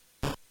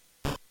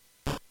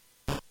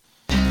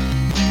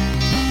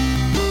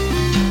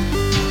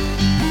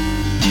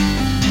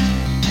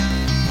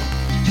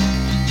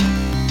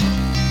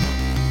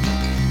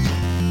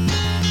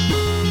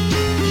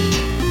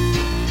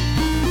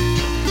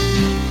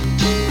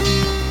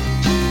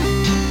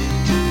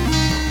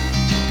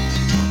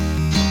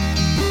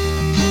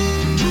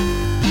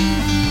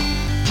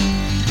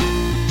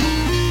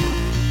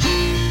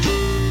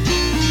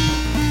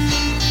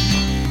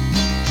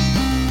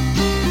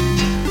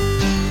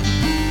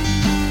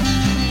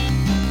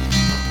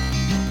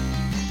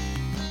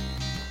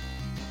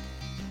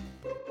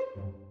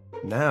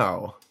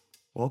now,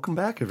 welcome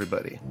back,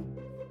 everybody.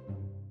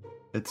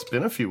 It's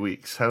been a few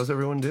weeks. How's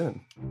everyone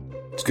doing?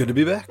 It's good to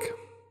be back.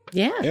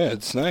 Yeah. Yeah,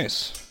 it's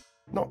nice.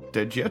 Not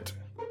dead yet.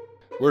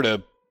 We're at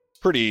a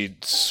pretty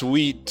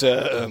sweet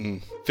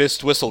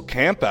fist whistle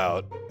camp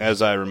out,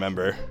 as I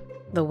remember.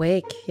 The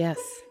wake, yes.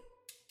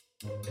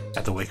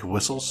 At the Wake of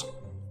Whistles?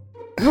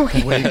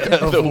 Wake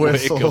of The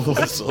whistles. wake of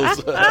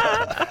whistles. No.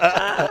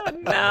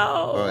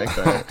 I like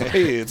that.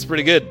 Hey, it's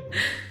pretty good.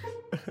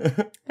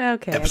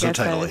 Okay. Episode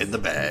title, In the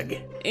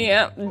Bag.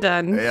 Yep,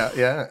 done.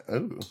 Yeah.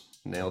 Ooh,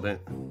 nailed it.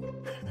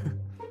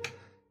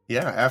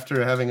 Yeah,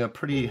 after having a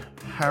pretty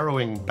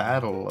harrowing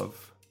battle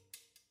of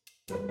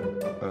the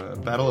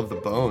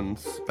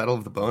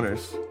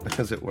boners,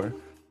 as it were.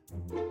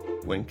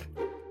 Wink.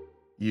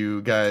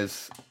 You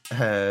guys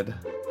had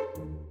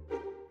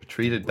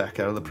retreated back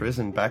out of the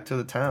prison, back to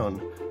the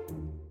town.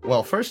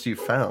 Well, first you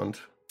found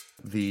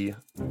the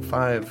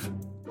 5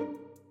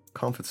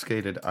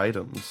 confiscated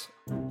items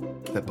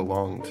that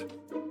belonged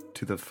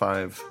to the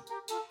 5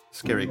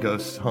 scary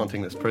ghosts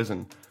haunting this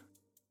prison.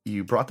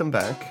 You brought them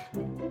back,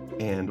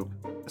 and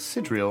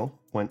Sidriel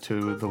went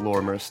to the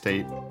Lorimer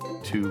estate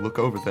to look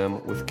over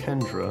them with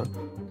Kendra,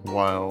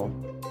 while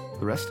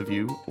the rest of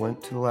you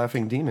went to the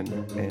Laughing Demon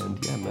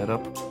and met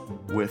up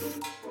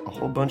with a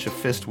whole bunch of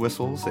fist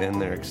whistles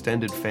and their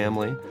extended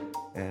family,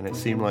 and it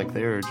seemed like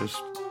they were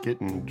just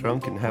getting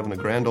drunk and having a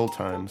grand old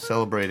time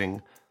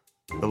celebrating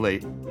the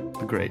late,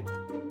 the great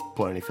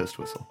Blarney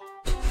Fistwhistle.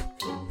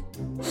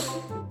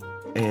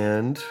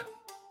 And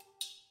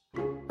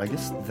I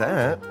guess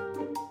that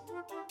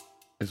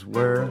is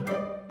where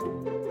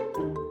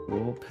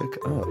we'll pick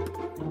up.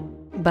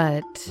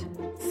 But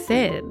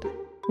Sid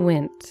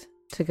went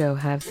to go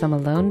have some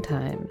alone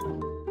time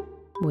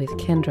with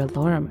Kendra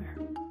Lorimer.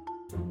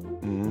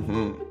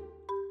 Mm-hmm.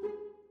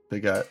 They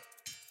got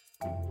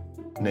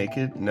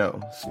naked?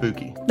 No,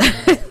 spooky.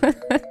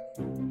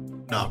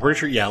 No, I'm pretty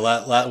sure,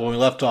 when we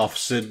left off,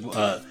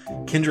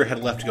 Kendra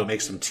had left to go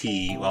make some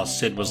tea while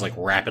Sid was,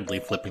 rapidly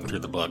flipping through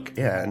the book.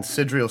 Yeah, and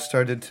Sidriel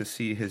started to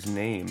see his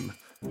name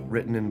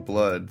written in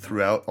blood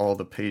throughout all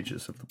the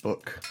pages of the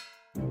book.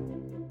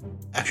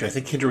 Actually, I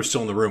think Kendra was still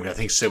in the room, and I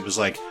think Sid was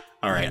like,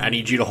 alright, I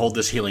need you to hold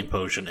this healing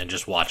potion and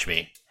just watch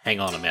me. Hang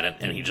on a minute,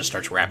 and he just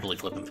starts rapidly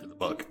flipping through the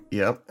book.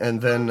 Yep,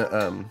 and then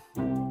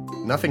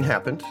nothing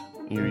happened.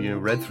 You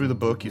read through the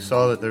book, you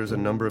saw that there's a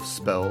number of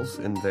spells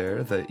in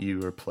there that you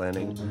were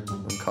planning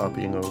on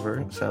copying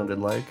over, it sounded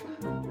like.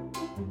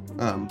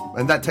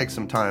 And that takes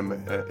some time,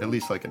 at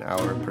least an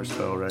hour per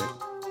spell, right?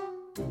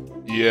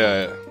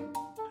 Yeah.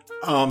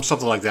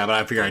 Something like that, but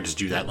I figure I'd just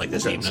do that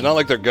this evening. It's not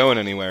like they're going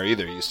anywhere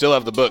either. You still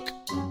have the book.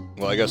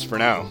 Well, I guess for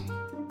now.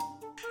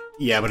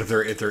 Yeah, but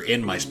if they're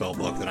in my spell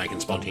book, then I can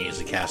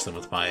spontaneously cast them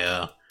with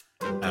my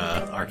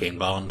arcane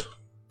bond.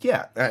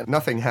 Yeah,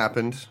 nothing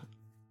happened.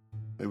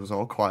 It was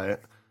all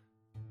quiet.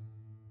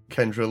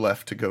 Kendra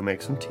left to go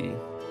make some tea,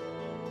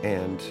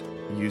 and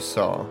you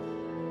saw,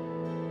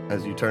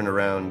 as you turn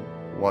around,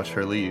 watch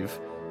her leave,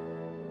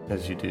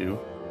 as you do,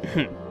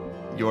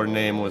 your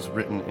name was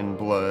written in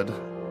blood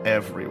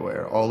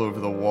everywhere, all over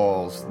the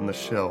walls and the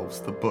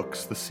shelves, the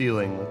books, the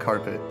ceiling, the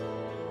carpet,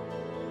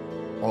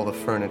 all the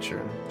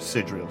furniture.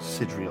 Sidriel.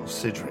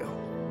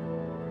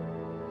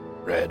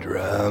 Red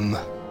rum.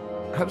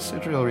 How does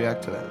Sidriel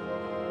react to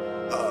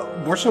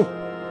that? More so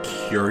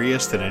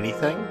curious than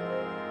anything.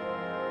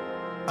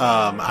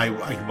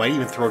 I might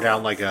even throw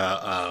down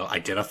a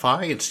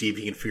identify and see if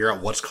you can figure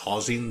out what's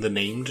causing the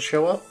name to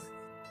show up.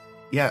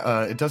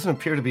 Yeah, it doesn't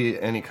appear to be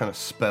any kind of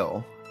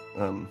spell.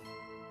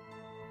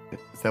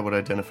 Is that what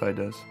identify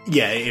does?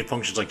 Yeah, it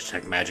functions like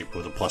detect magic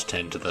with a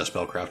 +10 to the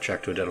spellcraft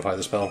check to identify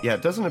the spell. Yeah,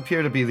 it doesn't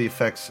appear to be the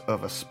effects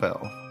of a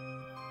spell.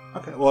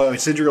 Okay, well,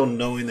 Sidriel,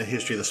 knowing the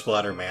history of the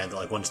Splatter Man,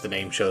 that once the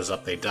name shows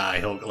up, they die.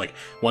 He'll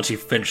once he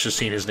finishes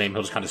seeing his name,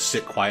 he'll just kind of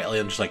sit quietly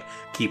and just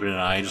keeping an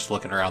eye, just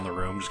looking around the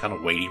room, just kind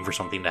of waiting for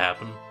something to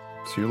happen.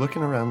 So you're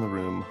looking around the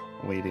room,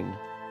 waiting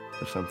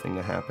for something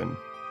to happen,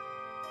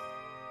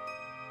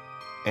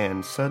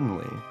 and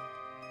suddenly,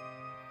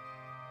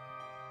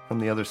 from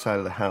the other side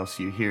of the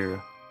house, you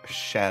hear a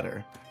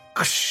shatter.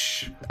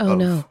 Oh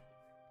no!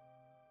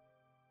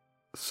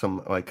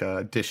 Some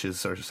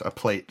dishes or a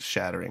plate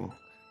shattering.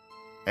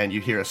 And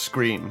you hear a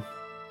scream.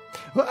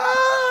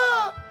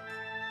 Ah!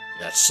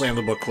 Yeah, slam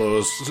the book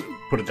closed,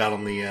 put it down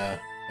on the,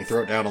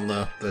 throw it down on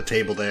the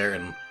table there,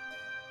 and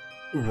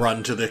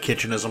run to the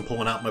kitchen as I'm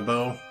pulling out my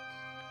bow.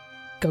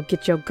 Go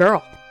get your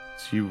girl.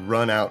 So you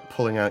run out,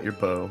 pulling out your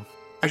bow.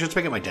 Actually, let's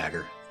make it my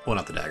dagger. Pulling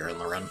out the dagger in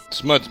the run.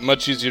 It's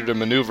much easier to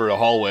maneuver a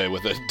hallway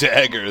with a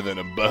dagger than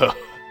a bow.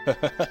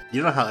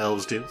 You know how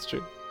elves do. It's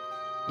true.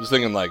 I was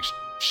thinking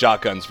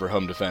shotguns for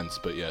home defense,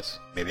 but yes.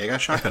 Maybe I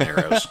got shotgun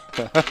arrows.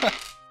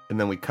 And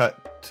then we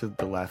cut to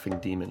the Laughing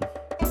Demon,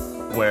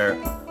 where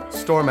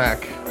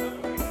Stormak,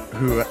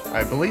 who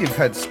I believe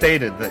had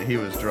stated that he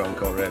was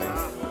drunk already,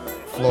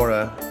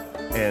 Flora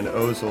and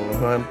Ozil,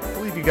 who I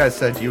believe you guys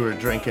said you were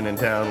drinking and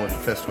down with the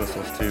fist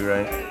whistles too,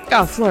 right?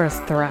 Oh, Flora's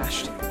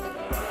thrashed.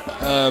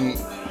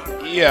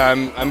 Yeah,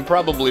 I'm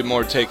probably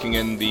more taking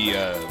in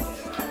the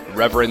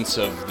reverence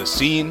of the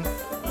scene.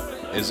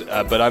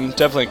 But I'm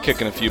definitely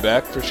kicking a few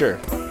back for sure.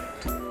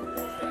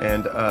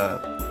 And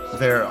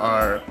there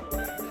are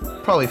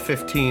probably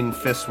 15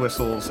 fist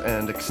whistles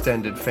and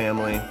extended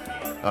family.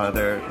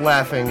 They're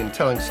laughing and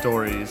telling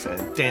stories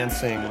and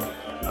dancing.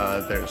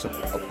 There's a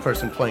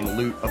person playing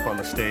lute up on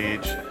the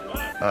stage.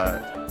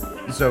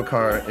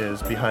 Zokar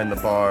is behind the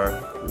bar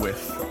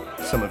with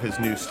some of his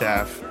new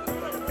staff,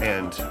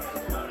 and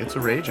it's a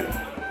raging.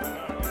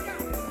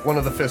 One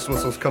of the fist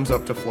whistles comes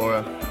up to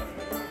Flora.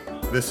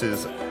 This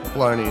is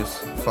Blarney's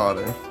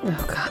father.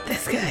 Oh God,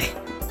 this guy.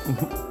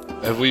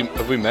 Have we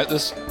met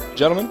this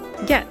gentleman?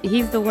 Yeah,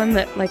 he's the one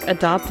that like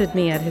adopted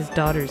me at his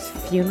daughter's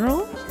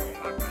funeral.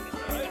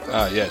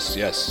 Yes.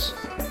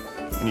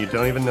 And you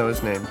don't even know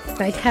his name.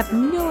 I have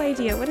no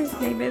idea what his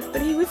name is,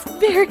 but he was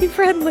very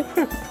friendly.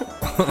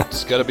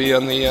 It's gotta be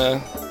on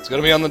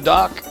the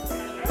dock.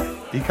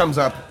 He comes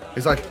up.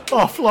 He's like,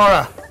 "Oh,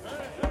 Flora.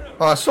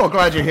 Oh, so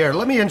glad you're here.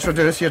 Let me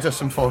introduce you to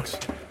some folks."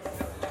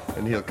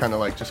 And he'll kind of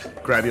like just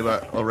grab you by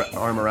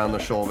arm around the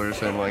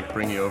shoulders and like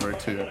bring you over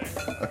to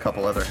a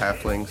couple other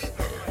halflings.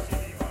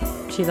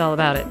 She's all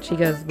about it. She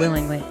goes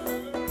willingly.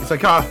 He's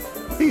like,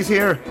 these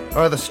here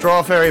are the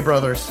Straw Fairy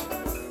brothers.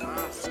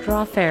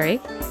 Straw Fairy.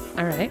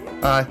 All right.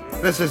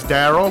 This is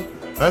Daryl.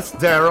 That's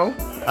Daryl.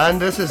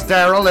 And this is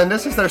Daryl, and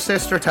this is their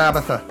sister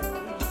Tabitha.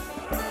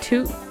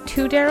 Two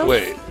Daryl?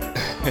 Wait.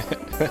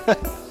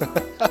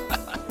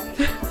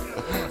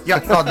 Yeah,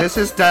 no, this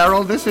is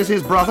Daryl, this is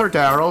his brother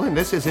Daryl, and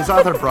this is his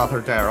other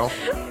brother Daryl.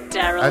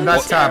 Daryl. And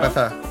that's Daryl.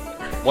 Tabitha.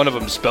 One of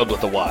them spelled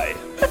with a Y.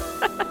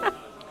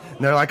 And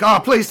they're like, "Oh,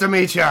 pleased to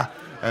meet ya."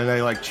 And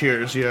they like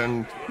cheers you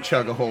and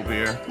chug a whole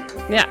beer.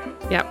 Yeah.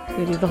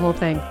 We do the whole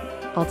thing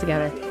all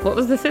together. What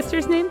was the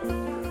sister's name?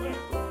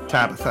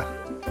 Tabitha.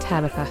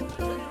 Tabitha.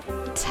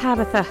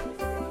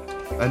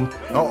 And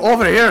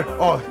over here,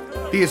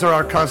 these are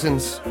our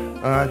cousins.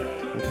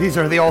 These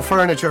are the Old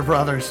Furniture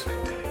brothers.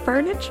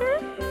 Furniture?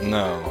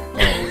 No.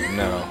 Oh,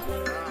 no.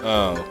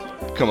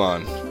 Oh, come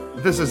on.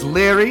 This is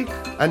Leary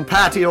and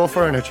Patio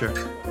Furniture.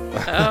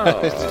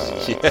 Oh.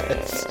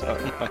 Yes. Oh,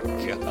 my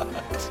God.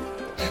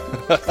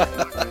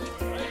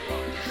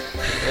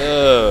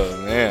 Oh,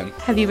 man.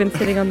 Have you been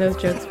sitting on those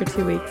jokes for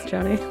 2 weeks,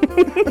 Johnny?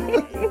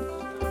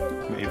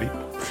 Maybe.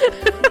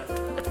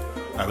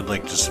 I would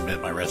like to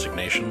submit my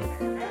resignation.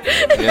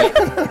 Yeah.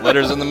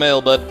 Letters in the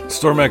mail, bud.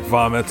 Stormak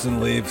vomits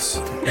and leaves.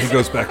 He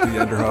goes back to the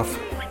Underhuff.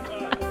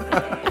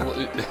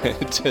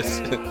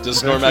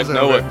 Does Snormak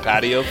know what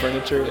patio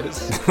furniture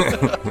is?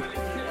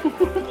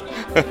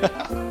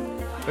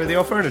 They're the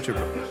Old Furniture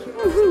brothers.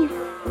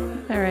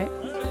 All right.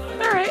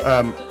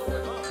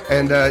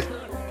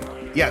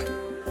 Yeah.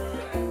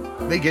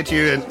 They get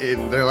you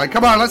and they're like,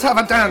 "Come on, let's have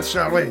a dance,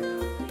 shall we?"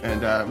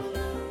 And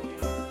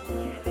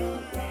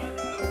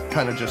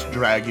kind of just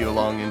drag you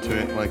along into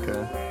it like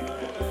a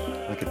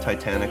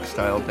Titanic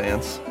style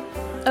dance.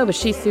 Oh, but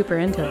she's super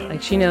into it.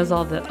 Like she knows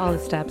all the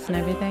steps and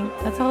everything.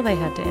 That's all they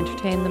had to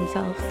entertain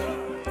themselves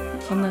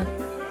on the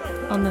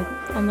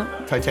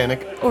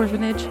Titanic.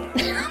 orphanage.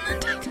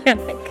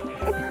 Titanic.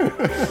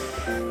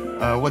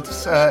 What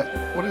is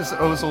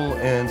Ozil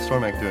and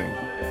Stormak doing?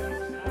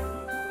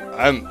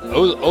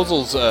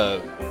 Ozil's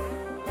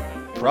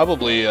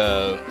probably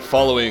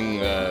following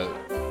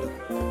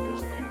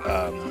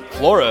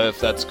Flora, if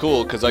that's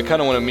cool, because I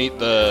kind of want to meet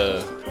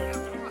the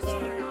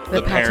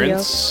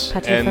parents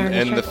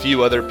and the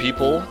few other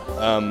people.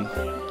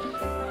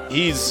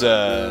 He's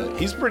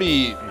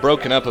pretty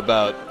broken up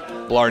about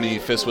Blarney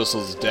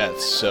Fistwhistle's death,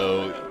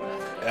 so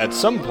at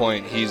some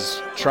point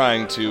he's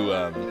trying to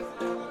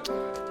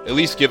at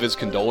least give his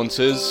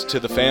condolences to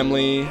the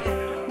family,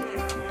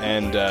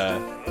 and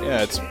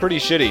yeah, it's pretty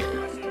shitty.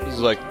 This is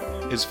like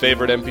his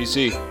favorite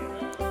NPC.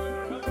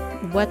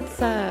 What's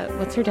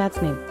her dad's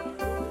name?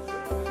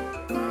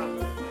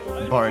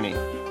 Barney.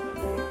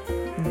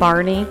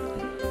 Barney.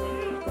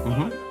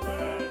 Mm-hmm.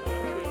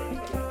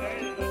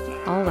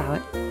 I'll allow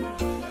it.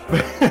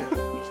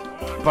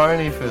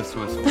 Barney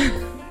Fistwhistle.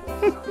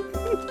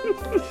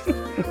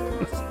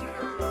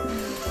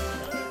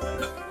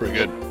 Pretty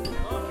good.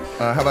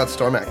 How about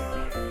Stormak?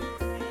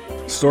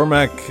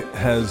 Stormak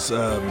has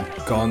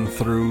gone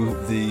through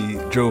the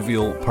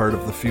jovial part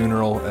of the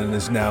funeral and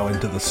is now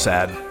into the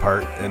sad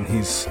part, and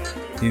he's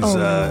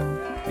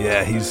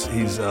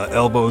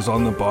elbows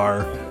on the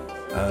bar,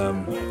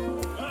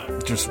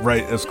 just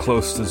right as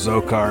close to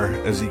Zokar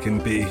as he can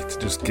be to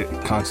just get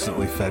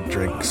constantly fed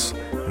drinks,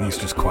 and he's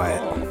just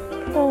quiet.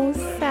 Oh,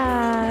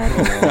 sad.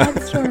 Sad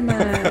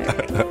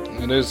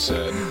Stormak. It is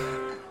sad.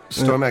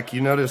 Stormak,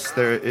 you notice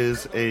there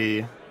is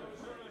a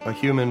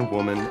human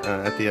woman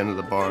at the end of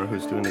the bar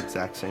who's doing the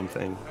exact same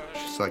thing.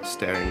 She's like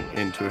staring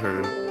into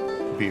her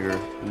beer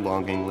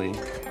longingly,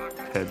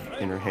 head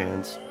in her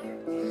hands.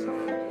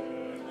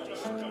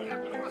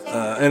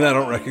 And I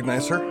don't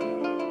recognize her?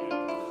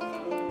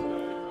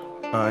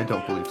 I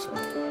don't believe so.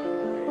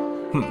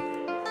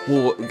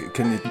 Well,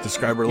 can you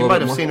describe her a You little might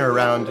bit have more? seen her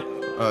around.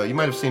 You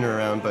might have seen her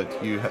around, but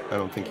I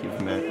don't think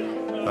you've met.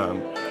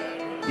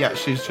 Yeah,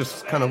 she's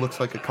just kind of looks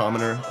like a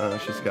commoner.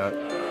 She's got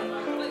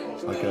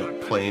like a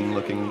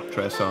plain-looking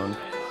dress on,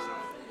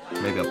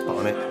 maybe a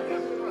bonnet.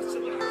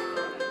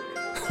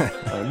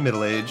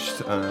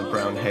 Middle-aged,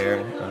 brown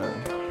hair.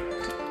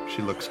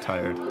 She looks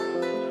tired.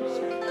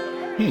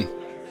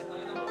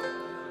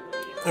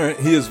 All right,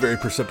 he is very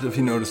perceptive.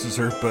 He notices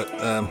her, but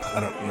I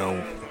don't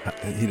know.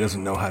 He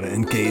doesn't know how to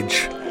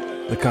engage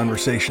the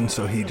conversation,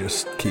 so he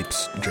just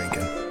keeps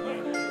drinking.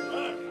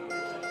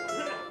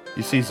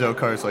 You see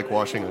Zokar's like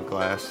washing a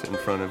glass in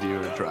front of you,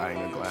 or drying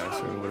a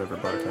glass, or whatever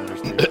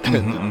bartenders do.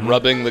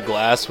 Rubbing the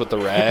glass with the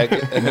rag.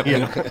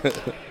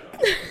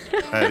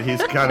 And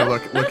he's kind of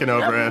looking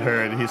over at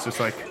her, and he's just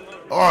like,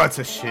 "Oh, it's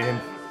a shame.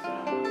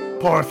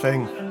 Poor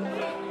thing.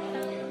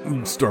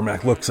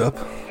 Stormak looks up.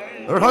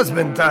 Her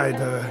husband died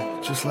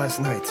just last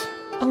night."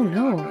 Oh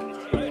no.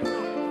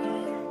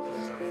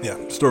 Yeah,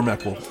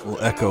 Stormak will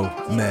echo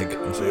Meg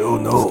and say, "Oh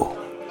no."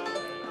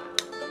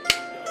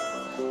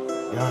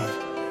 Yeah,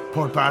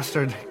 poor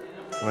bastard.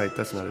 Wait,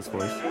 that's not his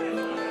voice.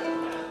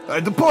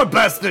 The poor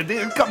bastard, he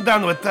come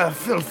down with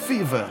filth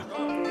fever.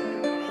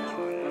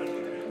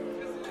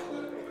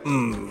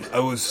 I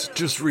was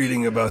just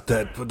reading about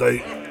that, but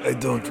I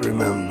don't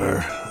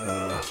remember.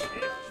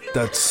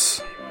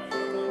 That's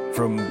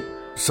from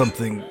some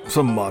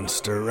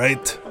monster,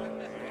 right?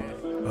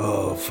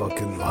 Oh,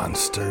 fucking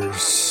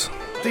monsters.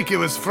 I think it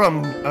was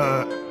from,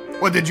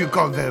 what did you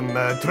call them?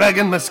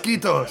 Dragon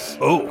mosquitoes.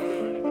 Oh,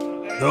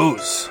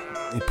 those.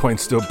 He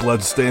points to a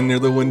blood stain near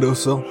the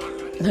windowsill.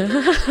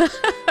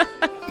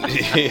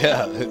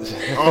 Yeah.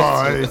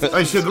 Oh,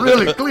 I should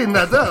really clean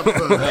that up.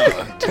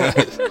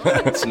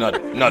 It's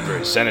not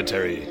very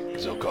sanitary,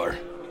 Zokar.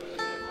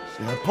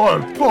 Yeah,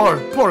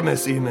 poor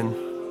Miss Eamon.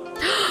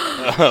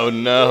 Oh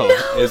no.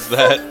 Is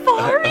that...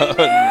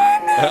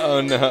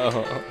 Oh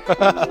no.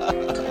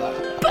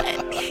 But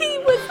he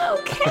was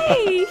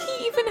okay.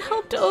 He even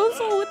helped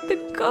Ozil with the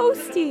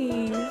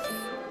ghosties.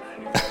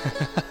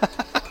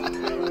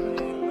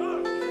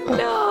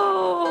 No.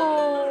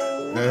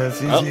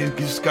 He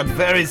just got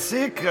very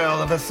sick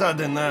all of a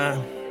sudden. I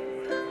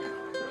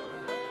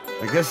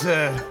guess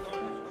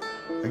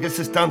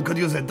this town could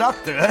use a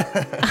doctor.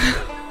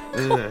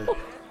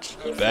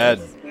 Bad,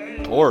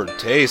 poor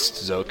taste,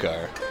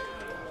 Zokar.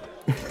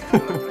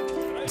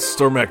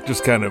 Stormak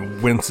just kind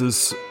of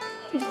winces.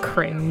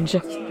 Cringe.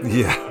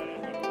 Yeah.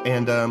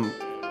 And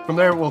from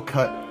there, we'll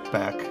cut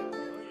back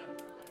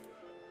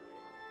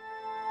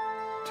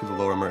to the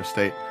Lorimer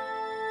estate,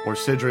 where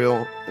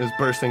Sidriel is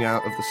bursting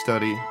out of the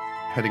study,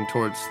 heading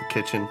towards the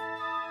kitchen.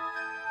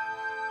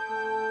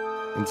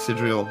 And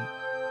Sidriel,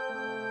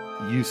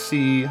 you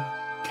see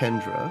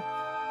Kendra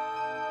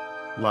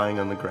lying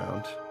on the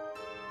ground.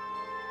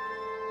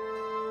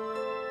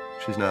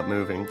 She's not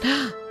moving.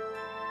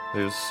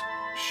 There's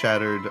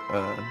shattered,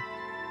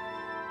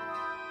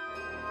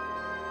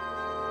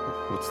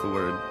 what's the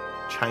word?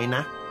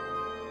 China?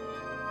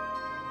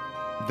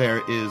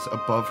 There is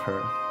above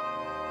her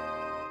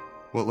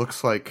what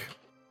looks like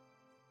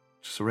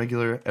just a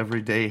regular,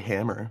 everyday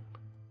hammer.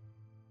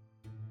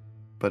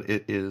 But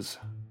it is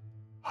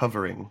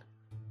hovering.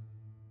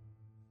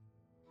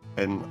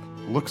 And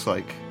looks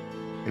like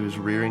it is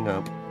rearing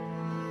up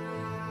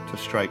to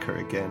strike her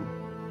again.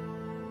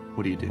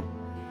 What do you do?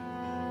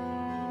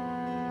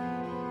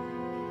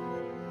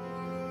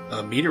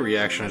 Immediate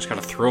reaction, I just kind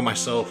of throw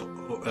myself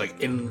like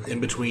in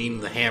between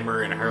the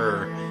hammer and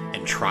her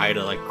and try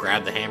to like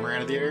grab the hammer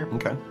out of the air.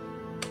 Okay.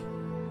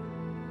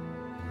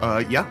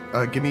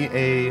 Give me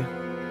a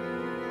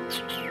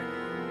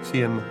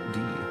CMD.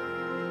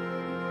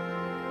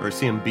 Or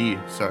CMB,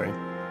 sorry.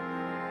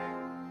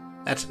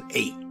 That's an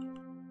 8.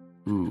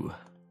 Ooh.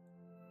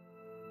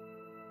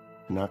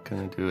 Not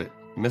gonna do it.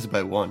 You miss it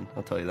by 1,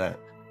 I'll tell you that.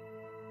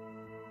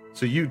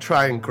 So you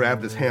try and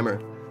grab this hammer,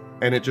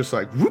 and it just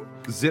like whoop,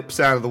 zips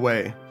out of the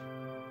way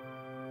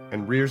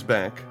and rears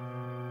back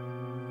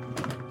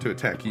to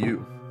attack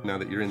you now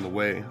that you're in the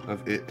way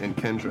of it and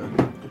Kendra.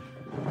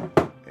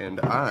 And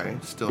I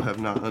still have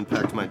not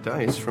unpacked my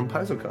dice from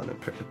PaizoCon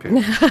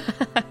appearance.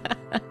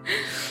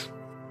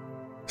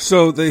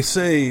 So they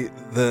say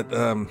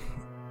that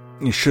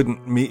you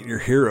shouldn't meet your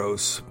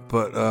heroes,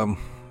 but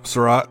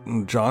Sarat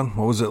and John,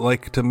 what was it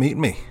like to meet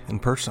me in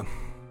person?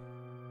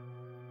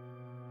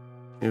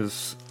 It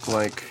was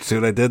like... See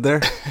what I did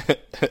there?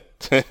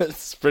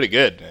 It's pretty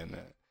good, man.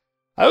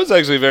 I was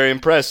actually very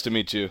impressed to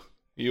meet you.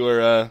 You're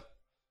a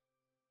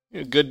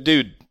good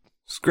dude.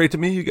 It's great to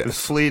meet you It was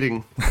guys.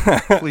 fleeting,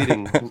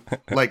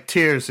 like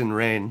tears in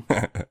rain.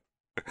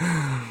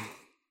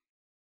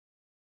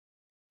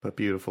 But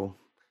beautiful.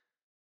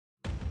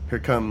 Here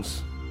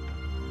comes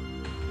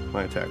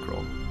my attack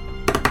roll.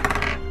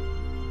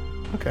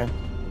 Okay.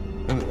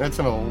 And that's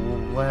an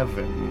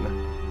 11.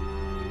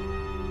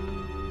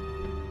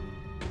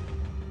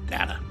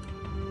 Nada.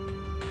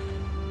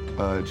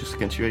 Just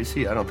against your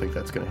AC, I don't think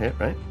that's going to hit,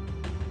 right?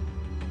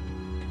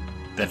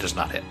 That does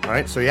not hit.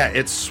 Alright, so yeah,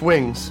 it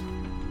swings,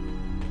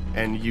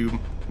 and you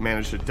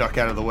manage to duck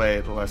out of the way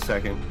at the last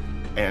second,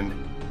 and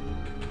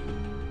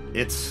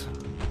it's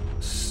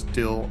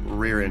still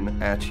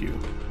rearing at you.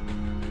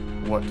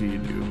 What do you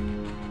do?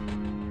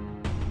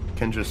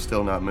 Kendra's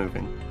still not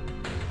moving.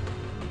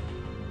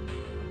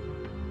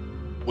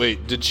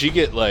 Wait, did she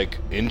get, like,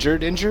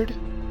 injured?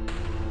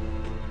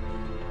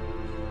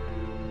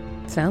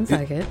 Sounds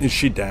like it. Is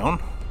she down?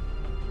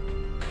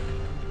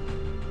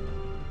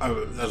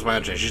 Oh, that's my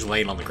understanding. She's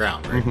laying on the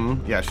ground, right?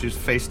 Mm-hmm. Yeah, she's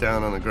face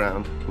down on the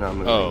ground, not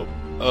moving.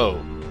 Oh,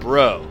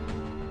 bro.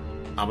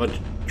 I'm gonna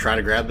try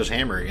to grab this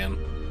hammer again.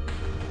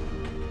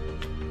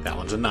 That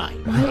one's a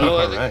 9.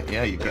 All right,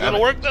 yeah, you grab That'll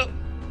it. work, though.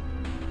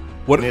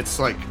 And it's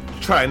like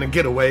trying to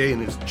get away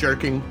and it's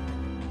jerking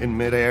in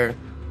midair,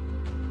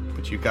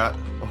 but you got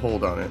a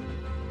hold on it.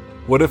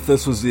 What if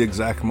this was the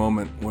exact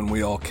moment when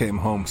we all came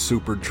home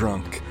super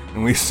drunk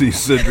and we see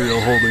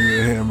Sidriel holding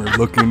the hammer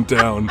looking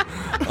down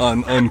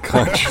on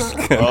unconscious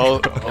Kendra?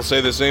 Well, I'll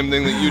say the same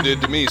thing that you did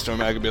to me,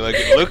 Stormac, and be like,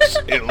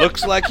 it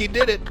looks like he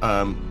did it.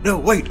 No,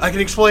 wait, I can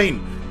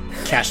explain.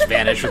 Cast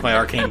Vanish with my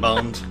arcane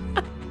bones.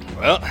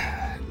 Well,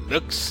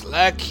 looks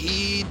like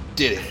he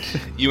did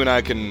it. You and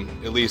I can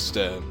at least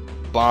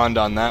bond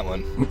on that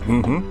one.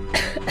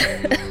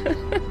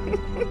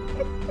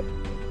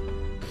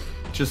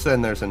 Just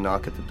then there's a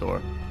knock at the door,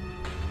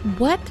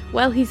 What?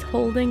 While he's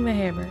holding the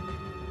hammer.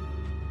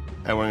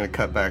 and we're going to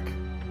cut back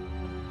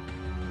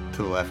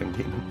to the Laughing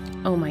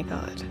Demon. Oh my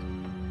god.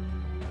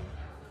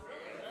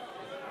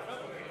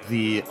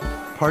 The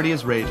party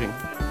is raging.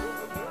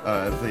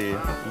 The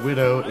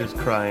widow is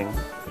crying.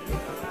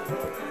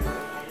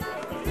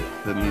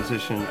 The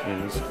musician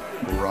is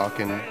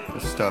rocking the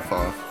stuff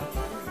off.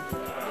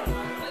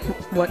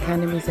 What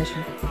kind of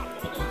musician?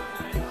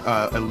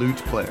 A lute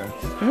player.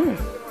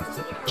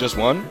 Just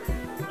one?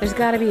 There's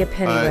gotta be a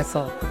penny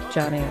whistle,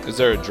 Johnny. Is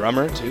there a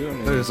drummer, too? I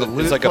mean, There's a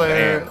lute it's like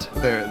player. a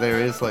band. There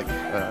is like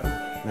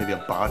maybe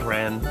a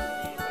bodhran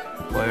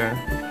player.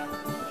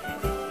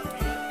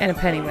 And a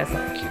penny whistle.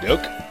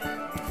 Okey-doke.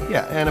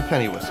 Yeah, and a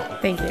penny whistle.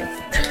 Thank you.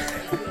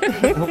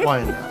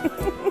 Why not?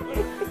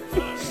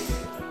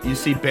 You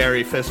see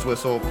Barry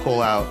Fistwhistle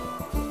pull out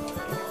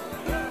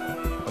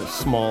a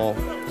small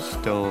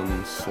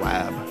stone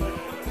slab.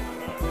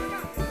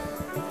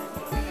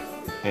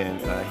 And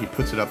he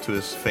puts it up to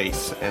his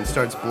face and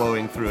starts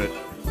blowing through it,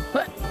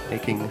 What?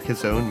 making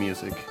his own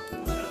music.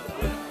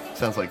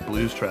 Sounds like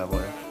Blues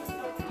Traveler,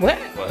 What?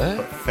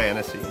 but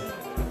fantasy.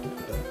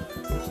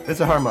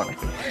 It's a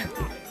harmonica.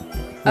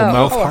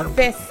 mouth a harp.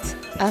 fist.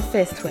 A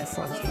fist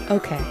whistle.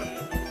 Okay.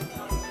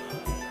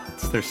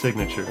 It's their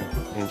signature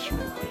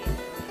instrument.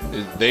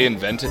 They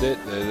invented it.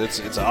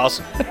 It's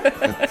awesome.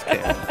 It's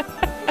canon.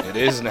 It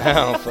is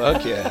now.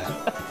 Fuck yeah.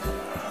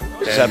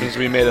 Just happens to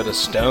be made out of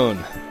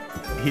stone.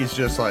 He's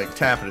just like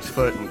tapping his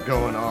foot and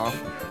going off,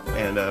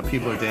 and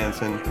people are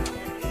dancing.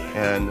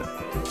 And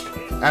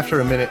after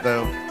a minute,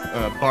 though,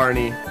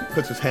 Barney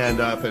puts his hand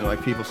up, and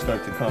like people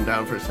start to calm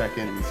down for a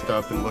second and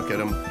stuff and look at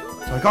him.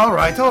 It's like, all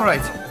right.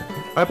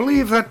 I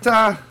believe that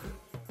a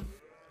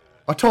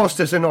toast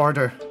is in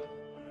order.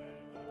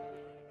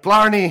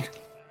 Blarney,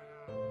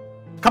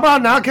 come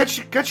on now,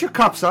 get your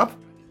cups up.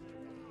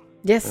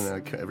 Yes. And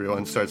like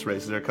everyone starts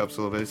raising their cups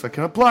a little bit. It's like,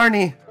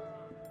 Blarney,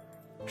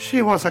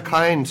 she was a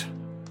kind,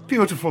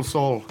 beautiful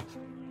soul.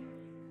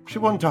 She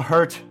wouldn't have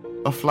hurt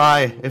a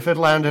fly if it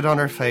landed on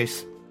her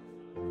face.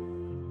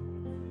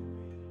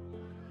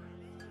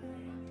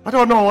 I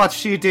don't know what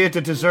she did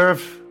to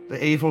deserve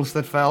the evils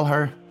that fell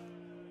her.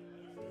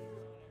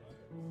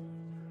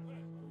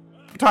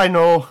 But I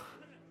know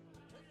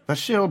that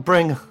she'll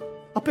bring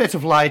a bit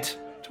of light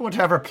to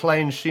whatever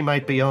plane she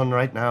might be on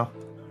right now.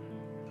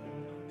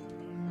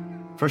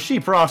 For she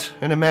brought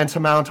an immense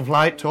amount of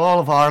light to all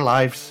of our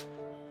lives.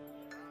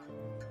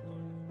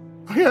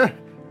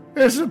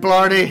 Here's the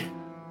Blarney.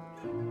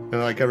 And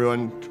like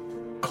everyone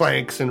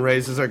clanks and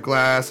raises their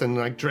glass and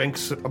like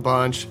drinks a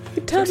bunch.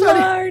 To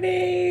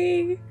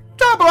Blarney!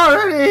 To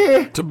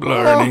Blarney! To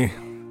Blarney.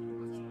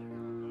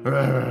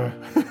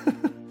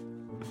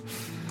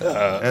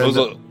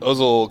 Ozil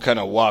will kind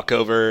of walk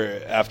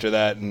over after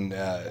that and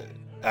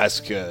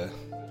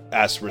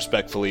ask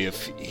respectfully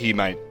if he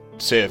might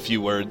say a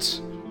few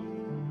words.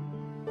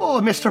 Oh,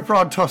 Mr.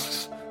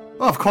 Broadtusks.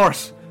 Of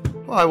course.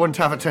 Well, I wouldn't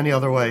have it any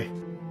other way.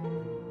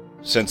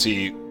 Since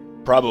he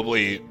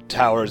probably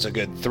towers a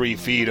good 3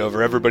 feet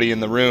over everybody in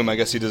the room, I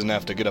guess he doesn't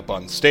have to get up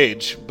on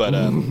stage, but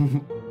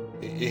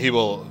he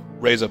will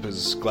raise up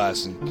his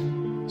glass.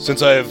 And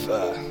since I've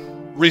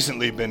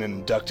recently been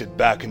inducted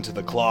back into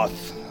the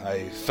cloth,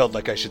 I felt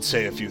like I should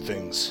say a few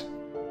things.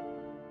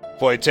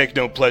 For I take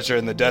no pleasure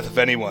in the death of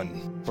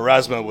anyone.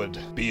 Pharasma would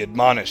be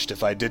admonished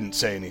if I didn't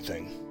say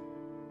anything.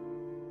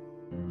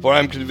 For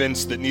I'm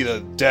convinced that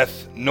neither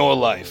death nor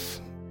life,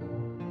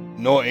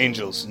 nor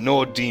angels,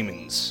 nor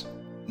demons,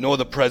 nor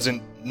the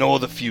present, nor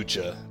the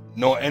future,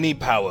 nor any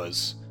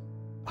powers,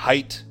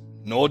 height,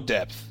 nor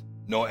depth,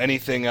 nor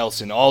anything else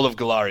in all of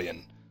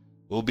Golarion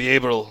will be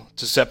able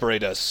to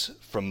separate us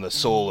from the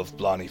soul of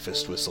Blarney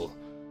Fistwhistle,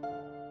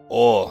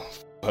 or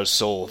her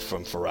soul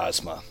from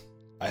Pharasma.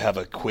 I have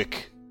a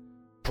quick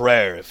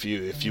prayer if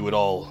you would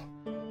all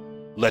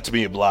let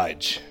me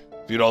oblige.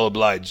 If you'd all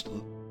oblige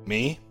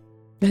me?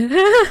 Fix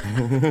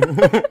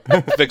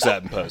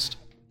that in post.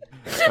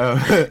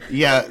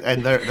 Yeah,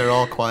 and they're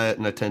all quiet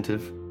and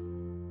attentive.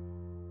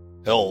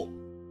 He'll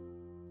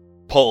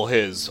pull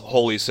his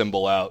holy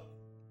symbol out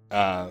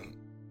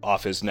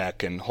off his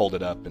neck and hold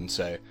it up and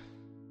say,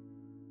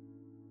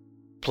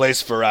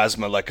 "Place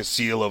Pharasma like a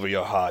seal over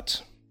your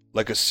heart,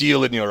 like a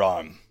seal in your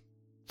arm.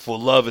 For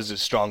love is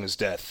as strong as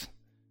death.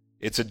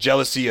 It's a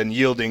jealousy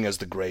unyielding as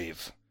the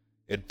grave.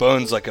 It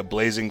burns like a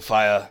blazing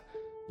fire,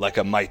 like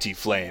a mighty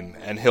flame."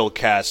 And he'll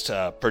cast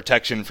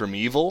protection from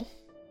evil.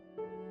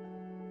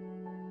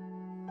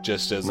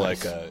 Just as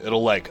Nice.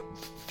 it'll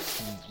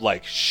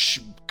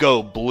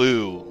go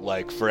blue,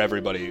 like for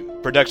everybody.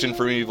 Protection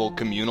from evil,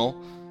 communal.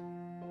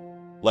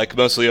 Like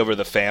mostly over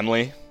the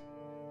family.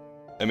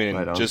 I mean,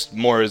 Right on. just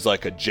more as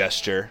like a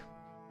gesture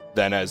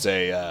than as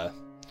a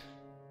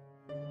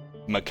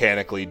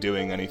mechanically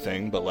doing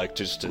anything, but like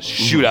just to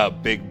shoot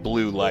out big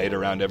blue light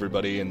around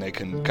everybody, and they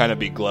can kind of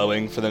be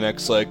glowing for the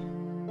next like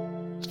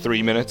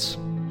 3 minutes.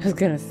 I was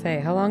gonna say,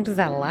 how long does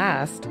that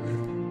last?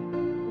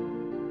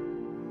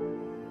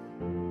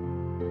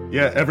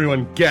 Yeah,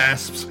 everyone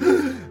gasps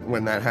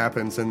when that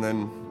happens, and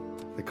then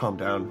they calm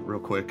down real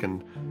quick,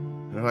 and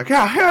they're like,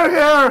 "Yeah,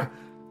 here!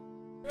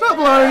 Stop,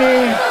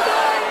 Blarney!"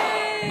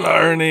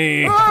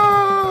 Blarney!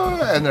 Ah!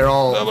 And they're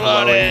all Stop,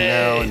 glowing Blarney!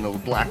 now, and the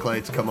black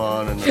lights come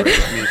on, and the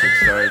music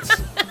starts.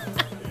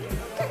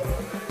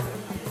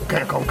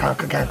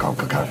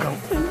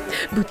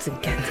 Boots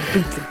and cats and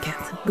boots and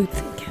cats and boots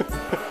and cats.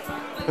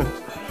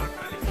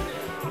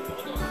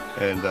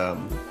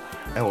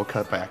 And we'll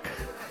cut back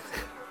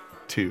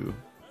to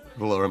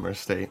the Lorimer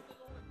State.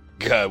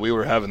 God, we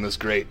were having this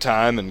great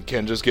time, and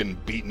Ken just getting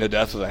beaten to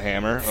death with a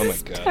hammer. Oh my This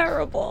is god.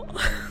 terrible.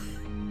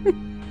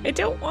 I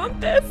don't want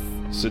this.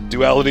 It's a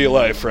duality of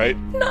life, right?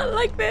 Not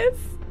like this.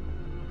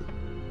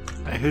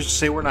 Hey, who's to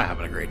say we're not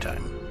having a great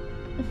time?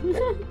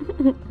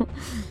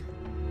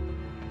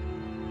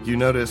 You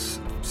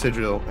notice,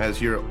 Sidril, as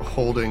you're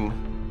holding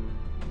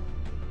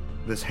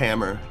this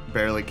hammer,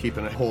 barely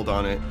keeping a hold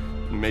on it,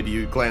 maybe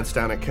you glance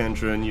down at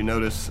Kendra and you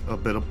notice a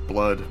bit of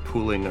blood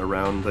pooling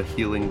around the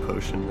healing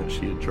potion that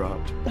she had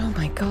dropped. Oh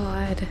my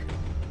god.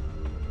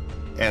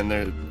 And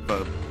the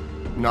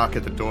knock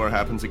at the door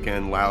happens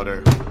again,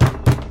 louder.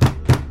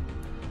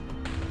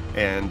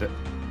 And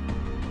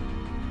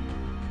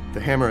the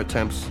hammer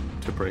attempts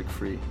to break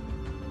free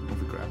of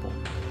the grapple.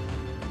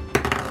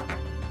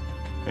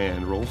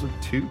 And rolls a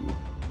 2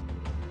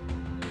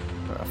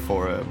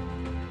 for a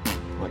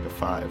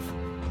 5.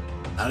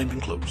 Not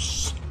even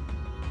close.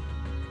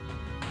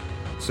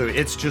 So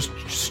it's just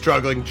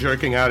struggling,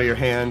 jerking out of your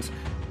hands,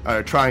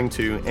 trying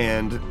to,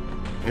 and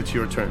it's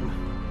your turn.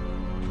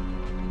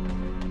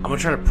 I'm gonna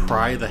try to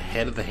pry the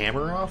head of the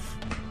hammer off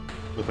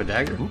with my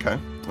dagger. Okay.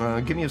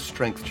 Give me a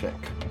strength check.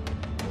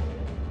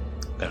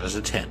 That is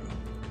a 10.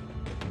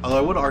 Although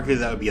I would argue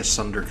that would be a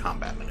sunder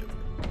combat maneuver.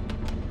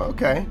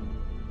 Okay.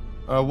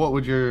 What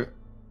would your...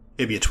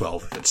 It'd be a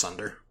 12 if it's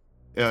sunder.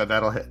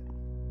 that'll hit.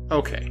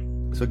 Okay.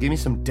 So give me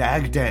some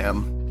dag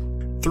damn.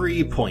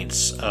 3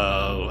 points.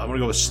 I'm gonna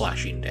go with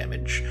slashing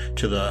damage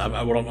to the.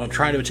 I'm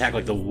trying to attack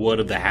like the wood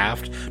of the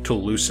haft to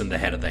loosen the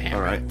head of the hammer.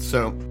 All right.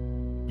 So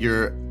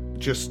you're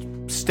just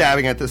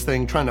stabbing at this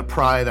thing, trying to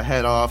pry the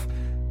head off,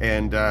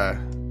 and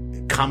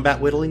Combat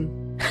whittling.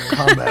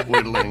 combat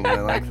whittling.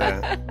 I like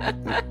that.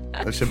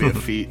 That should be a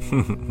feat.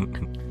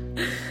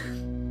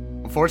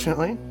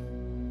 Unfortunately,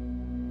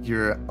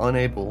 you're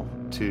unable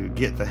to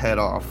get the head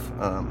off,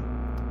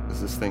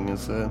 as this thing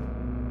is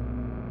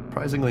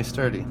surprisingly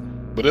sturdy.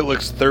 But it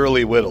looks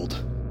thoroughly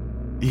whittled.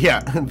 Yeah,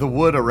 the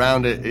wood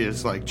around it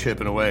is like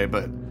chipping away,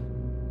 but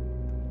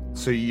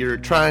so you're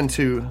trying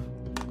to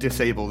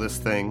disable this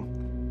thing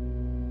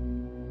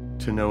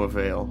to no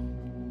avail.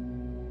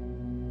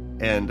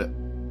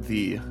 And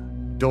the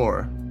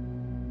door,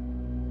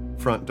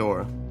 front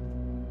door,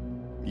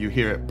 you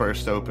hear it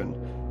burst open,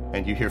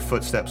 and you hear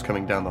footsteps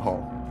coming down the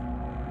hall.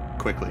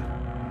 Quickly.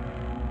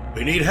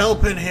 We need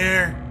help in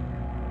here.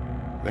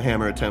 The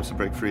hammer attempts to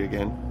break free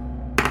again.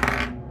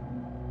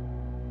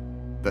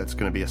 That's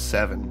going to be a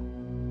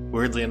 7.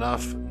 Weirdly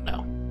enough,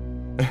 no.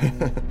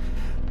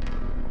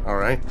 All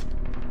right.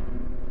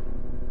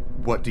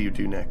 What do you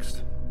do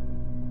next?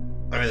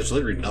 I mean, there's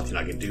literally nothing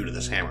I can do to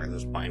this hammer at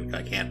this point.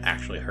 I can't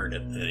actually hurt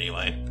it in any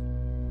way.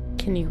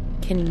 Can you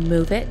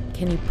move it?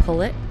 Can you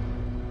pull it?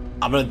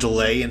 I'm gonna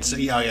delay and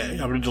see. I'm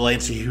gonna delay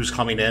and see who's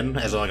coming in,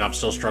 as I'm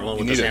still struggling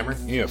with this hammer.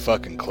 You need a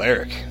fucking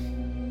cleric.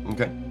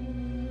 Okay.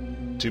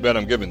 Too bad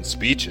I'm giving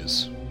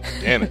speeches.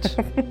 Damn it.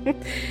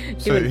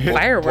 So, Doing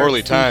fireworks poorly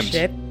and timed.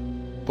 shit.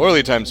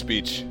 Poorly timed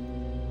speech.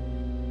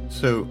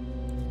 So,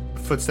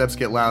 footsteps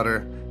get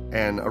louder,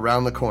 and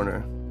around the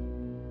corner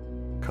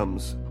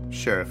comes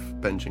Sheriff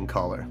Benjamin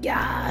Collar.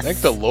 Yes. Thank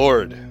the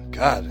Lord.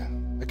 God,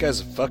 that guy's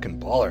a fucking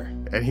baller.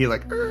 And he,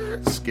 like,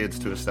 skids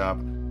to a stop.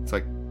 It's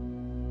like,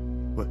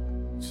 what?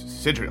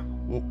 Sidril,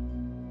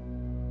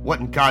 what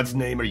in God's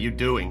name are you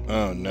doing?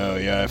 Oh no,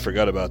 yeah, I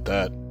forgot about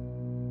that.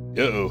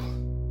 Uh-oh.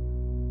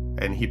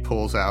 And he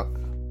pulls out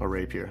a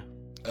rapier.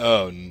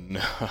 Oh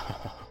no.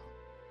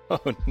 Oh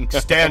no.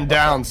 Stand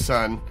down,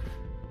 son.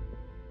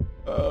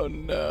 Oh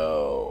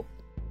no.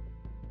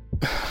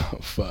 Oh,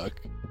 fuck.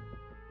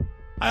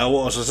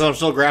 Since I'm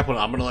still grappling,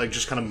 I'm gonna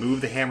just kind of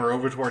move the hammer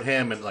over toward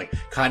him and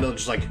kind of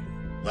just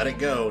let it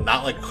go.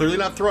 Not clearly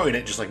not throwing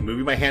it, just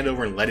moving my hand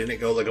over and letting it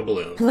go like a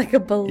balloon. Like a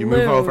balloon. You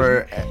move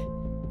over,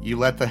 you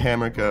let the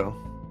hammer go,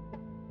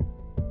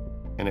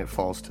 and it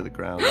falls to the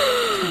ground.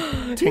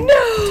 Tink,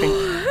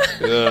 tink.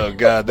 Oh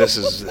god, this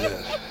is.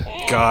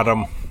 Got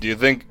him. Do you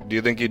think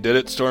he did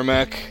it,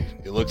 Stormak?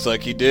 It looks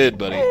like he did,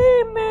 buddy.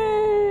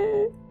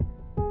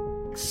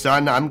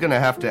 Son, I'm gonna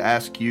have to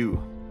ask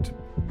you to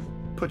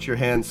put your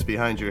hands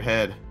behind your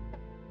head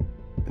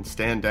and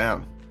stand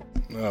down.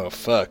 Oh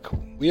fuck,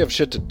 we have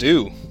shit to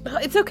do.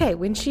 It's okay.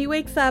 When she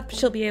wakes up,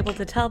 she'll be able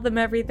to tell them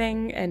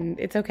everything, and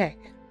it's okay.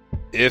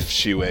 If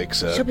she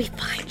wakes up. She'll be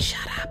fine.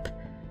 Shut up.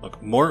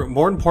 Look, more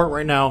important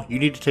right now. You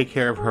need to take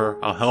care of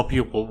her. I'll help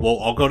you.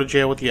 I'll go to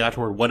jail with you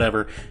afterward.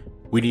 Whatever.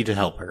 We need to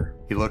help her.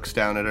 He looks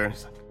down at her.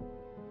 He's like,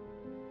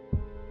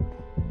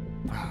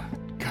 "Ah,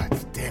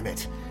 God damn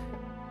it.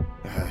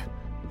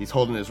 He's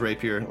holding his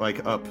rapier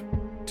up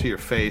to your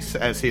face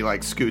as he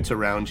scoots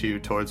around you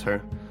towards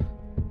her.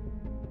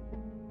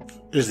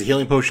 Is the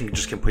healing potion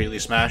just completely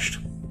smashed?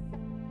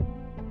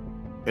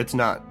 It's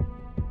not.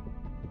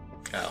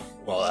 Oh,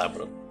 well,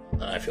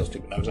 I feel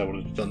stupid. I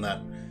would have done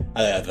that.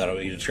 I thought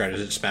you described it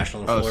as smashed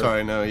on the floor. Oh,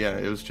 sorry, no, yeah,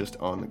 it was just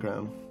on the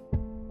ground.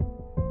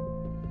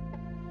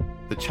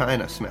 The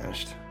china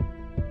smashed.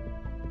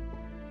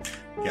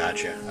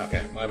 Gotcha.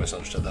 Okay, well, I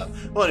misunderstood that.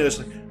 Well,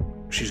 anyways,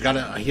 she's got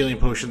a healing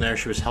potion there.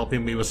 She was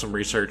helping me with some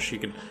research. You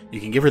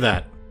can give her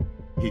that.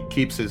 He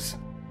keeps his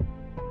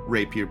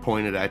rapier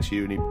pointed at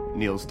you, and he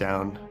kneels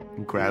down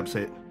and grabs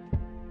it.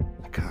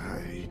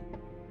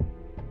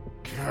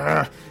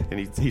 And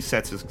he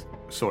sets his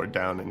sword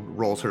down and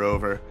rolls her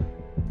over.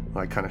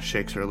 Kind of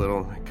shakes her a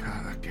little.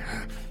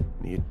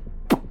 And he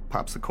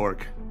pops the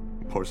cork,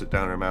 pours it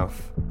down her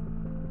mouth.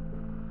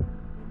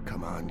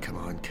 Come on,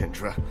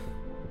 Kendra.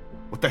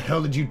 What the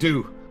hell did you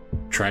do?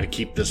 Trying to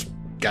keep this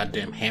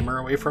goddamn hammer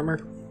away from her?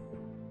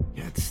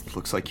 Yeah, it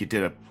looks like you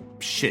did a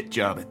shit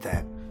job at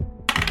that.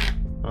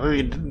 Well,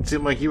 it didn't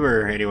seem like you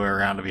were anywhere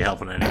around to be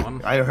helping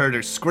anyone. I heard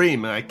her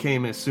scream, and I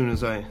came as soon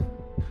as I...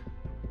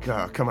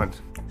 come on.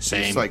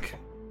 Same. She's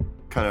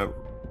kind of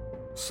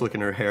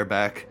slicking her hair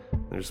back.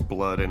 There's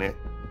blood in it.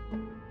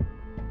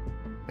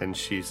 And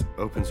she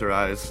opens her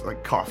eyes,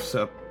 coughs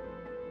up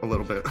a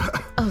little bit.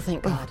 Oh,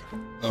 thank God.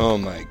 Oh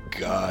my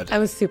god. I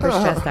was super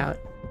stressed out.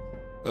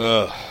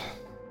 Ugh.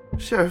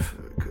 Sheriff,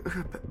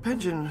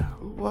 Benjamin,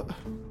 what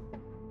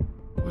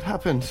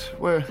happened?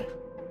 Why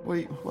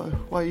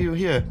are you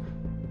here?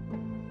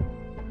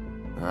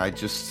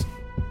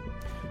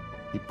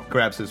 He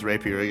grabs his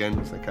rapier again.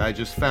 He's like, I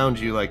just found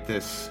you like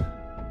this.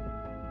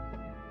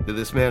 Did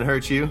this man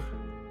hurt you?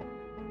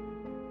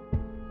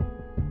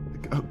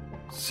 Oh,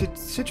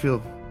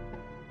 Sidriel.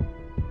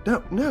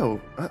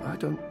 No, I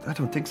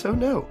don't think so.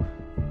 No.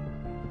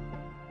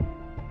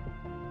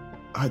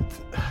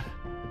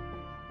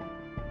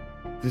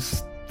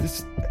 This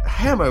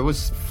hammer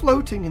was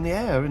floating in the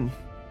air and...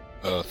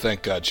 Oh,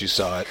 thank God she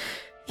saw it.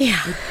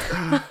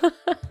 Yeah.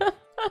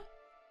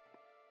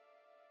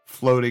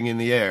 Floating in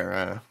the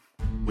air.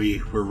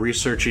 We were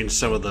researching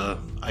some of the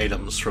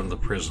items from the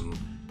prison.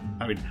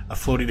 I mean, a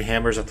floating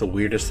hammer is not the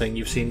weirdest thing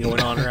you've seen going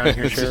on around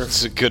here, Sheriff.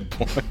 That's a good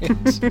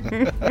point.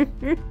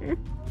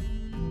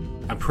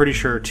 I'm pretty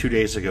sure 2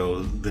 days ago,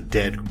 the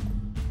dead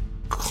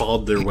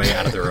clawed their way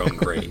out of their own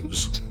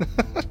graves.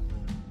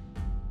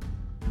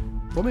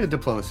 Roll me a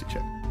diplomacy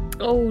check.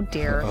 Oh,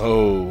 dear.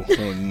 Oh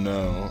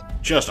no.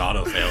 Just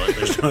auto-fail it.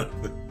 There's no...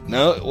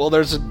 No, well,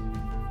 there's a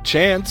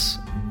chance.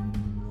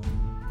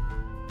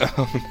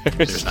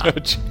 There's no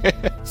not.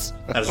 chance.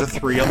 That is a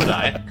 3 on the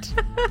die.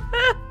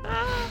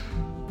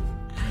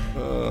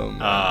 Oh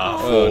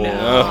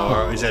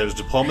no. Or is that it was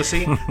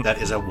diplomacy? That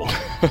is a 1.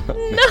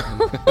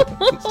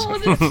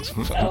 This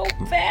is so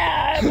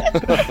bad.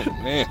 Oh,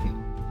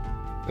 man.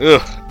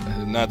 Ugh, I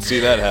did not see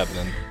that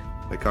happening.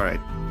 All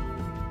right.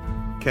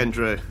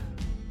 Kendra,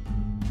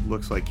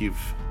 looks like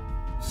you've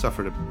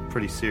suffered a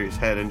pretty serious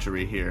head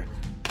injury here.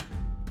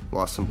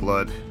 Lost some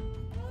blood.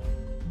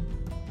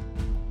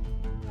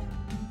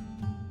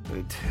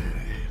 It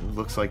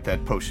looks like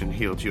that potion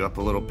healed you up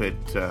a little bit.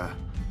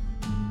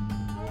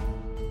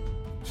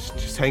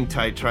 Just hang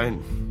tight. Try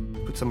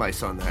and put some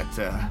ice on that.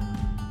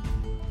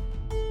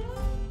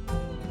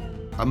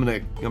 I'm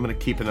gonna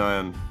keep an eye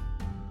on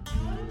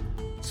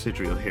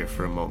Sidriel here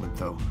for a moment,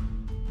 though.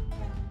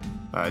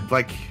 I'd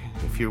like,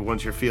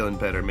 once you're feeling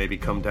better, maybe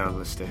come down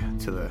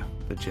to the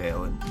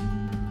jail and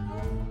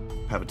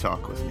have a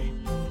talk with me.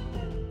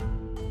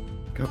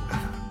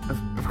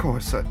 Of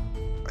course.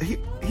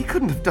 He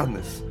couldn't have done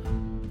this.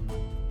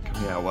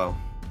 Yeah, well,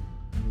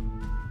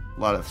 a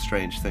lot of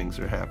strange things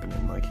are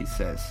happening, like he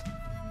says.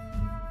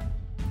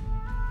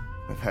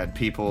 I've had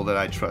people that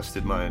I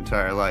trusted my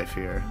entire life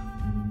here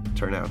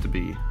turn out to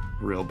be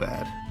real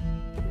bad.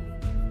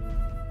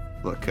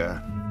 Look,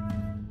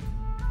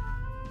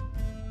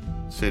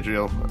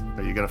 Sidriel,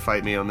 are you gonna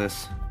fight me on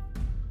this?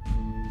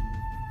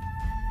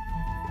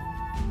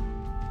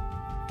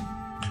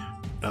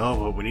 No,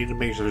 but we need to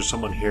make sure there's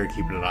someone here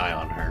keeping an eye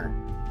on her.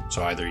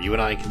 So either you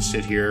and I can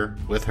sit here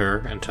with her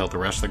until the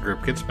rest of the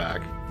group gets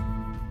back,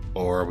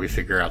 or we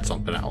figure out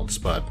something else,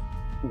 but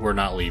we're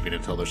not leaving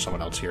until there's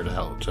someone else here to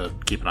help to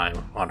keep an eye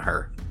on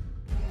her.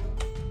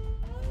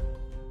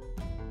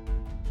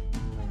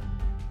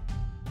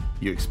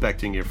 You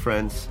expecting your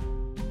friends?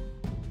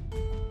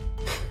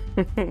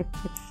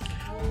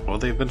 Well,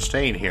 they've been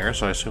staying here,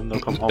 so I assume they'll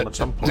come home at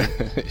some point.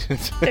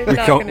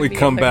 We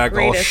come back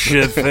all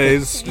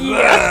shit-faced.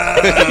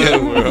 Yeah,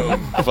 we're all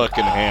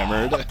fucking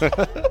hammered.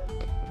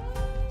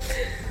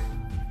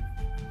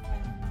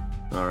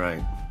 All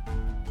right.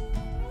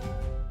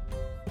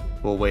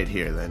 We'll wait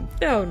here then.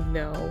 Oh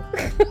no.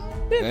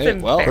 Hey,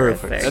 well,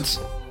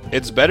 embarrassing.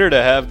 it's better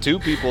to have two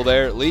people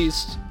there at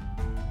least.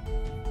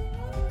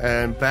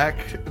 And back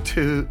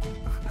to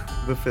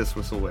the Fist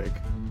Whistle Wake.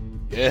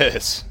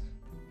 Yes.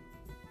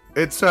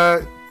 It's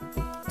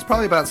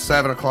probably about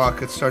 7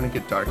 o'clock. It's starting to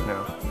get dark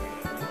now.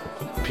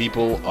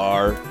 People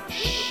are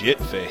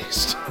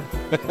shit-faced.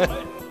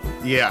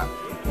 Yeah.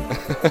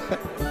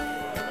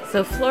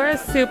 So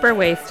Flora's super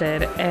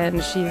wasted,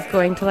 and she's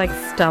going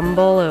to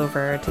stumble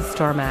over to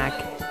Stormak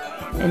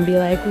and be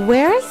like,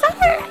 "Where's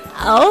our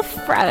elf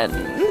friend?"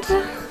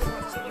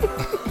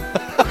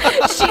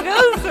 She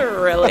goes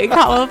really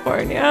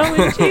California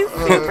when she's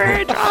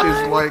super drunk.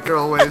 She's white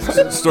girl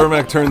wasted.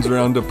 Stormak turns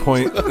around to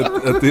point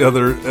at the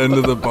other end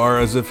of the bar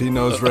as if he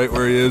knows right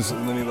where he is,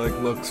 and then he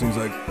looks and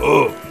he's like,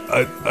 "Oh,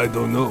 I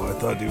don't know. I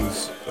thought he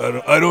was.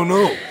 I don't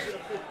know."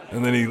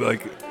 And then he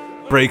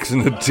breaks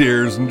into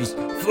tears and just,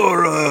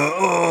 "Flora,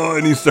 oh,"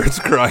 and he starts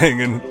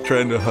crying and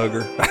trying to hug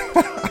her.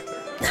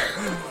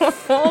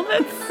 Oh,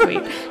 that's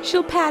sweet.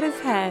 She'll pat his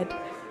head.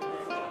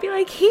 Be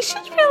like, "He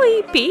should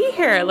really be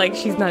here."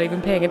 She's not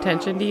even paying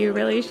attention to you,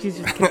 really. She's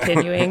just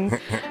continuing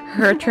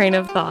her train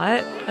of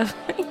thought.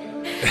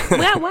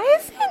 Why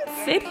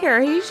isn't Sid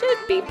here? He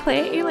should be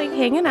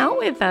hanging out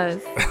with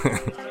us.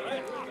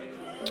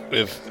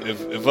 If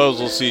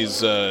Ozil sees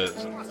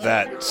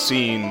that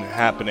scene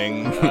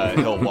happening,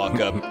 he'll walk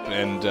up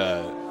and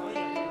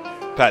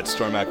pat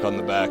Stormak on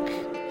the back.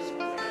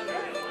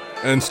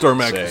 And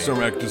Stormak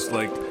just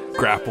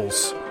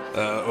grapples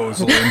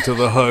Ozil into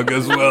the hug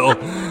as well,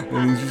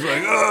 and he's just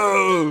like,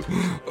 "Oh,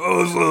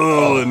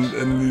 Ozil," and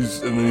then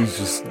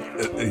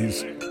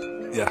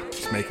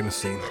he's making a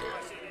scene.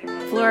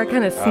 Flora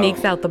kind of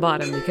sneaks out the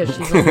bottom because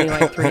she's only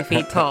 3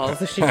 feet tall,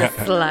 so she just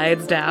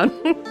slides down.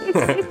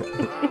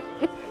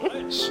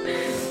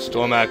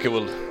 Stormak,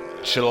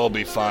 she'll all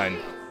be fine.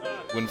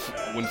 When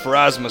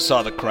Pharasma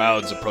saw the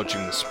crowds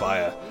approaching the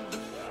spire,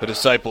 the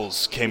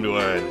disciples came to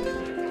her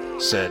and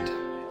said,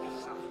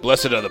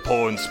 "Blessed are the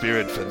poor in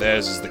spirit, for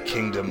theirs is the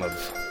kingdom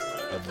of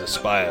the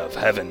spire of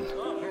heaven.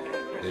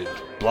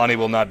 Blani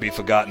will not be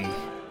forgotten,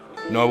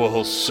 nor will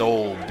her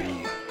soul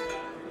be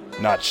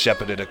not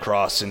shepherded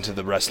across into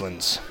the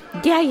Wrestlands."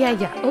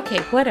 Yeah. Okay,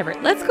 whatever.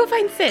 Let's go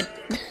find Sid.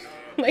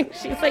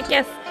 She's like,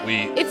 "Yes."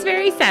 It's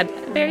very sad.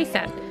 Very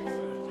sad.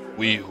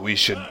 We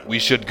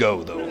should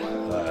go though.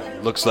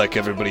 Looks like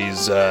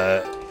everybody's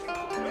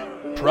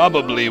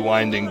probably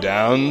winding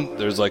down.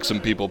 There's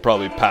some people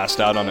probably passed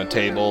out on a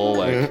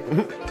table.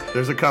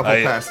 There's a couple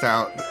passed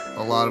out.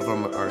 A lot of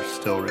them are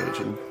still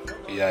raging.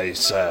 Yeah,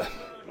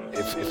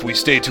 if we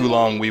stay too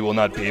long, we will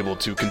not be able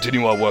to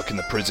continue our work in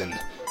the prison.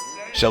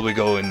 Shall we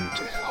go and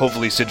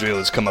hopefully Sidriel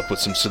has come up with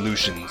some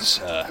solutions?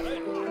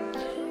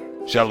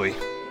 Shall we?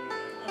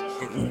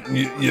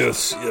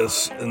 Yes.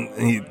 And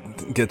he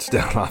gets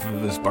down off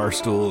of his bar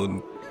stool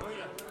and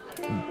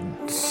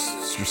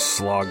just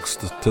slogs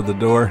to the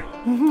door.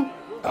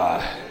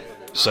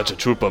 Such a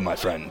trooper, my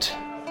friend.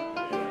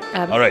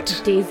 All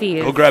right, Daisy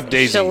is... go grab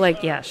Daisy.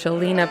 She'll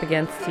lean up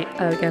against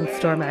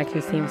Stormak,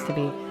 who seems to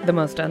be the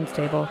most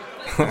unstable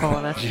of all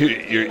of us.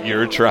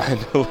 You're trying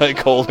to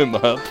hold him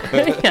up.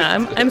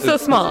 Yeah, I'm so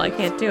small, I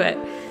can't do it.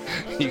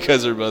 You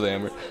guys are both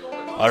hammered.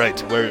 All right,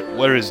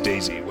 where is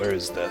Daisy?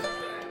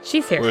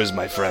 She's here. Where is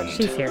my friend?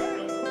 She's here.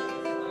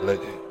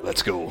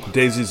 Let's go.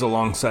 Daisy's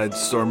alongside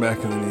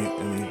Stormak, and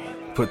then he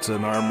puts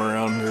an arm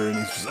around her, and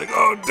he's just like,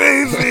 "Oh,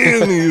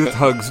 Daisy!" and he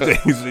hugs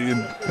Daisy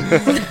and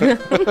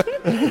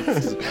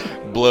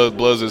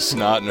blows his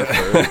snot in her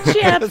fur.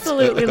 She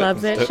absolutely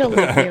loves it. She'll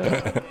love you.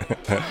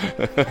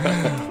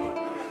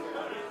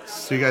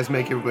 So you guys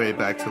make your way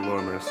back to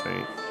Lorimer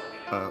Saint,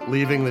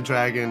 leaving the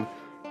dragon,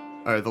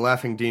 or the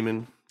laughing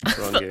demon.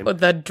 Wrong game.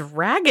 The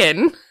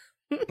dragon.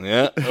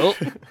 Yeah. Oh.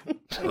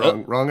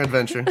 Wrong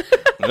adventure.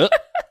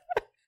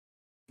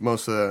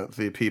 Most of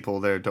the people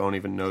there don't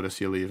even notice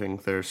you leaving.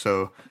 They're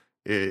so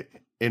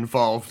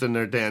involved in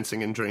their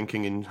dancing and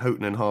drinking and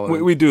hooting and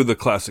hollering. we do the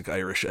classic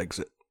Irish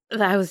exit.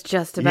 I was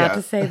just about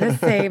to say the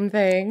same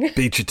thing.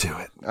 Beat you to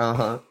it.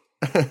 Uh-huh.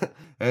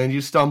 And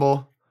you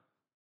stumble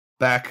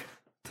back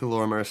to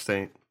Lorimer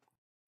Estate.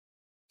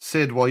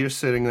 Sid, while you're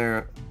sitting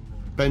there,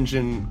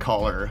 Benjamin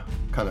Collar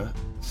kind of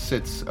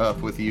sits up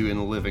with you in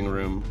the living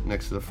room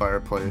next to the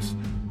fireplace.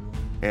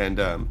 And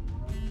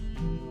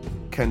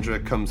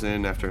Kendra comes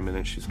in after a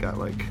minute. She's got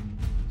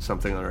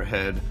something on her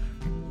head.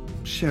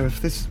 Sheriff,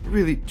 this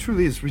really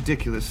truly is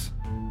ridiculous.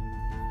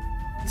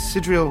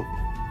 Sidriel,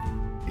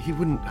 he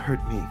wouldn't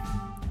hurt me.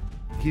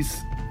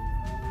 He's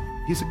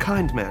a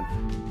kind man.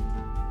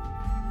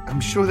 I'm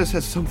sure this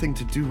has something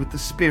to do with the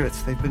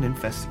spirits they've been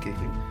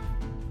investigating.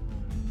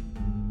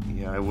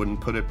 Yeah, I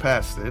wouldn't put it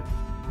past it.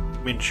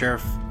 I mean,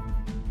 Sheriff,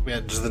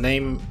 does the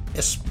name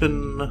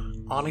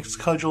Espen Onyx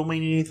Cudgel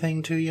mean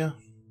anything to you?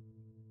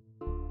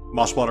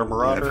 Mosswater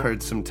Marauder? I've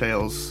heard some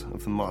tales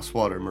of the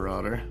Mosswater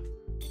Marauder.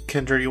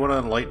 Kendra, do you want to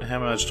enlighten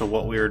him as to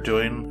what we were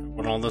doing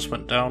when all this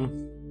went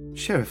down?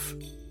 Sheriff,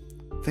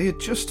 they had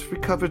just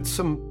recovered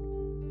some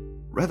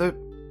rather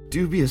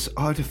dubious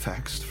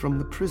artifacts from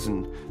the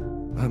prison.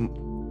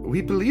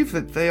 We believe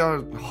that they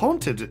are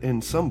haunted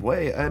in some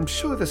way. I'm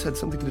sure this had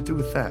something to do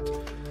with that.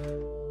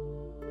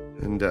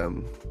 And,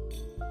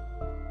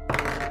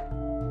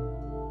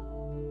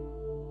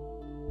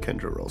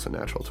 Kendra rolls a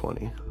natural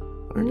 20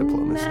 on her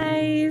diplomacy.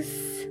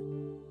 Nice.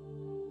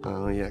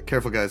 Oh, yeah.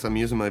 Careful, guys. I'm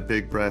using my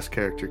big brass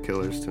character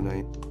killers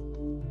tonight.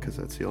 Because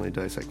that's the only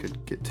dice I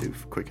could get to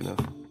quick enough.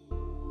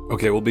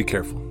 Okay, we'll be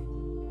careful.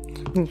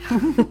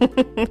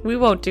 We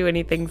won't do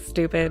anything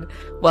stupid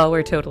while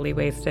we're totally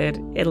wasted.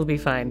 It'll be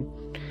fine.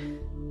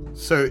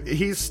 So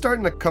he's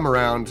starting to come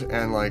around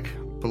and, like,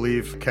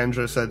 believe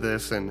Kendra said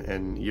this,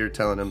 and you're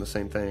telling him the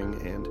same thing.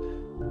 And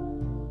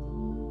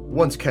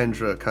once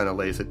Kendra kind of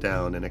lays it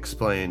down and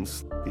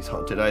explains these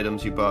haunted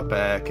items you brought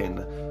back,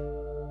 and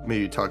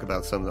maybe talk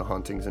about some of the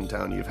hauntings in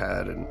town you've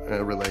had,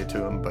 and relay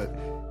to him, but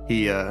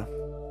he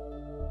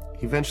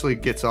eventually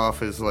gets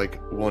off as, like,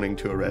 wanting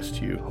to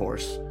arrest you,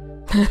 horse.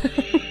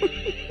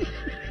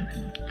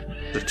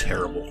 The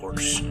terrible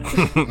horse.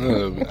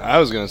 I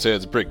was going to say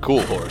it's a pretty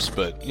cool horse,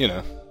 but, you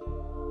know.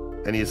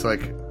 And he's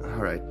like,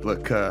 alright,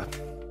 look,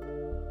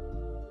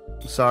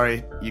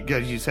 sorry, you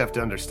guys just have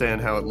to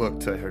understand how it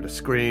looked. I heard a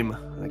scream,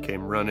 I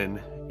came running,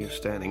 you're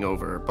standing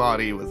over her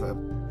body with a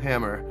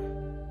hammer.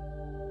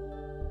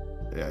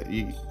 Yeah,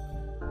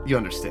 you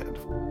understand.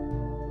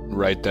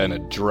 Right then, a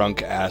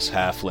drunk-ass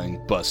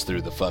halfling busts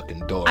through the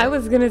fucking door. I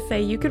was gonna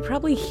say, you could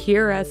probably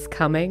hear us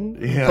coming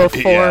Yeah.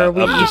 before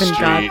we up the even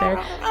got street. there.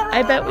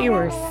 I bet we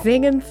were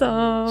singing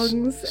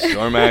songs.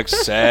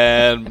 Stormax's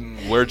sad.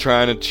 We're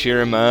trying to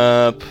cheer him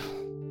up.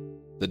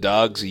 The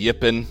dog's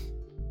yipping.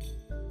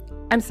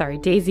 I'm sorry,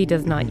 Daisy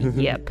does not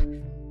yip.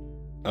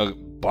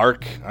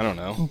 Bark? I don't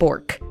know.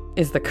 Bork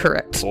is the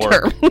correct Bork.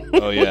 term.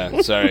 Oh,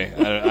 yeah. Sorry.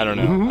 I don't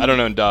know. I don't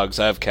know dogs.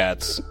 I have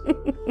cats.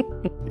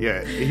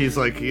 Yeah, he's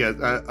like,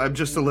 yeah, I'm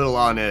just a little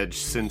on edge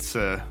since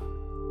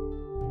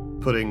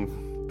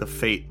putting the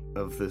fate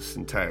of this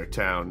entire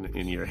town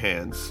in your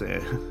hands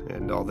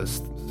and all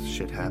this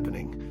shit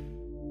happening.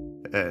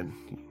 And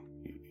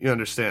you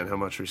understand how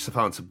much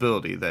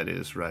responsibility that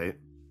is, right?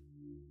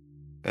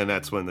 And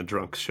that's when the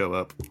drunks show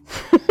up.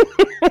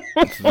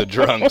 The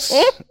drunks.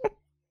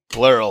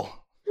 Plural.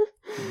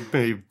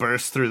 He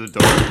bursts through the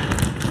door.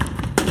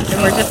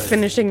 And we're just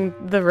finishing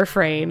the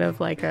refrain of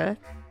like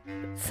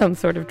some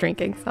sort of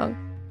drinking song.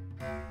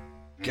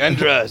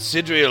 Kendra,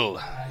 Sidriel,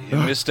 you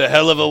missed a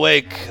hell of a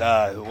wake.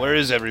 Where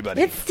is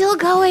everybody? It's still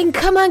going.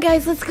 Come on,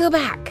 guys, let's go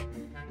back.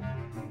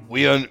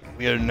 We are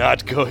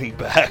not going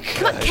back.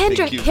 Come on, I Kendra,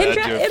 think you've had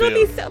your it'll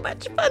fill. be so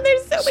much fun.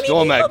 There's so many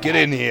Stormac, people get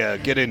there. in here.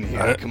 Get in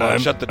here. Come on,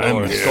 shut the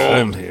door. I'm here. Skull.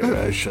 I'm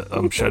here.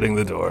 I'm shutting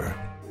the door.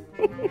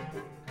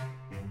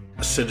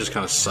 Sid just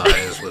kind of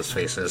sighs with his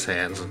face in his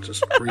hands and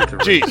just read the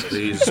room.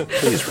 Jesus.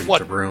 Please read What?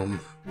 the room.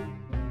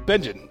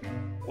 Benjamin,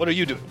 what are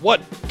you doing?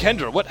 What?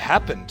 Kendra, what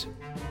happened?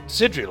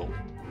 Sidriel,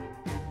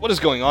 what is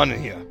going on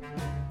in here?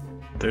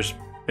 There's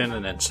been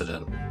an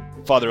incident.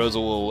 Father Ozel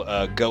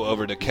will go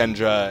over to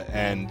Kendra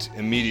and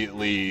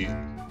immediately,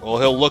 well,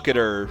 he'll look at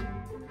her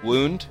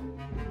wound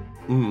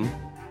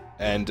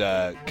and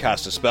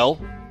cast a spell.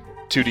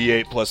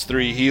 2d8 plus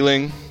 3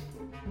 healing.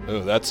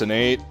 Oh, that's an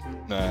 8.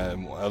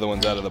 Other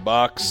one's out of the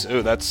box.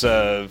 Oh, that's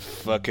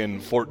fucking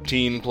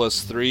 14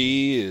 plus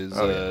 3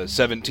 is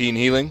 17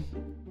 healing.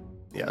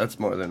 Yeah, that's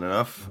more than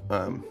enough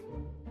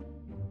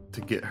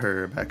to get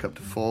her back up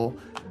to full.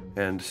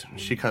 And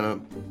she kind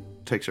of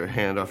takes her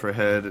hand off her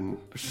head, and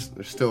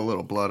there's still a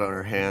little blood on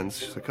her hands.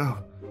 She's like, oh,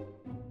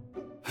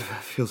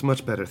 feels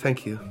much better,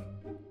 thank you.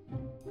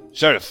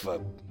 Sheriff,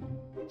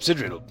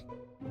 Sidriel,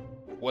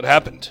 what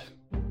happened?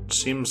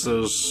 Seems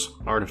those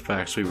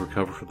artifacts we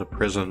recovered from the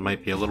prison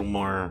might be a little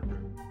more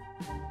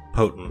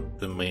potent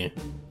than we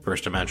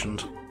first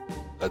imagined.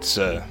 That's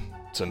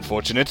it's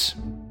unfortunate.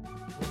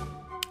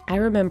 I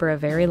remember a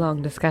very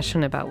long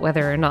discussion about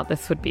whether or not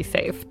this would be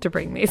safe to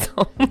bring these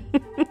home.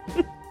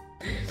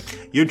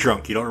 You're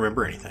drunk, you don't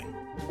remember anything.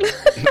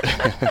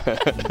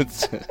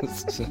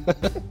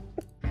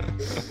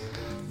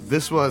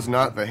 This was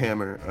not the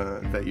hammer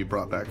that you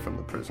brought back from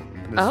the prison.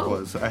 This Oh.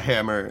 was a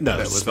hammer No, that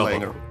it was was a spell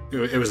laying book.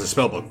 It was a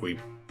spell book we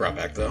brought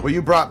back, though. Well,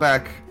 you brought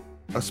back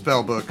a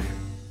spell book,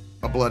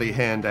 a bloody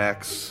hand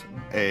axe,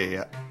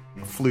 a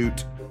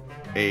flute,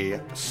 a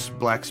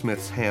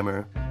blacksmith's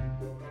hammer,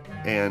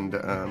 and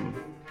a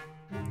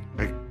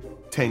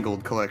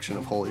tangled collection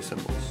of holy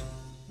symbols.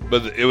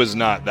 But it was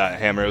not that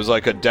hammer. It was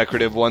like a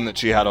decorative one that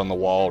she had on the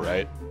wall,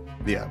 right?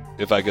 Yeah.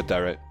 If I get that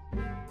right.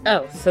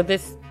 Oh, so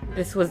this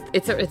was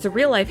it's a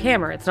real life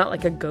hammer. It's not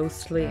like a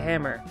ghostly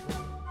hammer.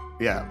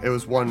 Yeah, it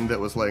was one that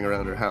was laying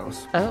around her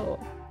house. Oh.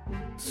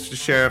 The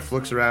sheriff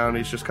looks around.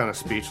 He's just kind of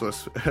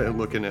speechless,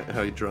 looking at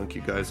how drunk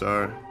you guys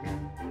are.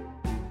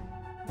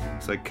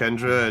 It's like,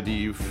 Kendra, do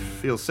you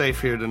feel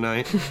safe here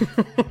tonight?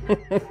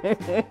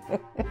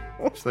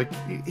 It's like,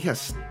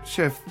 yes,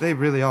 Sheriff, they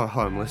really are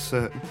harmless.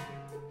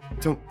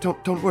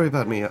 Don't worry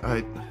about me.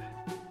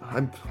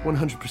 I'm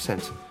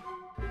 100%.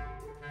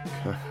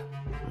 All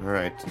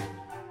right.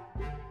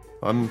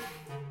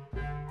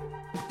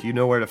 Do you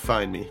know where to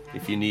find me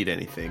if you need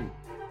anything?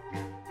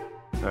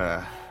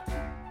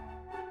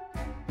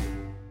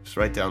 Just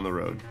right down the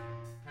road.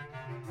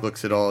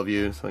 Looks at all of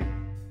you. It's like,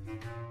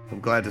 I'm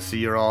glad to see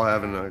you're all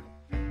having a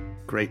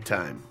great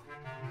time.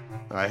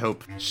 I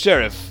hope.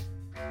 Sheriff,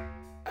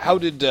 how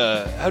did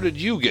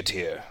you get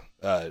here?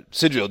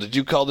 Sidriel, did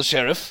you call the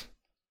sheriff?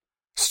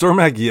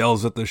 Stormak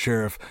yells at the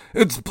sheriff,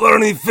 "It's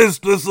Blarney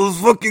Fistwhistle's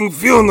fucking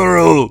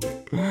funeral!"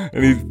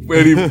 And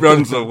he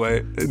runs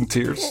away in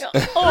tears.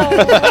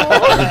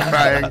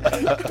 crying.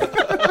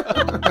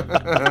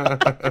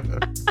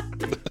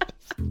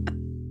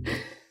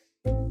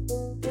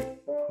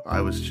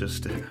 I was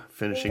just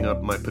finishing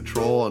up my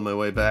patrol on my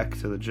way back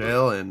to the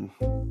jail, and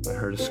I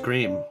heard a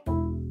scream.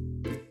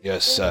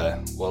 Yes,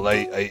 well,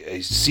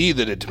 I see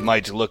that it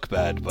might look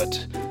bad,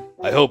 but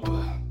I hope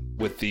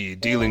with the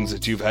dealings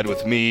that you've had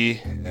with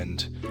me,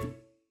 and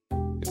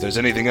if there's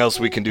anything else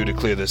we can do to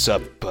clear this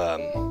up,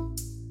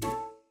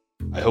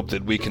 I hope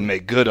that we can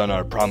make good on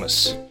our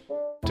promise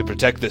to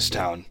protect this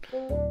town.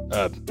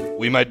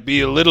 We might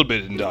be a little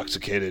bit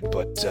intoxicated,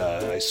 but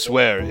I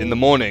swear, in the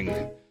morning,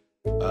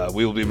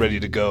 we will be ready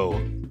to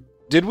go.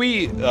 Did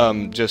we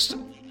just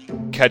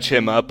catch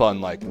him up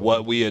on like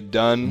what we had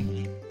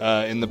done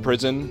in the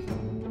prison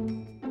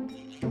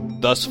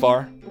thus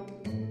far?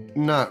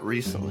 Not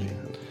recently.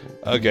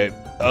 Okay,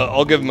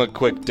 I'll give him a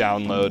quick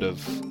download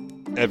of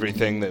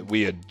everything that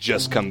we had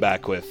just come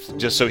back with,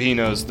 just so he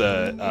knows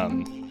the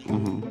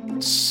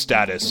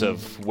status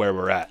of where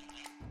we're at.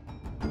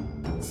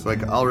 It's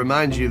like, I'll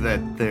remind you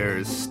that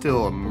there's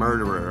still a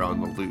murderer on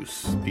the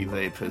loose, be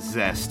they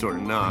possessed or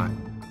not.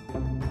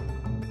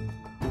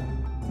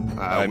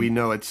 We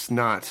know it's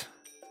not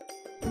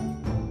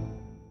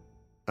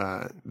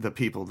the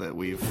people that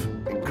we've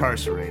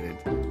incarcerated.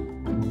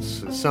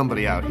 So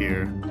somebody out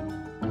here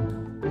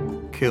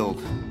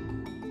killed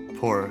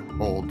poor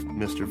old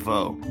Mr.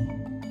 Vo.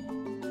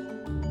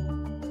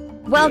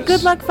 Well, Yes.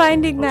 good luck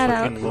finding that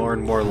out. Looking more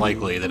and more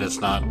likely that it's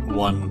not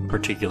one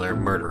particular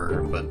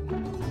murderer, but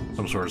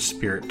some sort of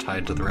spirit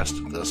tied to the rest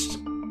of this.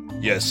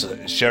 Yes,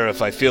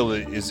 Sheriff, I feel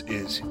it is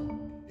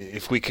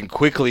if we can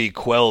quickly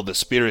quell the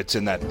spirits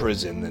in that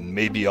prison, then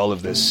maybe all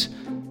of this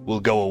will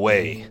go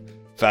away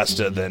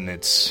faster than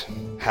it's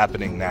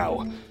happening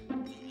now.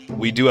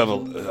 We do have a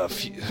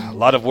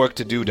lot of work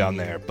to do down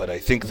there, but I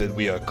think that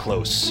we are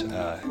close,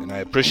 and I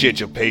appreciate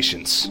your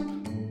patience.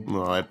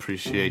 Well, I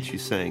appreciate you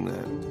saying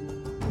that.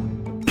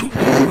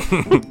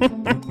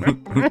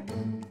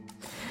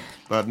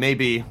 But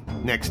maybe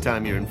next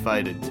time you're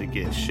invited to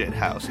get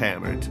shithouse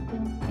hammered,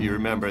 you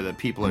remember that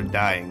people are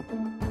dying.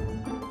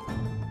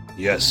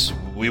 Yes,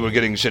 we were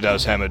getting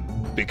shithouse hammered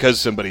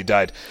because somebody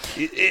died.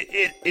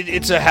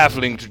 It's a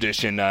halfling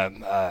tradition.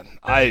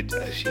 I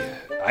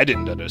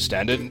didn't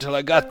understand it until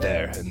I got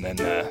there, and then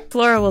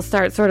Flora will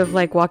start sort of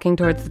like walking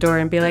towards the door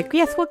and be like,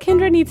 yes, well,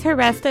 Kendra needs her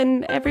rest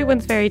and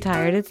everyone's very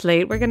tired. It's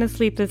late. We're going to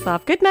sleep this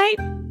off. Good night,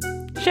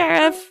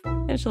 Sheriff.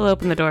 And she'll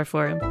open the door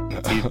for him.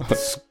 He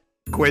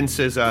squints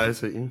his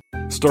eyes at you.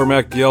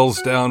 Stormak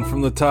yells down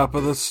from the top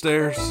of the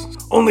stairs,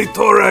 "Only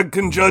Torag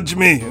can judge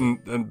me!"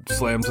 and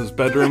slams his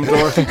bedroom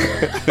door.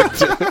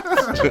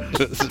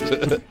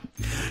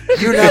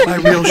 You're not my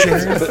real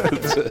sheriff.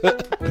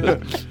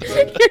 You're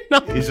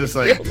not He's just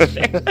like,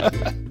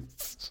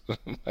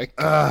 like,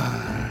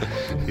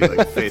 he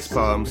like face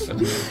palms.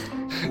 And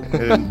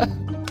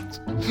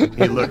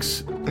he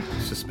looks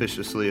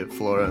suspiciously at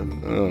Flora.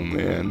 oh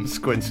man.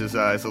 Squints his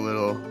eyes a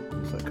little.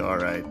 He's like, all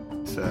right,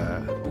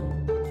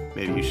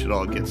 maybe you should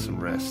all get some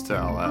rest.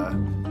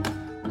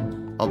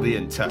 I'll be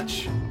in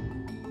touch.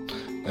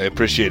 I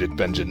appreciate it,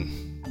 Benjamin.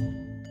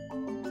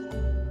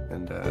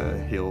 And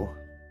he'll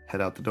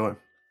head out the door.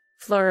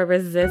 Flora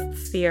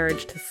resists the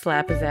urge to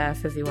slap his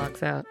ass as he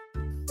walks out.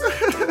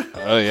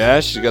 Oh yeah,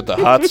 she got the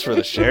hots for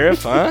the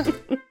sheriff, huh?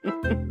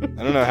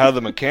 I don't know how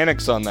the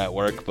mechanics on that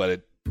work, but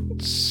it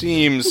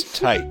seems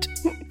tight.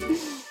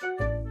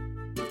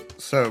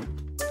 So,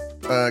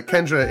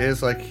 Kendra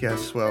is like,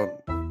 yes,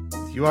 well,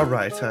 you are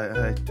right.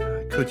 I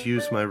could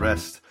use my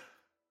rest.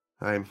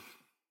 I'm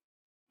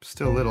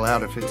still a little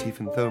out of it,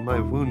 even though my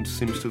wound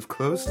seems to have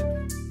closed.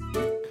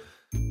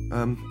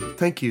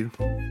 Thank you,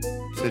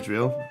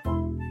 Sidriel.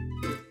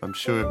 I'm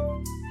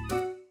sure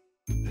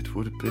it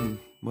would have been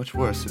much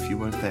worse if you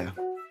weren't there.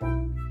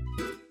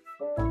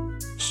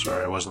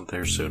 Sorry I wasn't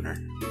there sooner.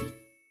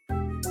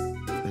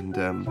 And,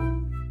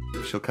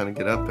 she'll kind of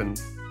get up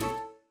and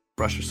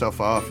brush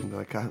herself off and be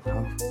like,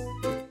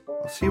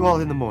 I'll see you all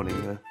in the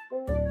morning.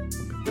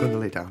 I'm going to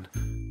lay down.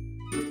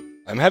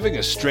 I'm having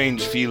a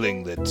strange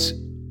feeling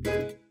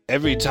that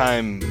every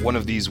time one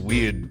of these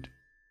weird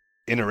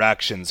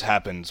interactions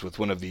happens with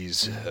one of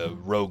these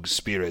rogue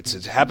spirits,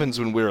 it happens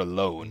when we're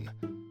alone.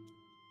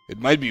 It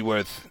might be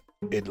worth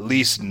at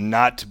least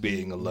not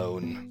being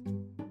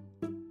alone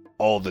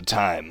all the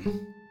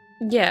time.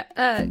 Yeah,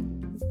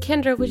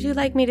 Kendra, would you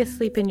like me to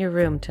sleep in your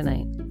room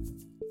tonight?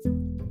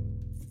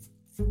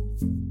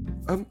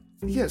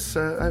 Yes,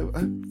 I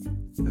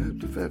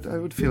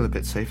would feel a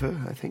bit safer,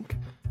 I think.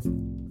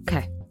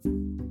 Okay.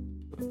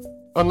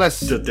 Unless...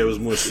 There was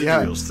more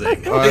Sidriel's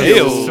thing.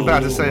 I was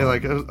about to say,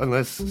 like,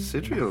 unless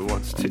Sidriel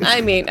wants to.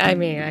 I mean,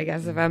 I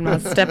guess if I'm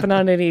not stepping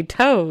on any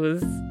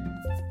toes.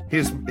 He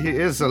is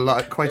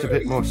quite a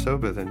bit more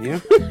sober than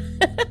you.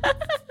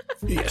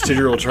 Yeah,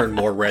 Sidriel will turn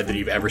more red than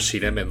you've ever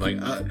seen him, and like,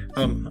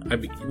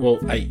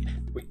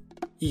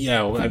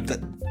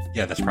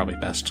 that's probably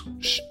best.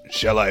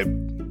 Shall I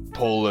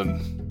pull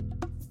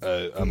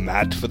a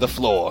mat for the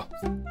floor?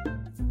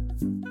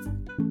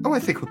 Oh, I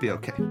think we'll be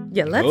okay.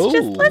 Yeah,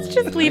 let's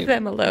just leave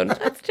them alone.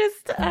 Let's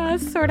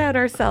just sort out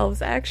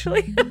ourselves,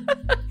 actually.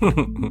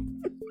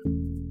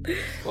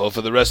 Well,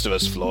 for the rest of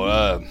us,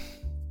 Flora,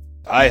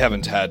 I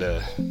haven't had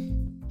a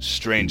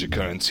strange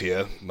occurrence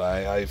here.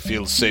 I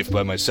feel safe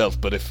by myself,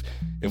 but if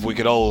we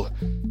could all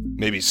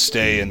maybe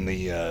stay in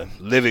the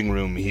living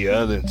room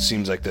here, it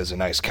seems like there's a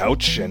nice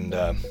couch, and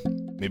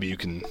maybe you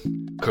can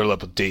curl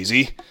up with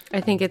Daisy.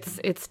 I think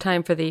it's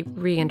time for the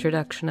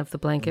reintroduction of the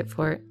blanket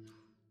fort.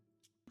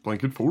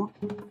 Blanket fort?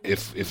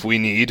 If we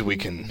need, we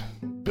can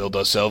build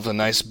ourselves a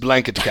nice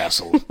blanket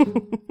castle.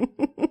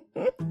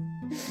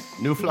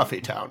 New Fluffy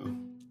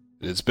Town.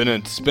 It's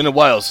been a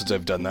while since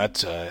I've done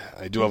that.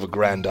 I do have a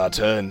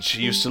granddaughter, and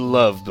she used to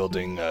love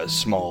building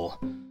small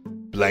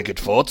blanket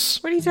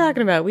forts. What are you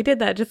talking about? We did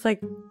that just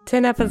like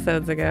 10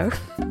 episodes ago.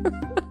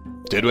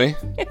 Did we?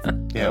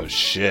 Yeah. Oh,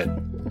 shit.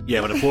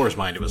 Yeah, but in Flora's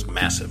mind, it was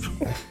massive.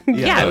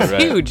 Yeah, it was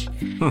right. huge.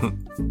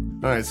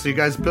 Alright, so you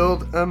guys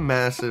build a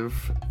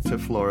massive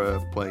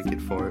Teflora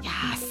blanket fort.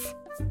 Yes.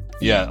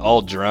 Yeah,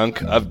 all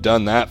drunk. I've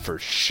done that for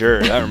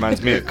sure. That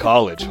reminds me of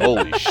college.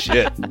 Holy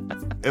shit.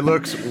 It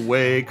looks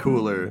way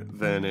cooler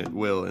than it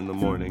will in the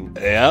morning.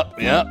 Yeah.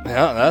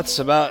 That's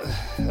how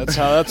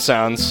that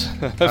sounds.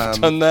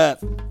 I've done that.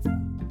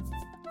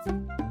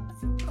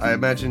 I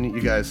imagine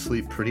you guys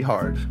sleep pretty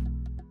hard.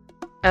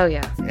 Oh,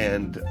 yeah.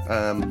 And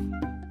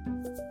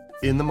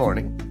in the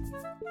morning,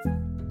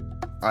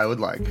 I would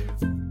like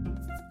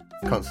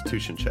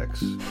constitution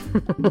checks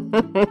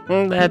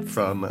That's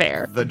from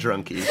fair. the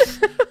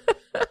drunkies.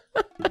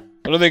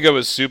 I don't think I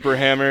was super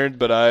hammered,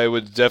 but I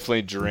was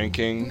definitely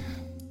drinking.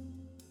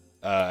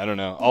 I don't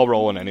know. I'll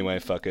roll one anyway.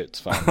 Fuck it. It's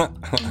fine.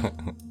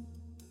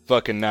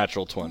 Fucking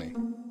natural 20.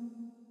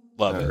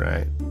 Love it.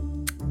 Alright.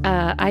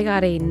 I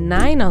got a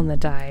 9 on the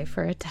die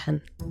for a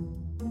 10.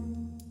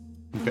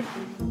 Okay.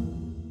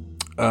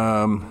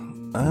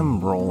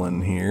 I'm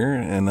rolling here,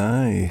 and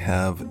I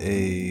have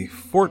a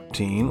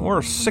 14 or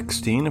a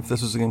 16 if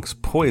this is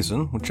against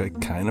poison, which I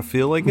kind of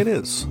feel like it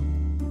is.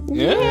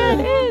 Yeah,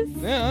 it is.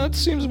 Yeah, that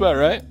seems about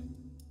right.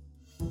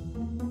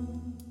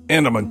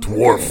 And I'm a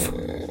dwarf.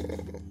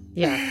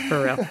 Yeah,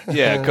 for real.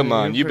 Yeah, come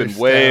on. You're You've been pretty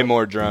way stout.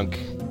 more drunk.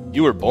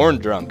 You were born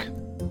drunk.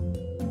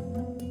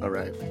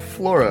 Alright.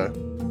 Flora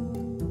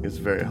is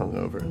very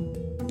hungover.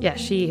 Yeah,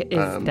 she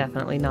is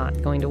definitely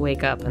not going to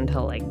wake up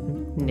until like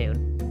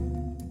noon.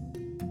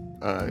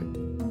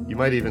 You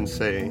might even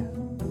say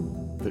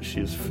that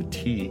she is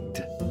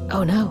fatigued.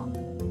 Oh no.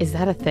 Is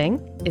that a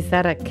thing? Is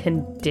that a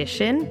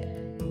condition?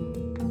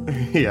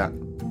 Yeah.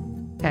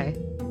 Okay.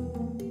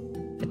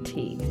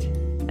 Fatigued.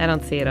 I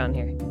don't see it on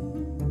here.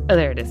 Oh,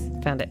 there it is.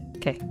 Found it.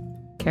 Okay.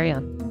 Carry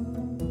on.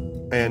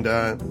 And,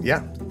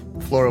 yeah.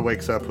 Flora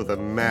wakes up with a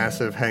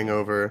massive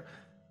hangover.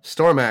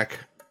 Stormak,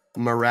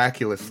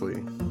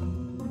 miraculously,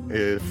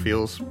 it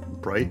feels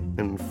bright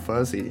and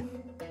fuzzy.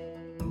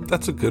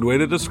 That's a good way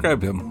to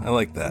describe him. I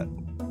like that.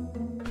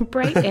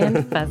 Bright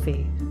and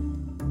fuzzy.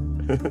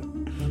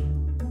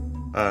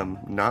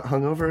 Not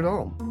hungover at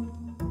all.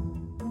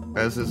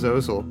 As is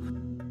Ozil.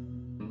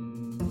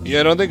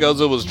 Yeah, I don't think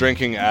Ozil was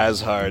drinking as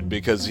hard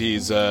because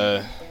he's,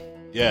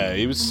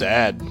 he was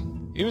sad.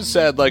 He was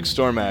sad like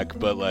Stormak,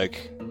 but,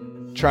 like,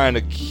 trying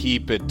to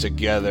keep it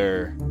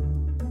together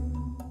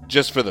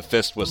just for the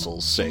fist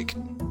whistle's sake.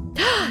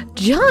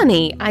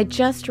 Johnny, I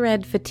just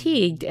read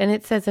Fatigued, and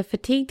it says a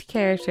fatigued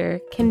character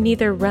can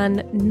neither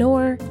run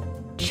nor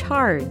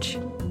charge.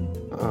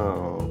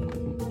 Oh.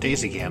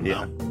 Daisy can,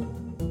 Yeah. though.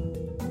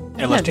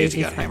 Unless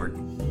Daisy Daisy's got fine. hammered.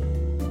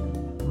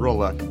 Roll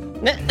luck.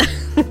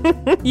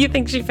 You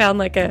think she found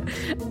like a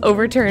She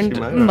overturned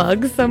might have.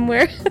 mug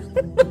somewhere?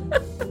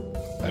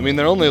 I mean,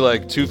 they're only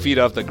like 2 feet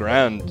off the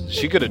ground.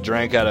 She could have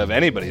drank out of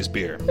anybody's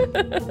beer.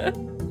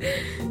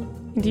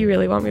 Do you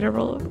really want me to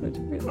roll over?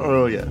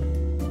 Oh, yeah.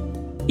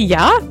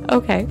 Yeah?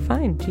 Okay,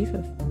 fine.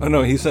 Jesus. Oh,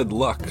 no, he said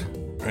luck,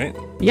 right?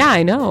 Yeah,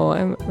 I know.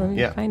 Let me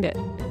Yeah. find it.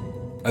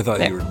 I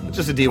thought you were...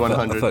 Just a I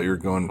D100. thought you were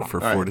going for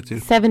right.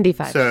 fortitude.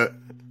 75.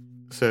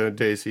 So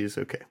Daisy's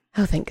okay.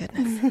 Oh, thank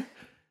goodness.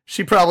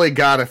 She probably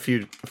got a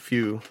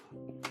few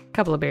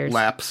Couple of beers.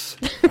 lapse,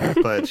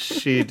 but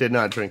she did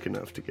not drink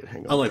enough to get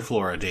hangover. Unlike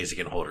Flora, Daisy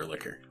can hold her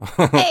liquor.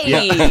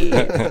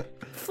 Hey!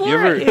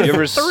 Flora You is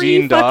ever 3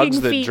 seen dogs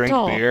fucking that feet drink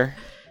tall. beer?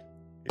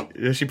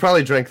 She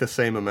probably drank the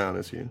same amount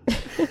as you.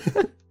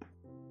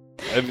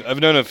 I've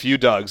known a few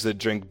dogs that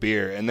drink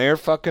beer, and they're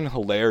fucking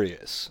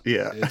hilarious.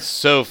 Yeah. It's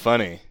so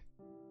funny.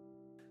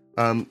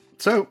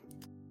 So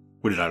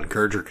We do not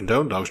encourage or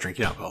condone dogs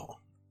drinking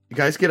alcohol. you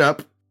guys get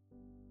up.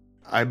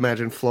 I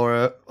imagine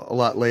Flora a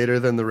lot later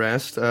than the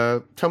rest.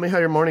 Tell me how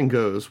your morning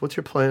goes. What's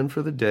your plan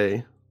for the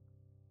day?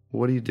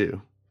 What do you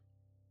do?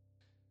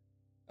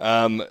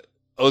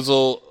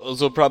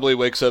 Ozil probably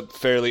wakes up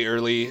fairly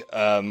early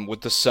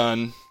with the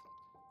sun.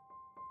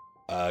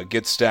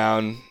 Gets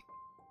down,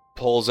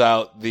 pulls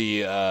out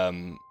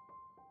the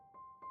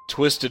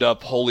twisted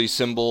up holy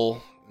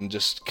symbol, and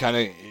just kind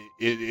of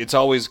it's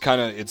always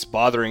it's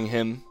bothering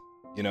him,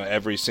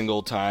 every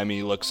single time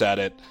he looks at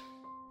it.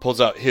 Pulls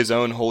out his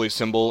own holy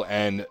symbol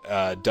and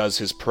does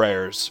his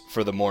prayers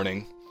for the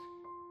morning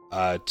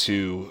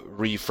to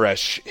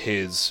refresh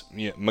his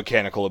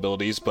mechanical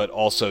abilities, but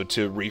also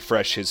to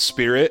refresh his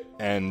spirit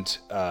and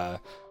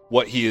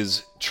what he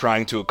is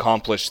trying to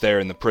accomplish there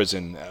in the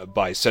prison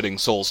by setting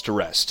souls to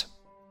rest.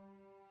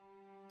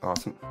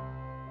 Awesome.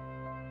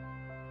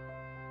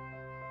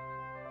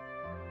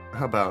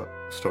 How about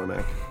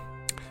Stormak?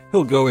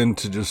 He'll go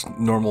into just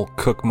normal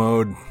cook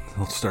mode.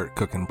 He'll start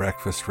cooking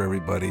breakfast for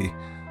everybody.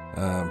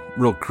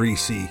 Real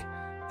greasy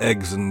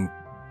eggs and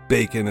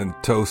bacon and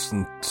toast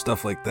and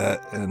stuff like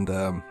that.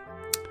 And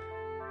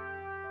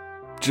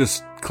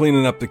just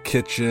cleaning up the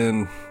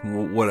kitchen,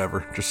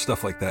 whatever. Just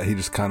stuff like that. He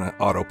just kind of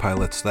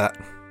autopilots that.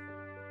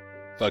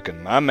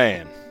 Fucking my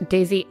man.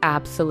 Daisy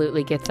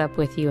absolutely gets up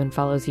with you and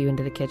follows you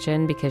into the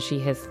kitchen because she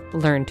has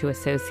learned to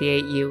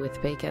associate you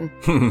with bacon.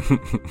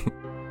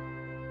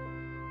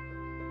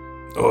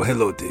 Oh,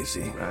 hello,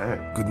 Daisy. All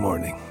right. Good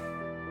morning.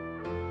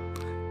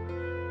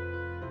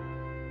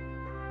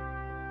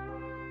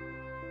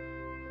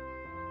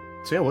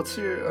 So yeah, what's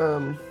your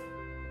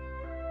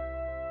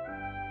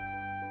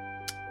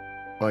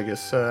well, I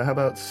guess how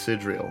about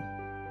Sidriel?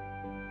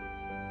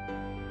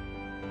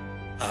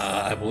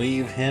 I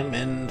believe him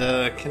and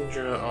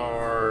Kendra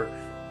are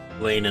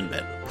laying in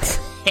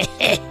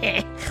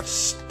bed.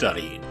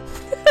 Studying.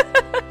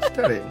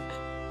 Studying.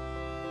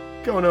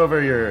 Going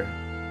over your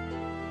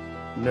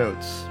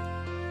notes.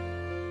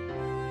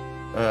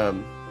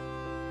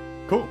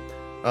 Cool.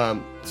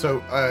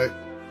 So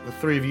the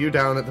three of you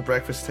down at the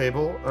breakfast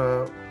table,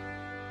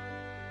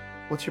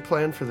 what's your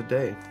plan for the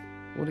day?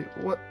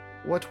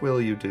 What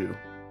will you do?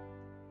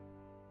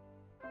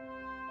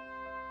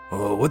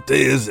 Oh, what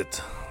day is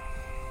it?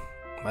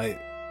 My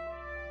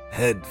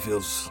head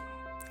feels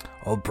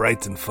all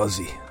bright and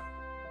fuzzy.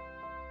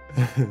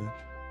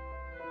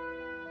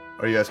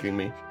 Are you asking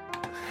me?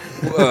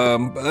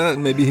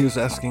 Maybe he was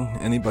asking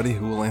anybody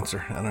who will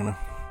answer. I don't know.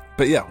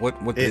 But yeah,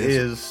 what day It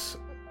is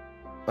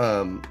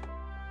is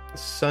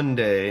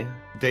Sunday,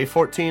 day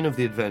 14 of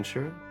the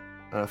adventure,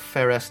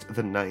 Fairest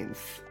the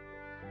 9th.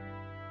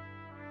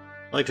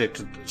 I like to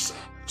take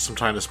some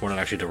time this morning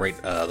actually to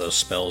write those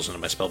spells into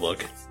my spell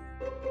book.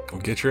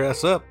 Well, get your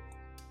ass up.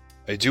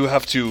 I do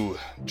have to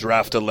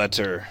draft a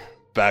letter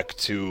back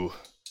to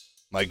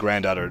my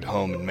granddaughter at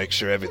home and make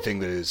sure everything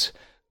that is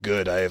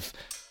good. I have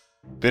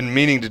been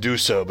meaning to do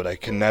so, but I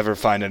can never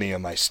find any of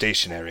my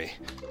stationery.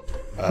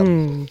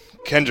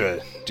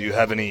 Kendra, do you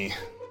have any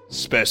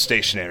spare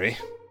stationery?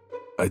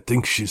 I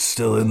think she's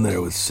still in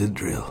there with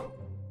Sidriel.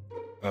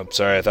 Oh,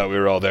 sorry, I thought we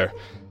were all there.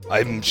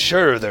 I'm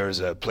sure there's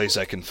a place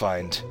I can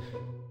find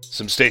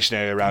some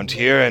stationery around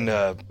here and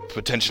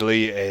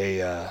potentially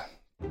a...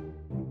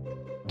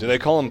 do they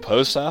call them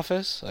post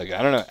office? Like,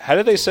 I don't know. How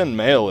do they send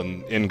mail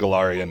in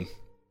Galarian?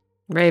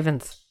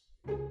 Ravens.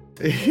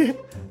 Sorry,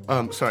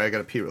 I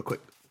gotta pee real quick.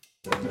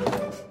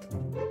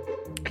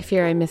 I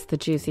fear I missed the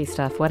juicy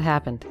stuff. What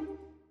happened?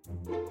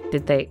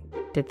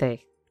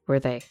 Were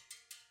they?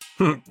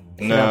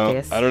 No,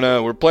 obvious? I don't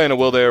know. We're playing a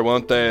will they or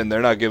won't they, and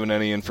they're not giving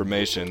any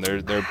information.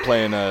 They're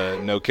playing a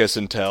no kiss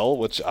and tell,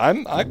 which I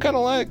kind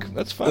of like.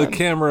 That's fine. The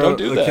camera, Don't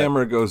do that.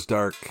 camera goes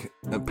dark.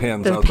 It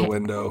pans out the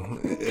window.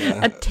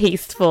 Yeah. A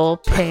tasteful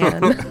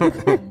pan.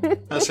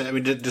 I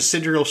mean, does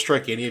Sidriel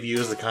strike any of you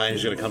as the kind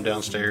who's going to come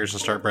downstairs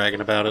and start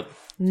bragging about it?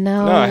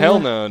 No. No, hell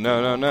no,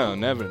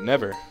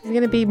 never. He's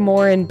gonna be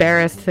more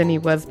embarrassed than he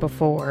was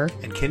before.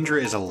 And Kendra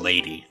is a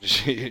lady.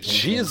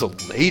 She is a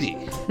lady.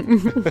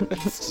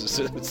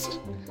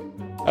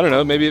 I don't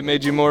know. Maybe it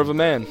made you more of a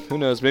man. Who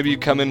knows? Maybe you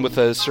come in with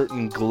a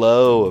certain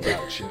glow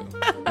about you.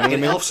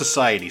 In elf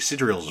society,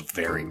 Sidriel's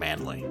very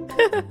manly.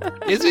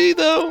 Is he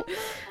though?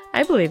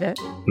 I believe it.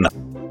 No.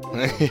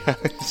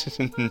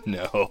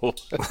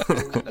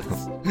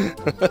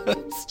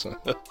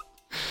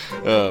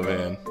 Oh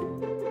man.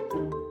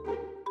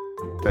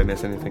 Did I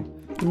miss anything?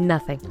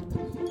 Nothing.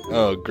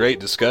 Oh, great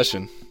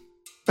discussion.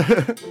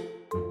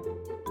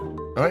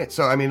 Alright,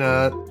 so I mean,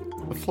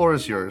 the floor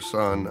is yours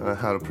on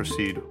how to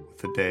proceed with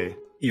the day.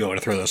 You want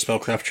to throw those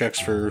spellcraft checks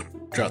for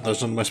jotting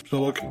those into my spell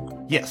book?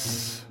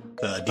 Yes.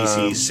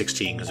 DC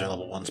 16 because they're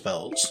level 1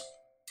 spells.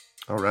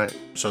 All right.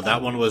 So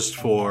that one was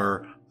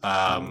for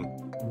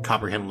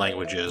comprehend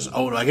languages.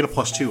 Oh, no, I get a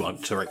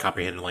 +2 to write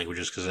comprehend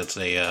languages because it's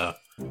a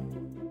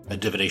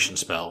divination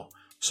spell.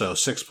 So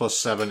 6 +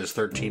 7 is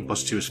 13,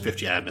 +2 is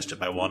 15. I missed it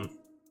by 1.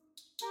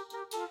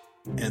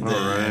 And then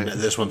Alright.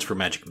 this one's for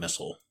magic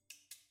missile.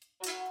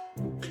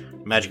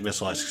 Magic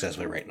missile I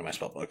successfully write into my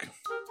spell book.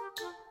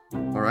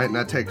 All right, and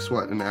that takes,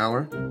 what, an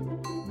hour?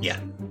 Yeah.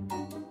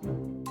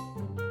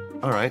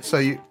 All right, so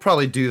you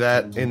probably do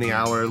that in the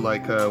hour,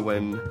 like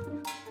when...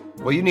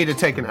 Well, you need to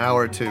take an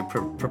hour to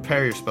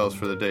prepare your spells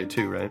for the day,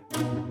 too, right?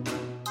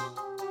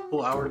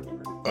 Full hour.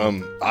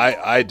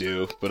 I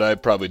do, but I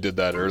probably did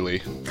that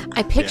early.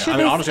 I picture I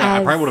mean, this honestly,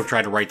 as... I probably would have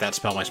tried to write that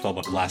spell in my spell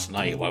book last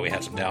night while we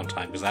had some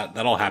downtime, because that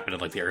all happened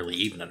in like the early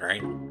evening,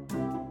 right?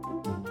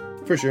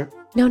 For sure.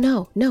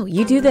 No.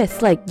 You do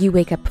this like you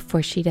wake up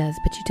before she does,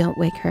 but you don't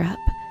wake her up.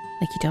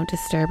 Like you don't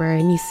disturb her,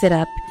 and you sit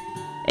up,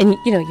 and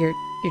you know your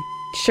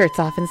shirt's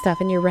off and stuff,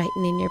 and you're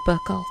writing in your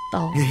book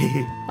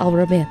all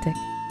romantic.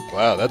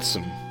 Wow, that's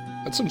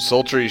some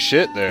sultry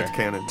shit there. It's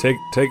canon.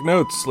 Take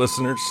notes,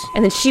 listeners.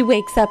 And then she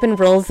wakes up and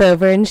rolls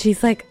over, and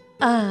she's like,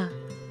 ah,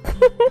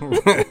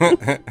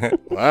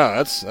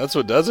 Wow, that's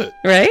what does it.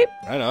 right?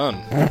 Right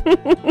on.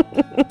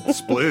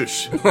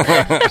 Sploosh.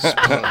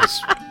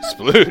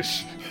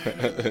 Sploosh.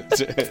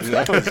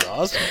 That was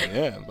awesome.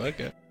 Yeah,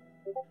 okay.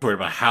 Worried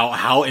about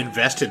how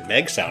invested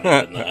Meg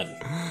sounded in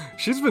that.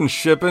 She's been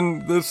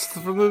shipping this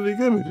from the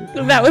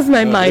beginning. That was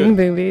my mind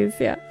movies,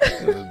 yeah.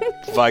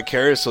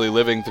 Vicariously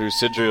living through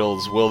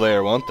Sidriel's will they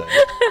or won't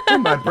they?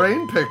 My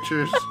brain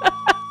pictures.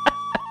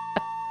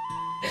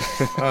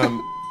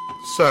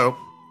 So,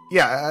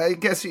 yeah, I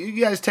guess you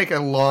guys take a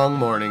long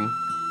morning.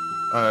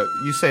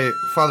 You say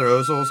Father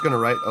Ozol's going to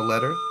write a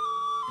letter?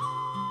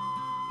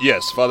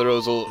 Yes, Father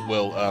Ozil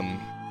will,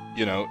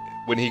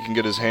 when he can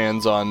get his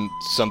hands on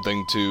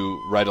something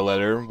to write a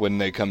letter when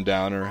they come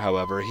down or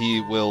however,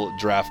 he will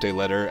draft a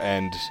letter.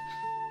 And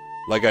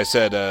like I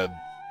said,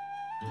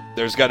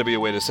 there's got to be a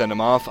way to send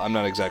him off. I'm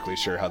not exactly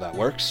sure how that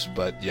works,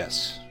 but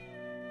yes.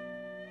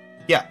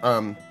 Yeah,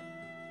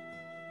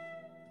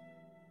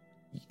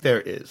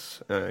 there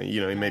is.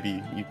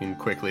 Maybe you can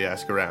quickly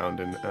ask around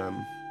and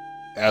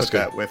Ask put a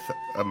that with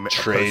a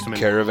trade postman.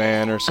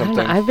 caravan or I don't something.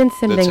 know. I've been that's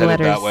sending headed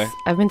letters. that way.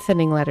 I've been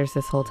sending letters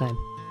this whole time.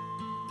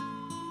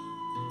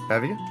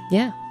 Have you?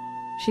 Yeah.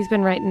 She's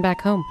been writing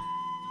back home.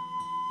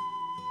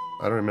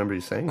 I don't remember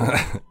you saying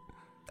that.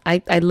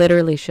 I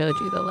literally showed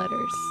you the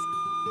letters.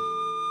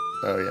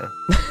 Oh, yeah.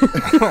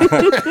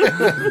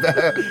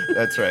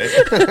 That's right.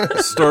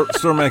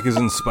 Stormak is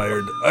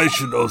inspired. I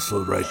should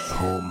also write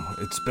home.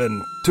 It's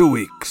been 2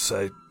 weeks.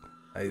 I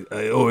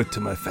owe it to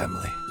my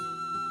family.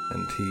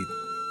 And he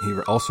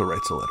also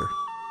writes a letter.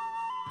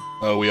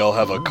 Oh, we all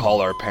have a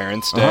call our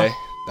parents day.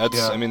 That's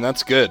Yeah.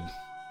 That's good.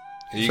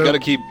 You So- gotta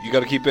keep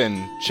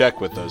in check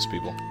with those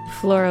people.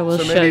 Flora will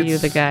So maybe show you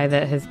it's- the guy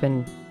that has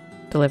been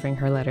delivering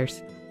her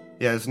letters.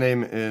 Yeah, his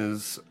name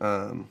is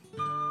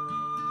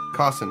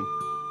Cossin.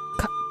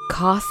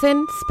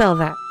 Cossin? Spell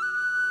that.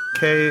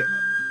 Kosin.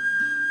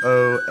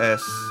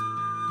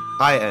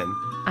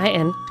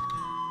 I-N.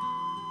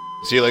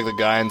 Is he like the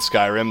guy in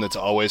Skyrim that's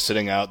always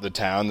sitting out in the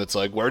town that's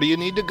like, where do you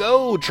need to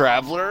go,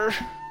 traveler?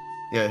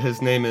 Yeah,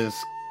 his name is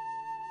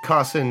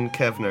Cossin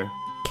Kevner.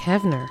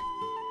 Kevner.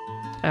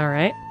 All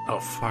right. Oh,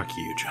 fuck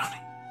you, Johnny.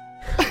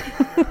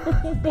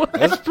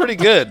 That's pretty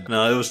good.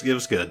 No, it was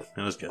good.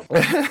 It was good.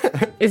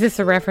 Is this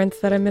a reference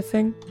that I'm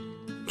missing?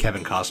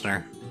 Kevin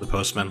Costner, the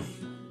postman.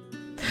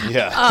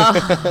 Yeah.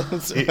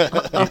 He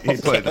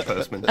played the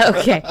postman.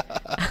 Okay.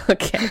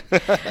 Okay.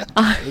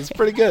 It's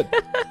pretty good.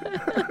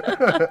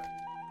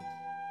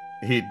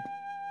 He'll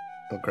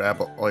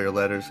grab all your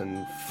letters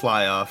and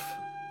fly off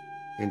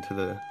into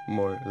the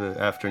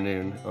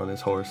afternoon on his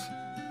horse.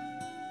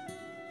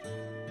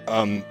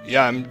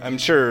 Yeah, I'm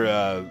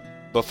sure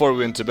before we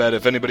went to bed,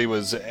 if anybody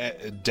was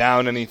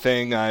down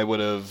anything, I would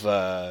have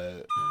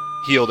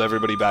healed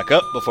everybody back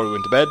up before we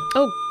went to bed.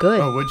 Oh, good.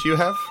 Oh, would you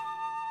have?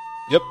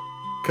 Yep.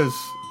 Because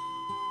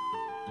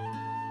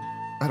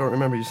I don't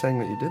remember you saying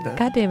that you did that.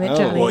 God damn it, Oh,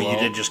 Johnny. Well, well. you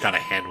did just kind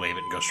of hand wave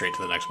it and go straight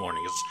to the next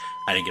morning. 'Cause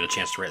I didn't get a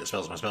chance to write the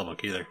spells in my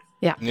spellbook either.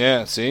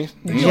 Yeah, see?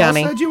 You all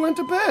Johnny. said you went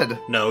to bed.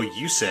 No,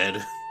 you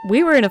said.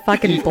 We were in a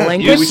fucking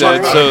blanket. You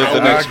said fort. so the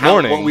next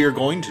morning. What we were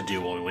going to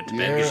do when we went to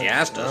bed because you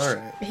asked us. All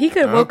right. He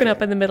could have woken Okay.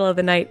 up in the middle of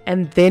the night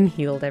and then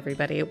healed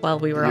everybody while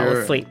we were all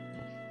You're- asleep.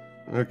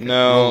 Okay.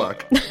 No.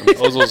 luck.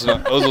 Ozil's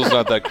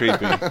not that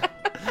creepy.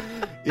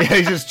 Yeah,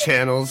 he just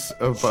channels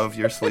above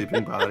your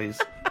sleeping bodies.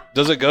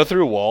 Does it go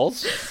through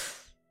walls?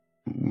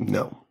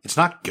 No. It's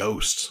not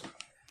ghosts.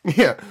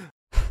 Yeah.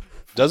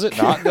 Does it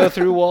not go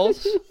through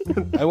walls?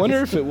 I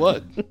wonder if it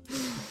would.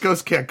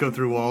 Ghosts can't go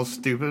through walls,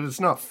 stupid. It's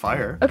not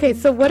fire. Okay,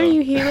 so what are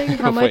you healing?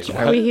 How much Wait,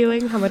 are what? we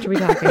healing? How much are we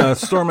talking?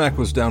 Stormak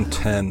was down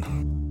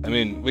 10. I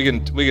mean, we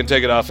can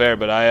take it off air,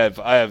 but I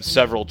have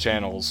several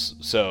channels,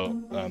 so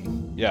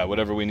yeah,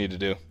 whatever we need to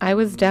do. I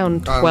was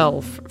down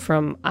 12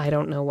 from I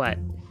don't know what.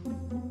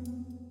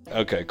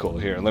 Okay, cool.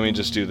 Here, let me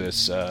just do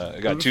this. I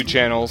got 2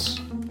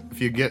 channels.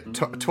 If you get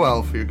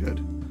 12, you're good.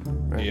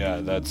 right?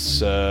 Yeah, that's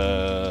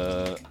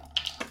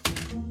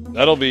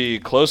that'll be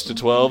close to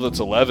 12. That's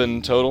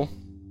 11 total.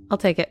 I'll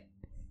take it.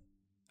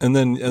 And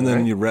then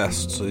Alright. you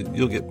rest, so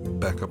you'll get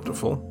back up to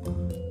full.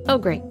 Oh,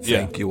 great. Yeah.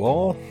 Thank you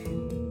all.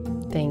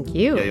 Thank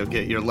you. Yeah, you'll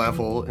get your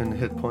level in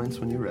hit points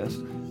when you rest.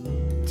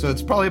 So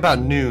it's probably about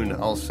noon,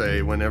 I'll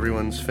say, when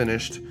everyone's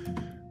finished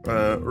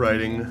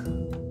writing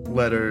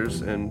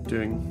letters and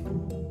doing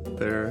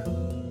their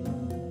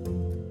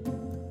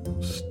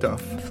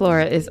stuff.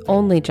 Flora is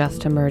only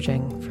just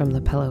emerging from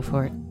the pillow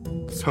fort,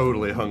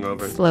 Totally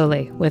hungover.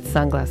 slowly, with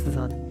sunglasses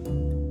on.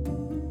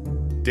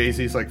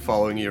 Daisy's like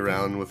following you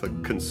around with a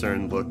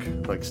concerned look,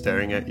 like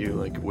staring at you,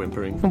 like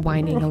whimpering,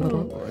 Whining a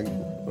little. like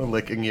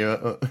licking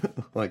you,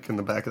 like in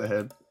the back of the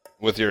head.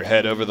 With your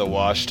head over the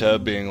wash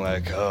tub, being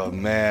like, "Oh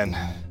man,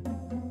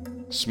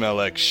 smell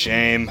like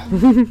shame."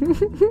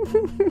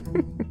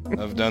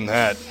 I've done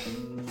that.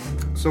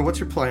 So what's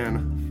your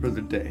plan for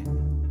the day?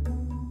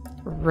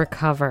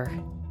 Recover.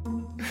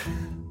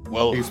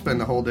 Well, You spend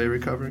the whole day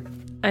recovering?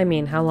 I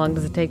mean, how long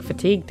does it take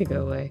fatigue to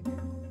go away?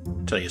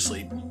 Till you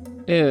sleep.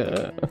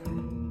 Ugh.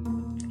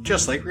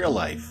 Just like real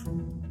life.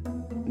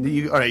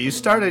 You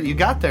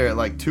got there at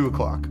like 2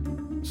 o'clock.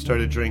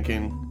 Started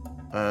drinking,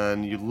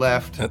 and you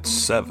left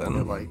That's at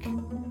 7. like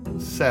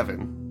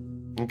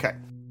 7. Okay.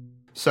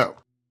 So,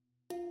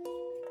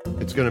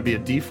 it's going to be a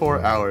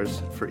D4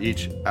 hours for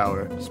each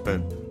hour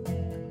spent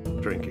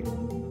drinking.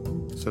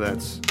 So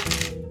that's...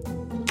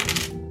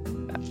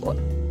 What?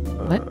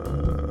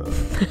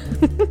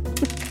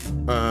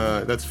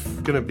 That's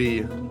going to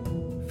be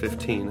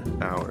 15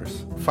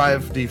 hours.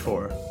 5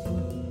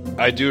 D4.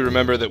 I do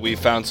remember that we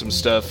found some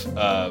stuff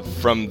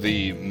from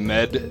the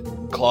med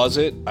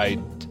closet. I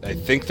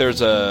think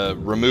there's a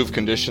remove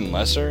condition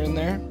lesser in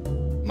there.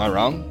 Am I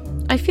wrong?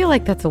 I feel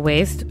like that's a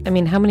waste. I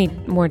mean, how many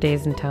more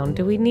days in town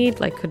do we need?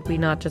 Like, could we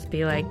not just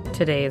be like,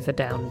 today is a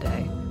down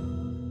day?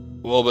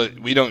 Well, but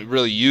we don't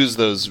really use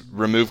those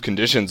remove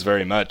conditions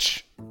very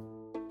much.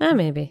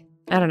 Maybe.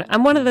 I don't know.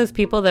 I'm one of those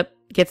people that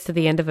gets to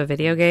the end of a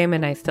video game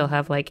and I still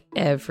have like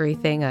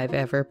everything I've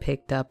ever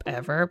picked up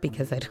ever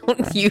because I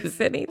don't use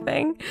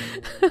anything.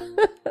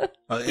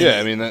 Yeah,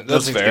 I mean, those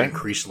that's things fair. get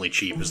increasingly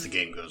cheap as the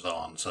game goes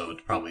on, so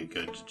it's probably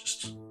good to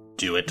just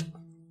do it.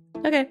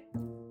 Okay.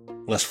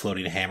 Less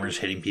floating hammers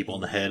hitting people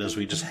in the head as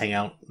we just hang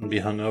out and be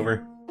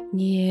hungover.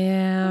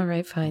 Yeah, all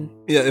right, fine.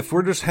 Yeah, if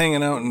we're just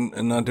hanging out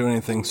and not doing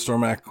anything,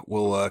 Stormak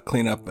will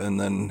clean up and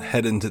then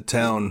head into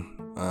town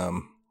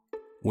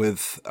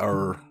with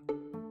our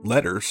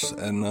letters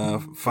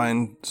and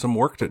find some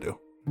work to do.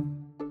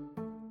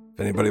 If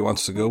anybody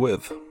wants to go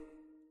with.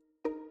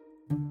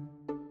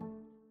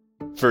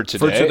 For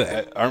today?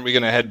 today. Aren't we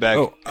going to head back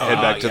Oh.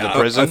 to the Yeah,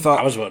 prison? I thought.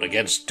 I was voting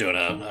against doing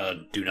a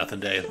do nothing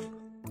day.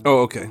 Oh,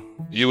 okay.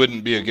 You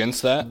wouldn't be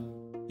against that?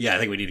 Yeah, I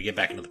think we need to get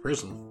back into the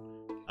prison.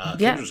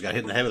 Yeah. Kendra just got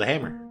hit in the head with a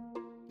hammer.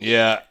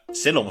 Yeah.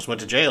 Sid almost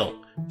went to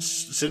jail.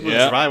 Sid would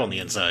Yeah. survive on the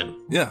inside.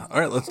 Yeah. All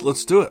right.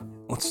 Let's do it.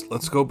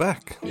 Let's go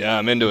back. Yeah,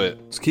 I'm into it.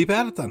 Let's keep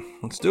at it then.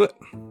 Let's do it.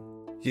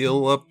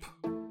 Heal up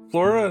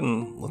Flora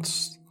and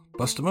let's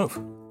bust a move.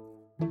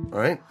 All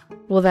right.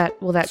 Will that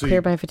So clear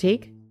you- my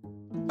fatigue?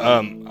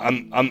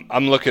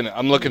 I'm looking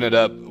it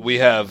up. We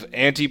have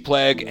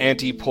anti-plague,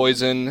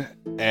 anti-poison,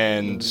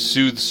 and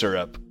soothe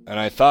syrup, and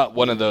I thought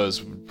one of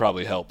those would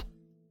probably help.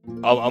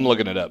 I'm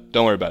looking it up.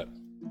 Don't worry about it.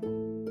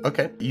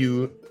 Okay.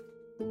 You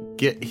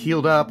get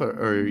healed up,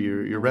 or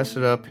you're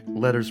rested up,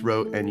 letters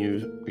wrote, and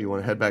you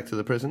want to head back to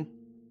the prison?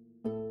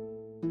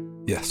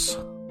 Yes.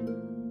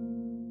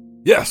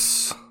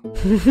 Yes.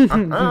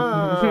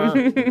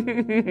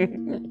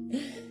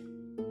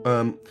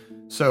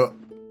 So,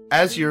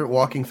 as you're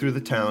walking through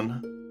the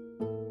town,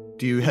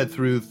 do you head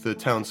through the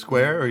town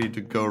square, or you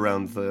do go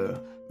around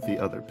the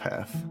other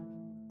path?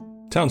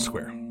 Town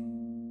square.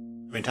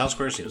 I mean, town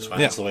square seems fine.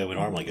 Yeah. That's the way we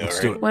normally go, Let's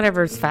right? do it.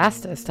 Whatever's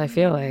fastest, I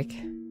feel like.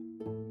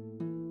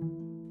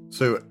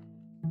 So,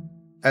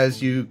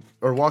 as you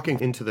are walking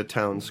into the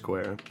town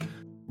square,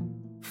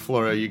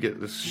 Flora, you get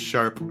this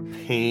sharp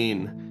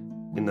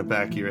pain in the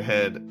back of your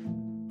head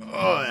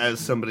as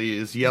somebody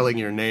is yelling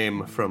your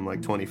name from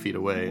like 20 feet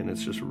away, and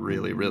it's just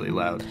really, really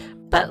loud.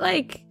 But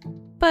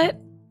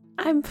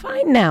I'm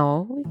fine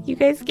now. You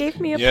guys gave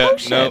me a Yeah,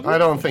 potion. no. I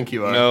don't think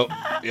you are. No,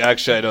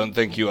 actually, I don't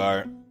think you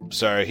are.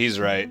 Sorry, he's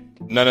right.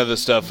 None of the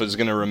stuff is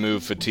going to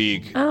remove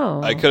fatigue.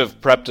 Oh. I could have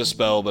prepped a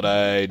spell, but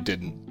I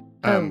didn't.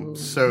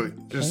 So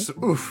just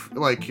oof,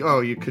 like,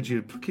 could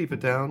you keep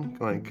it down?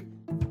 Like,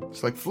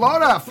 it's like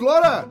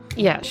Flora.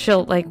 Yeah,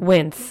 she'll like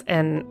wince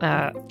and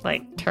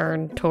like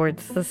turn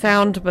towards the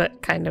sound,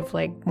 but kind of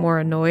like more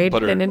annoyed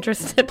Put her- than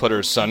interested. Put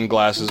her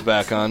sunglasses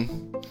back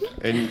on.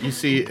 And you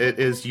see it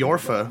is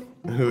Yorfa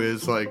who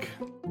is like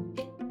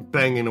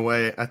banging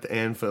away at the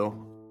anvil.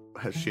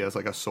 She has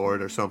like a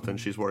sword or something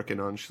she's working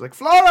on. She's like,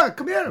 Flora,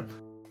 come here.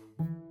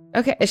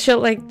 Okay, she'll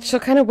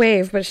kind of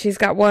wave, but she's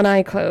got one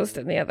eye closed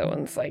and the other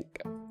one's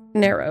like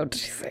narrowed.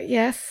 She's like,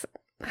 yes,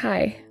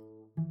 hi.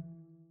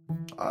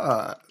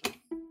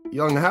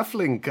 Young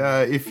halfling,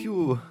 if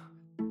you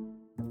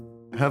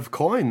have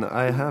coin,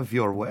 I have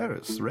your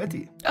wares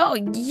ready. Oh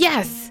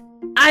yes,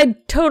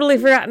 I'd totally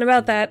forgotten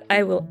about that.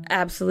 I will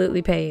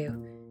absolutely pay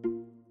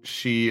you.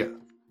 She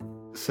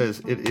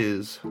says it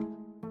is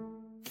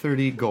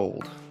 30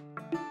 gold.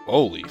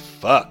 Holy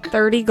fuck.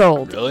 30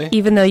 gold. Really?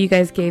 Even though you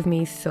guys gave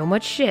me so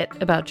much shit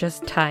about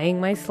just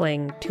tying my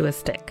sling to a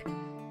stick.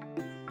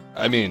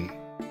 I mean,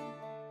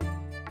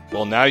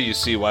 well, now you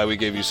see why we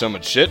gave you so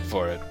much shit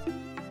for it.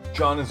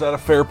 John, is that a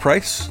fair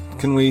price?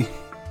 Can we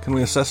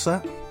assess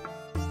that?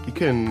 You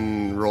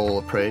can roll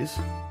appraise,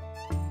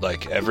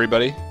 Like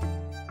everybody?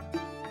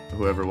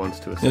 whoever wants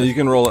to assess. Yeah, you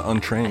can roll it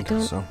untrained, I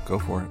don't- so go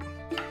for it.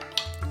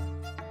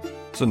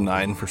 It's a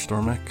 9 for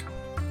Stormek.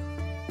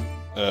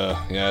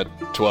 Yeah,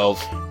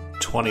 12.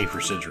 20 for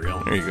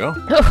Sidriel. There you go.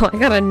 Oh, I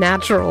got a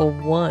natural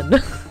 1.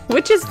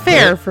 Which is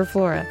fair for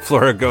Flora.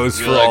 Flora goes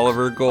You're for like all of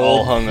her gold.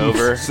 all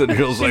hungover.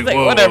 Sidriel's She's like, like,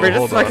 whoa, whatever,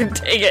 hold just on. fucking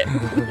take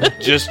it.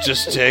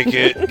 Just take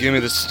it. Give me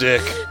the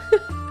stick.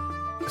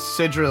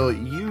 Sidril,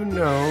 you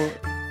know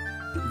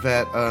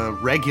that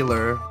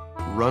regular,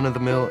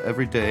 run-of-the-mill,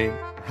 everyday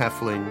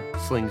halfling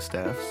sling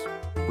staffs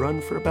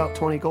run for about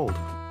 20 gold.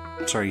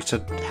 Sorry, you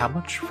said how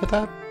much for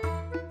that?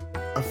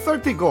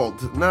 30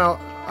 gold. Now,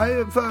 I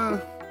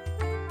have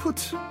put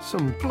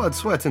some blood,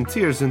 sweat, and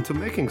tears into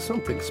making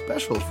something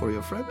special for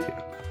your friend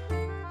here.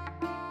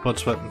 Blood,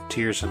 sweat, and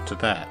tears into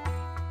that.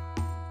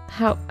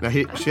 How Now,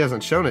 she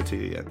hasn't shown it to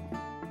you yet.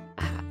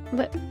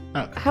 but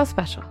Oh. how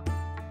special?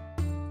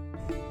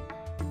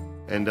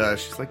 And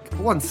she's like,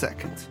 1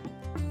 second.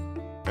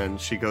 And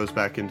she goes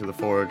back into the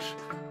forge,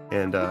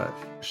 and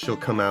she'll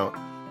come out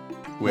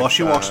with... While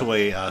she walks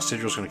away,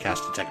 Sidriel's going to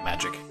cast Detect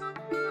Magic.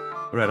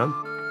 Right on.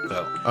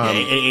 So,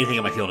 anything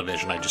in my field of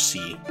vision, I just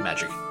see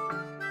magic.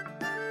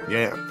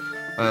 Yeah.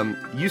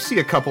 You see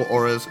a couple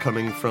auras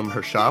coming from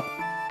her shop.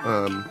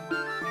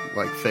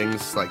 Like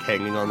things like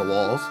hanging on the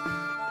walls.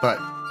 But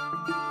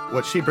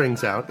what she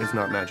brings out is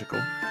not magical.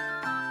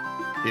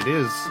 It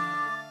is,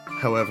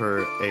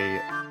 however,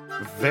 a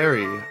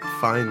very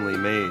finely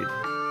made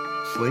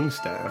sling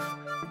staff.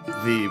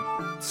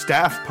 The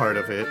staff part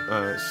of it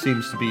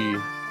seems to be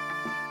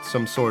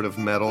some sort of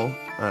metal,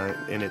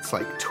 and it's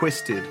like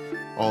twisted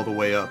all the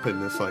way up in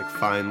this like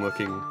fine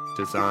looking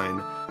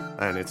design,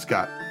 and it's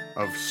got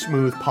a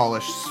smooth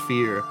polished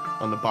sphere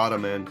on the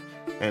bottom end,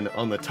 and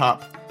on the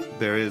top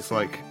there is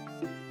like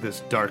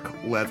this dark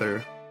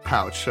leather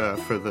pouch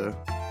for the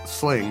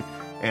sling,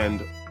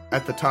 and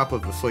at the top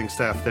of the sling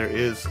staff there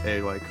is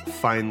a like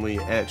finely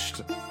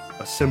etched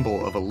a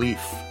symbol of a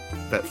leaf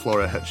that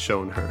Flora had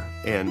shown her,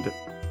 and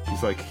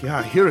she's like,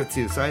 yeah, here it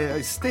is.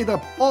 I stayed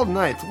up all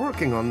night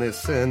working on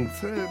this, and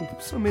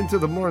some into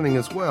the morning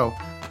as well.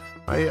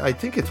 I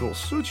think it will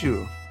suit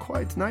you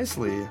quite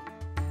nicely.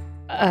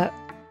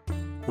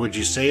 Would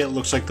you say it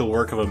looks like the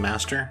work of a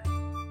master?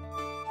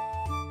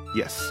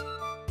 Yes,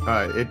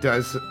 it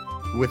does.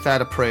 With that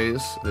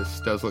appraise,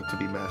 this does look to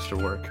be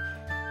masterwork.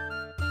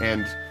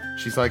 And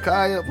she's like,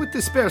 with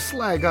this spare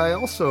slag, I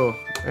also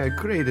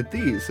created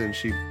these. And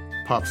she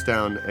pops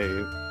down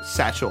a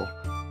satchel,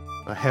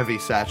 a heavy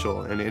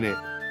satchel, and in it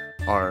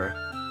are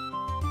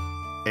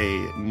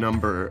a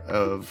number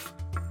of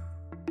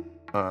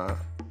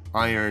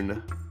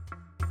iron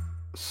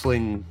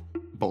sling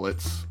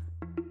bullets.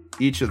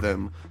 Each of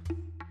them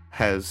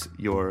has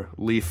your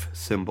leaf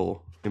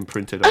symbol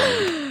imprinted on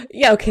them.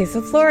 Yeah, okay,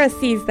 so Flora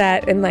sees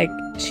that and like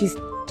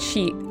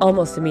she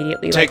almost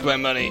immediately Take like my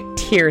money.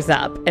 tears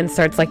up and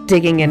starts like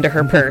digging into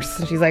her purse.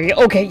 And she's like,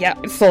 okay, yeah,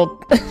 it's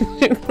sold.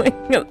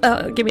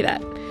 Give me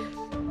that.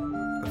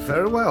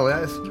 Very well,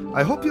 yes.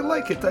 I hope you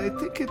like it. I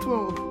think it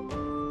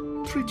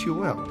will treat you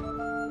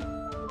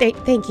well.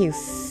 Thank you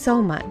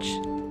so much.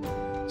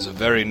 It's a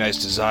very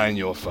nice design,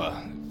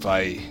 Yorfa.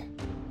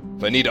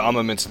 If I need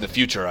armaments in the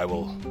future, I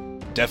will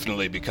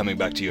definitely be coming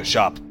back to your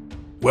shop.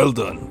 Well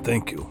done,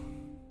 thank you.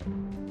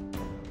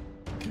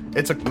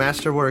 It's a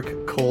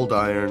masterwork cold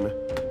iron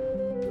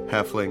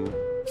halfling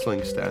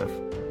sling staff.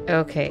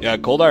 Okay. Yeah,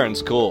 cold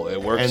iron's cool.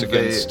 It works And they-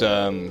 against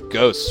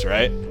ghosts,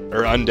 right?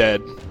 Or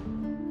undead.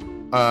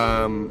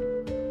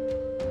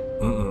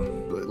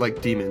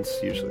 Like demons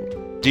usually.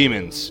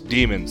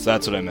 Demons.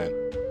 That's what I meant.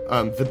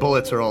 The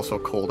bullets are also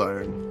cold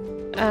iron.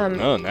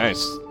 Oh,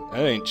 nice.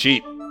 That ain't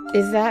cheap.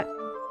 Is that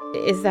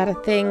a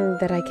thing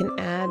that I can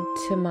add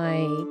to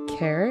my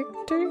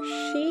character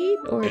sheet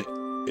or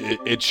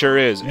It sure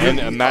is. And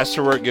a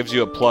masterwork gives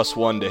you a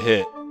 +1 to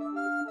hit.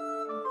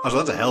 So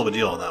that's a hell of a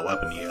deal on that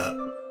weapon you got.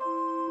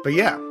 But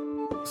yeah,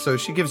 so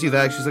she gives you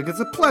that. She's like, it's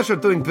a pleasure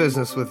doing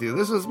business with you.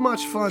 This is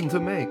much fun to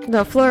make.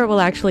 No, Flora will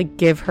actually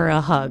give her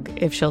a hug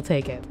if she'll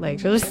take it. Like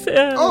she'll just,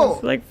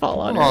 like fall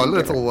on her. Oh,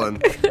 little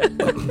one.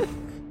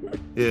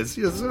 Yes,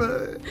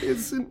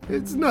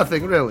 it's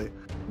nothing really.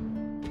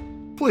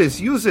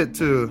 Please use it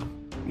to,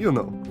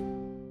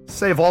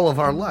 save all of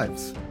our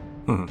lives.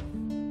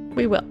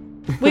 We will.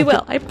 We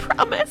will. I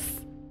promise.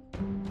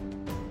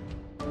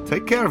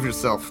 Take care of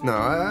yourself now.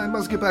 I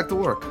must get back to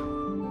work.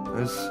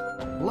 There's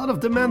a lot of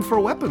demand for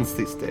weapons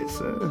these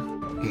days.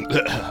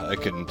 I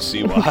can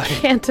see why.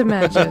 Can't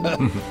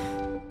imagine.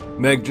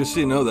 Meg, just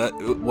so you know, that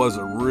it was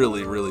a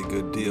really, really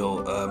good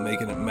deal.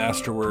 Making it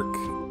masterwork,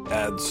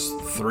 adds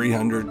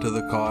 300 to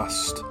the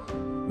cost,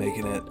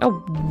 making it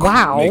Oh,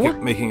 wow.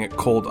 making it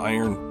cold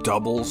iron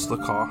doubles the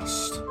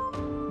cost.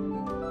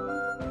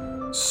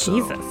 So,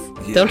 Jesus.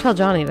 yeah. Don't tell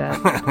Johnny that.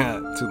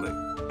 Too late.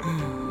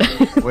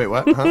 Wait,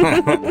 what?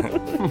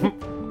 Huh?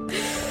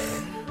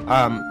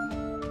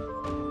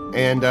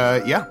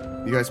 Yeah,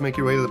 you guys make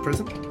your way to the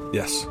prison.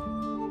 Yes.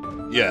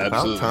 Yeah,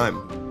 About absolutely. time.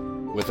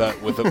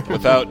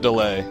 Without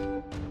delay.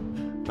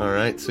 All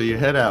right, so you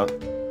head out.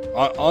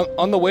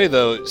 On the way,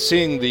 though,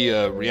 seeing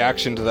the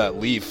reaction to that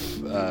leaf,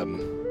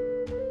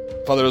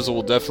 Father Ozel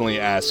will definitely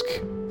ask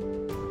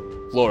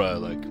Flora,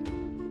 like,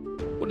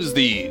 what is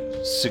the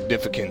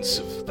significance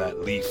of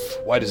that leaf?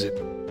 Why does it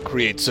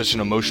create such an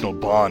emotional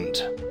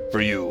bond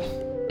for you?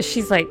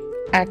 She's like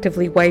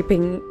actively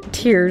wiping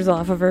tears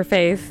off of her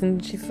face,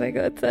 and she's like,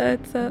 it's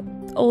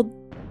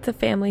a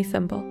family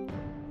symbol.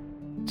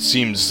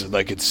 Seems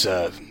like it's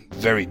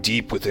very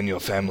deep within your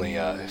family.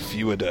 If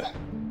you would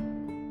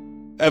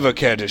ever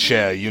care to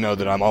share, you know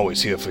that I'm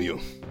always here for you.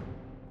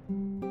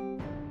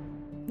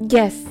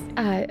 Yes,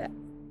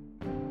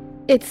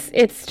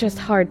 it's just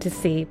hard to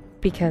see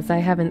because I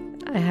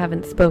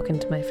haven't spoken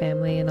to my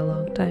family in a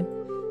long time.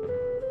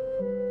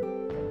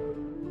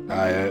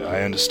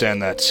 I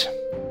understand that.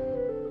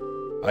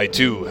 I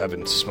too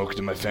haven't spoken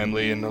to my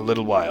family in a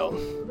little while.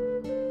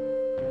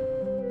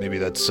 Maybe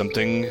that's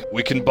something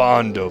we can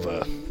bond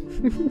over.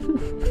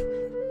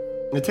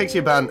 It takes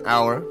you about an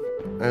hour,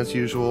 as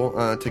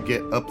usual, to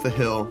get up the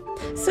hill.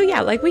 So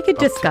yeah, like we could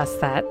discuss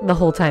that the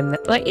whole time.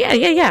 That, like,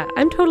 yeah.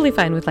 I'm totally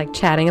fine with like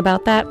chatting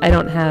about that. I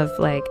don't have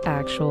like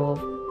actual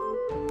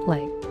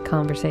like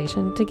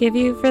conversation to give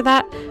you for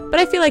that, but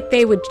I feel like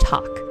they would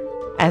talk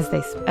as they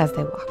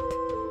walked,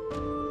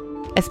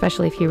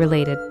 especially if he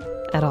related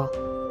at all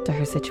to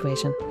her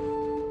situation.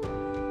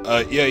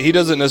 Yeah, he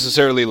doesn't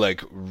necessarily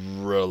like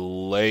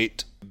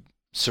relate.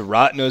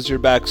 Surat knows your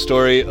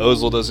backstory.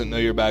 Ozel doesn't know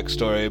your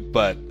backstory,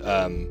 but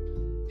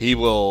he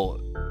will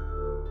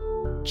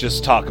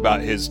just talk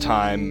about his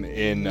time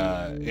in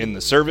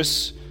the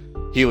service,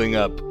 healing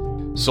up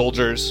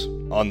soldiers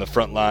on the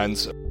front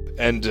lines,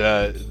 and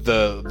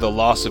the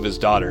loss of his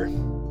daughter,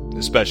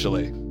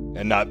 especially,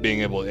 and not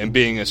being able and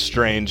being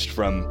estranged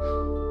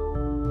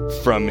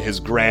from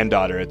his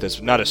granddaughter at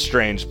this, not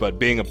estranged, but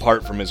being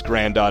apart from his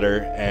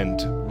granddaughter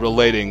and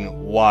relating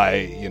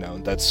why,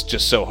 that's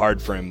just so hard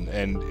for him,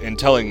 and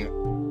telling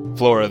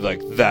Flora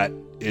like that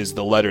is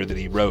the letter that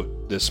he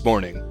wrote this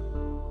morning.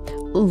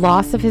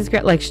 Loss of his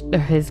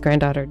his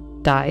granddaughter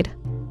died,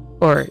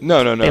 or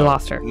No. they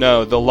lost her.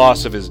 No, the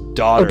loss of his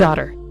daughter. Oh,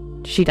 daughter,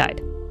 she died.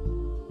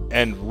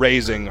 And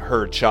raising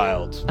her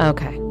child.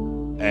 Okay.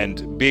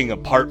 And being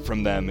apart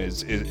from them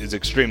is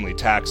extremely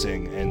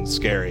taxing and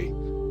scary.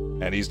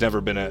 And he's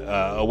never been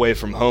away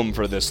from home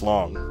for this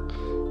long.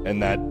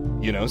 And that,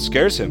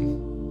 scares him.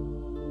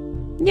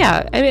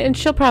 Yeah, I mean, and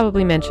she'll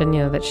probably mention,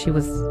 that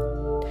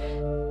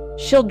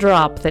she'll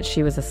drop that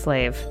she was a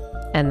slave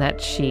and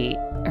that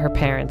her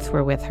parents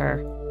were with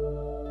her.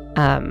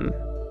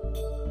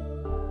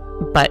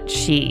 But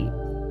she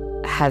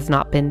has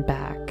not been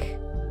back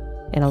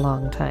in a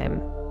long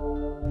time.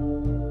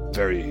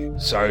 Very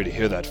sorry to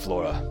hear that,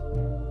 Flora.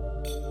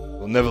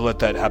 We'll never let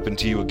that happen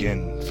to you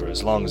again for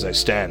as long as I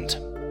stand.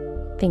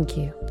 Thank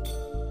you.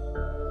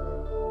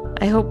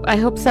 I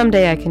hope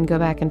someday I can go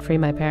back and free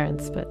my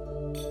parents, but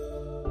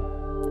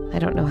I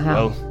don't know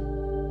how.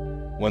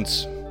 Well,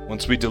 once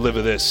we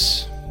deliver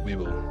this, we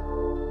will.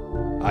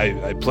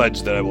 I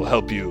pledge that I will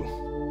help you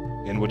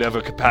in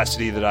whatever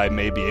capacity that I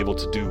may be able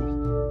to do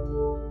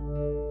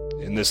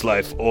in this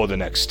life or the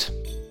next.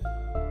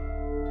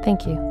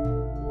 Thank you.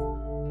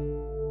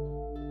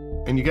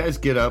 And you guys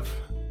get up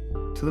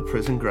to the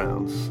prison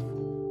grounds.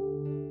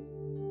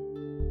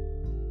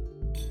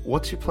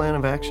 What's your plan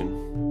of action?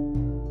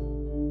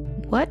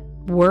 What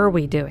were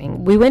we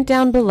doing? We went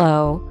down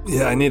below.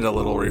 Yeah, I need a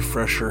little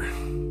refresher.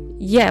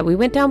 Yeah, we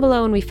went down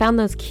below and we found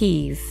those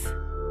keys.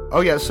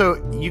 Oh yeah, so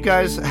you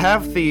guys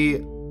have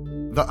the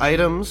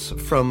items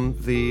from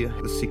the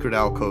secret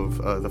alcove,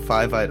 the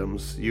 5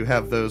 items. You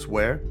have those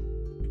where?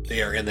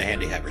 They are in the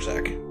handy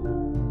haversack.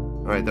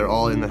 Alright, they're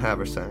all in the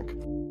haversack.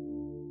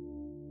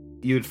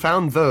 You had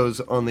found those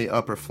on the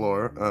upper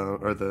floor,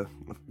 or the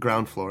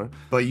ground floor,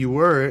 but you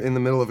were in the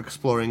middle of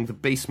exploring the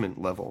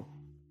basement level.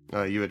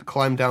 You had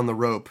climbed down the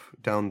rope,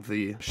 down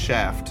the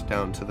shaft,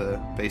 down to the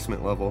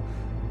basement level,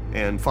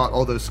 and fought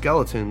all those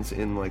skeletons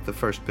in, like, the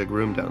first big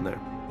room down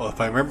there. Well,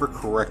 if I remember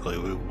correctly,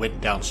 we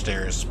went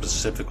downstairs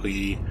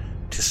specifically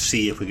to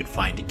see if we could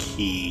find a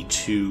key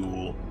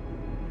to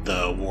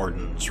the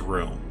warden's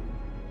room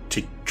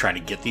to try to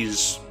get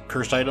these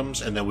cursed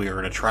items, and then we were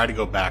going to try to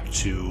go back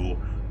to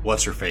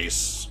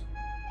What's-Her-Face,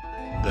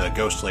 the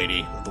ghost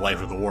lady, the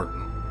wife of the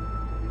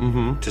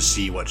warden, to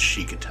see what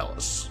she could tell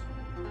us.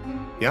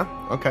 Yeah?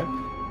 Okay.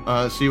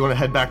 So you want to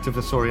head back to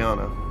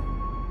Visoriana?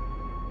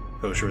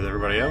 Go sure with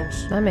everybody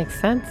else? That makes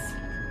sense.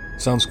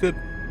 Sounds good.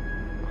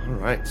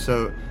 Alright,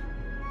 so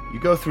you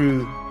go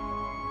through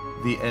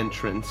the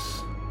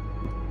entrance.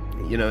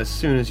 As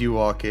soon as you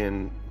walk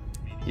in,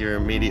 you're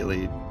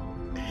immediately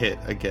hit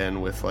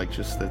again with like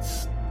just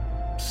this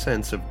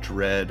sense of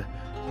dread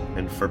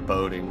and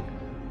foreboding.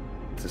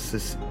 Just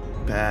this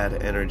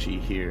bad energy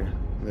here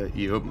that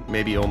you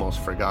maybe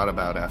almost forgot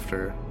about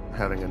after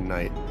having a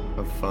night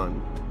of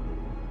fun.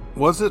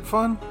 Was it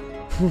fun?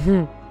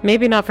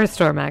 Maybe not for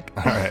Stormak.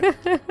 All right.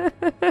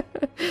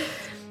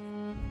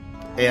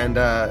 And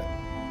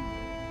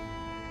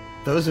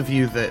those of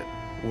you that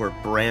were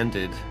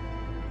branded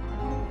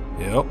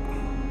Yep.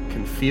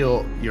 can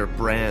feel your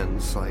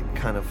brands like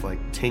kind of like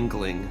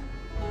tingling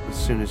as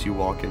soon as you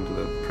walk into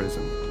the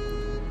prison.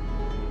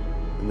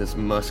 And this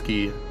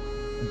musky,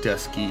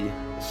 dusky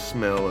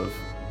smell of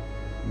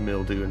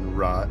mildew and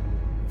rot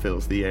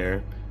fills the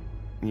air.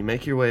 And you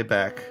make your way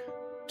back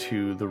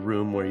to the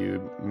room where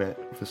you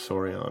met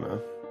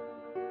Visoriana.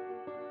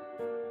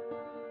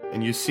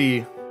 And you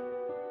see,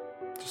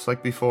 just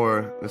like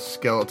before, the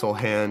skeletal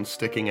hand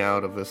sticking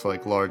out of this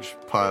like large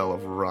pile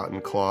of rotten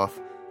cloth.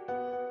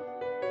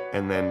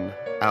 And then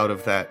out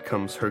of that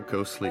comes her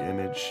ghostly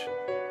image.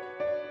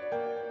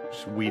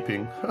 Just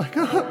weeping.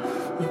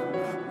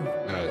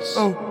 Nice.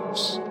 Oh,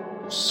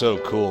 So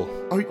cool.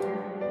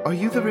 are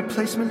you the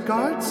replacement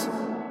guards?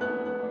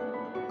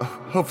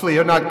 Hopefully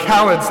you're not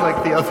cowards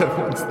like the other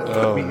ones that put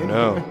Oh me in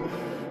no. here.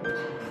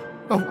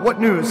 Oh, what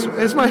news?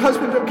 Is my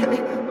husband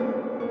okay?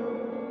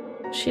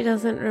 She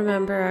doesn't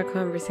remember our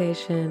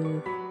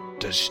conversation.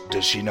 Does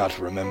she not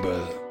remember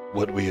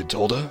what we had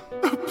told her?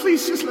 Oh,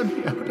 please just let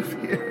me out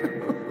of here.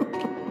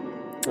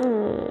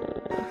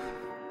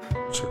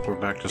 So we're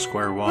back to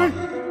square one.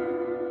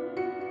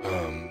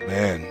 Oh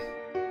man.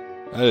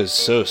 That is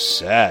so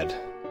sad.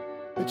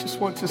 I just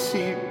want to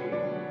see.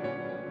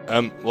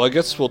 Well, I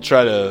guess we'll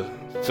try to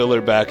fill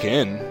her back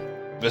in.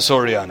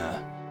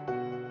 Visoriana,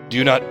 do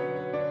you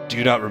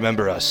not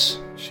remember us?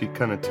 She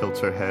kind of tilts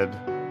her head.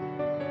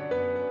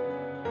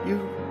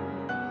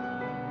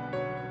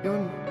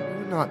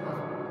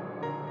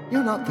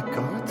 You're not the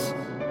guards.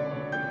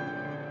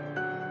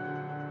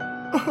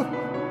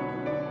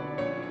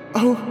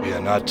 Oh, We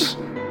are not.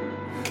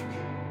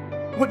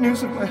 what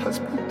news of my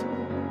husband?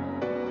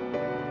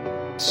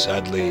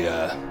 Sadly,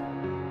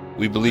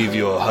 we believe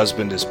your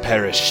husband has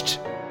perished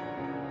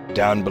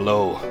down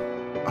below.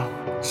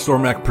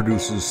 Stormak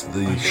produces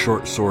the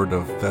short sword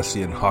of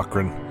Vessian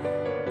Hakran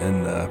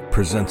and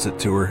presents it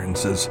to her and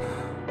says,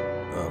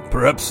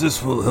 "Perhaps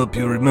this will help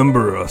you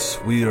remember us.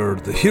 We are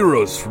the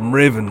heroes from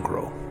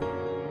Ravengrow."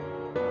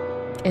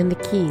 And the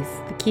keys.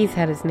 The keys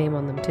had his name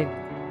on them, too.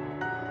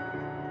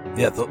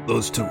 Yeah,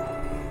 those two.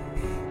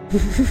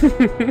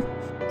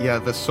 Yeah,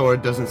 the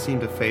sword doesn't seem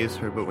to faze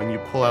her, but when you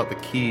pull out the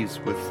keys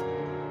with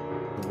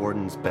the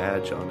warden's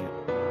badge on it,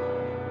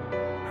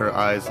 her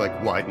eyes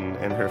like widen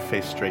and her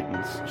face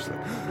straightens. She's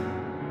like,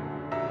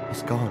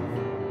 he's gone.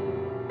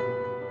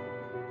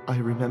 I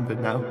remember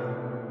now.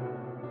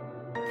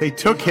 They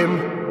took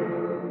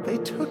him. They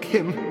took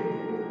him.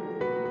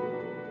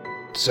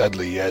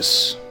 Sadly,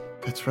 yes.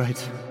 That's right.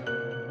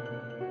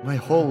 My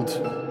hold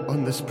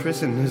on this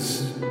prison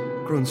has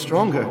grown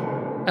stronger.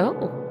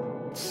 Oh.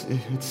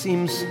 It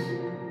seems...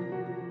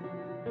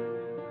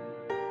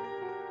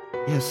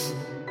 Yes,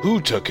 Who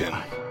took him?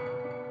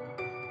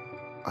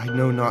 I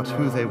know not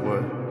who they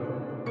were,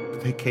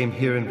 but they came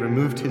here and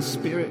removed his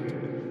spirit.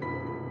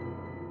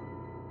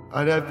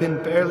 And I've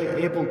been barely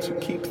able to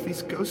keep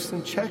these ghosts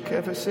in check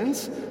ever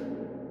since.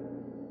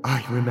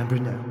 I remember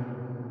now.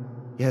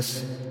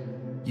 Yes,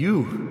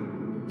 you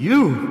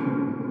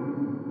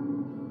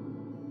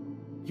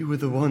were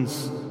the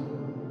ones.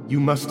 You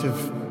must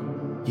have...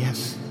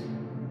 Yes.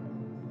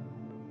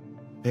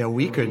 They are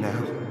weaker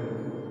now.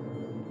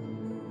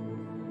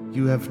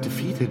 You have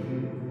defeated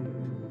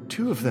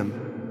 2 of them.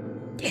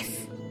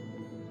 Yes.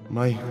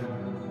 I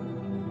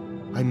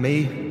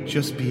may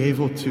just be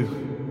able to...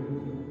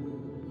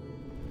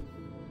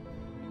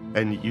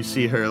 And you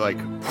see her, like,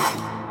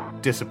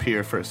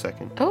 disappear for a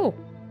second Oh.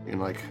 in,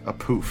 like, a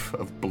poof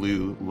of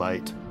blue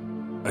light.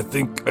 I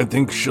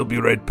think she'll be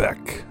right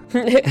back.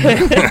 We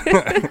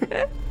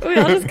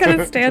all just kind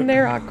of stand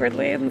there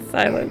awkwardly in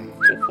silence.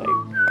 Just like,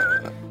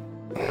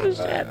 oh,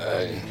 shit.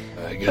 I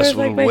I guess was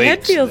we'll like, my wait.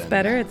 head feels then.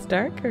 better. It's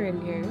darker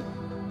in here.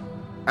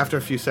 After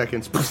a few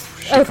seconds,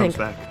 poof, she Oh, comes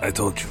thank back. I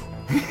told you.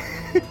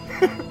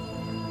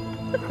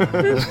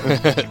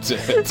 like,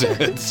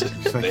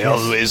 They "Yes."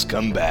 always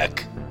come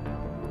back.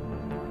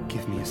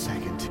 Give me a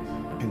second.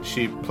 And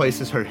she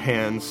places her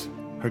hands,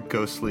 her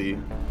ghostly,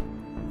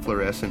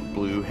 fluorescent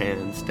blue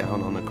hands,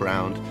 down on the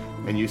ground,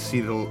 and you see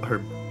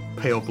her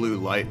pale blue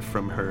light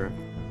from her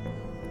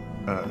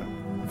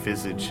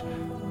visage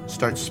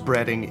start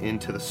spreading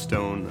into the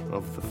stone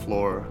of the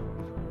floor.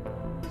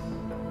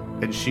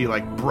 And she,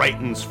 like,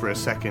 brightens for a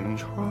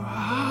second.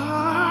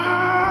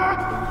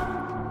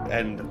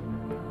 And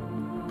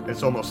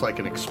it's almost like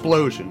an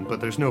explosion, but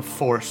there's no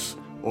force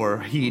or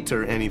heat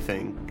or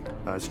anything.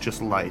 It's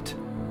just light.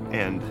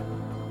 And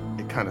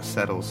it kind of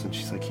settles, and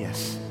she's like,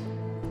 yes,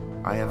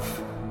 I have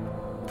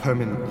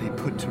permanently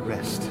put to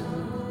rest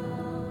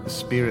the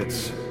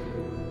spirits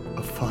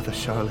of Father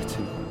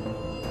Charlatan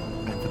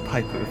and the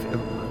Piper of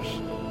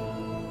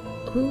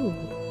Ilmarsh. Ooh.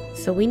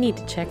 So we need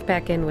to check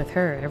back in with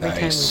her every time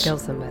we Nice. kill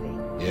somebody.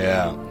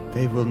 Yeah.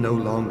 They will no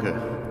longer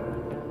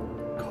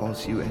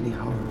cause you any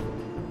harm.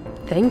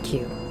 Thank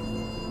you.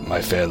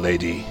 My fair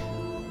lady,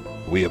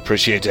 we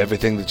appreciate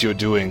everything that you're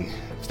doing.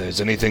 If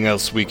there's anything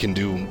else we can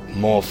do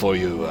more for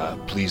you,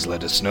 please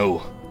let us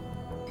know.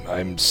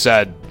 I'm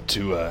sad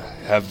to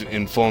have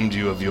informed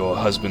you of your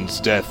husband's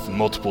death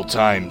multiple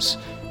times,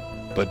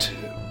 but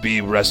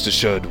be rest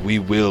assured we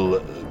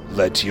will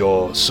let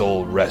your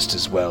soul rest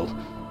as well,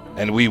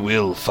 and we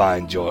will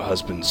find your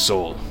husband's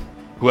soul,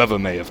 whoever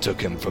may have took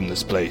him from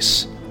this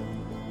place,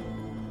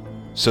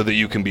 so that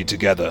you can be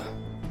together.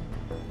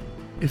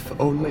 If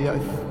only I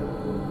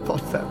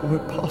thought that were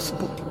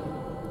possible.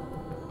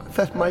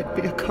 That might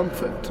be a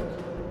comfort.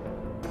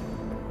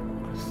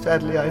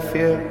 Sadly, I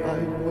fear I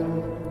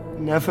will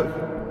never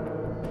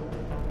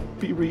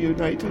be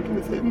reunited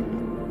with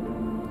him.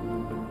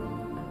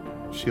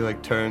 She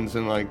turns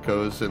and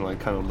goes and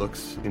kind of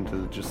looks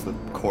into just the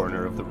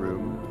corner of the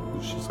room.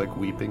 She's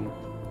weeping.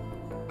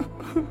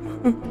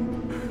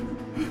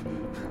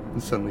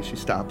 And suddenly she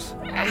stops.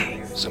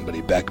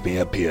 Somebody back me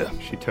up here.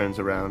 She turns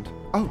around.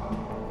 Oh,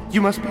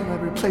 you must be my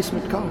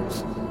replacement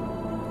guards.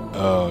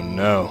 Oh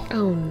no.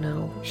 Oh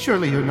no.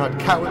 Surely you're not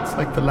cowards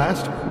like the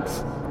last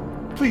ones.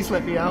 Please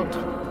let me out.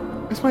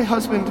 Is my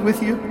husband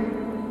with you?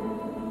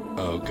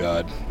 Oh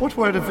god. What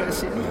word of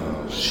Vessia?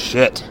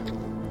 Shit.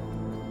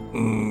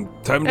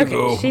 Time to Okay,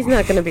 go. she's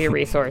not going to be a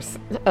resource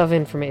of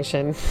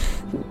information.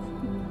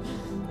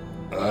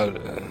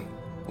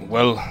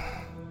 Well,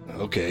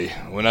 okay.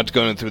 We're not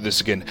going through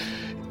this again.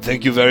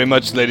 Thank you very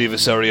much, Lady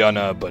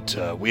Visariana,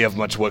 but we have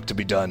much work to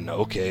be done.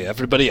 Okay,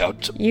 everybody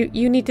out.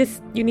 You need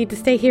to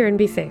stay here and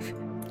be safe.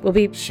 We'll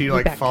be She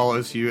be back.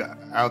 follows you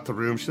out the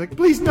room. She's like,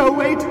 please no,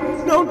 wait.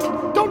 No,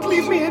 don't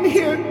leave me in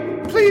here.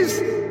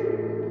 Please.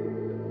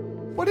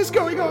 What is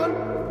going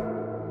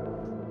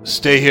on?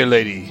 Stay here,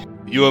 lady.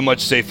 You are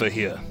much safer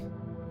here.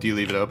 Do you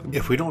leave it open?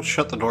 If we don't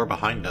shut the door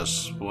behind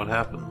us, what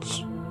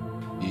happens?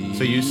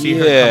 So you see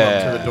her come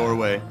up to the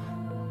doorway,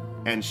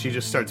 and she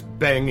just starts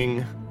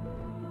banging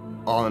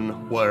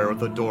on where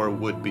the door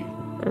would be.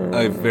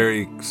 I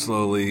very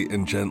slowly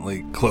and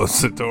gently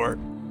close the door.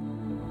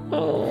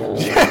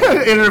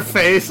 In her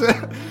face.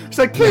 She's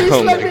like, please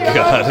Oh let my me out.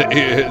 god.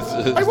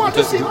 I want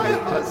to see my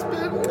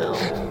husband.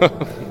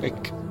 Oh my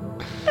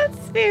god. That's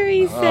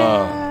very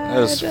sad. That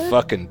was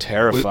fucking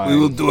terrifying. We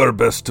will do our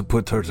best to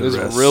put her to It was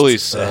rest. really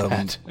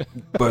sad.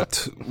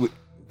 But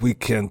we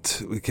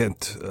can't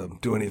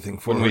do anything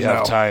for when her we have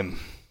now. time.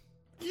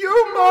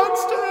 You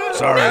monster.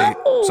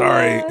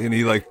 Sorry. And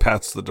he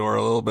pats the door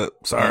a little bit.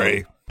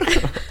 Sorry.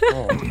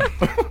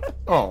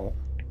 Oh.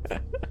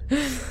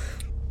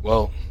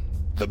 Well,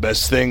 the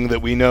best thing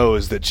that we know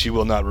is that she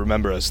will not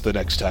remember us the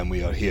next time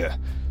we are here.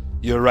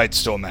 You're right,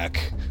 Stormak.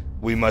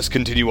 We must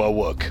continue our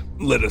work.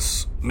 Let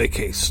us make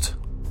haste.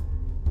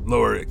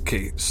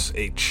 Lowercase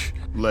h.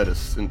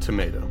 Lettuce and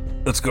tomato.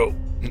 Let's go.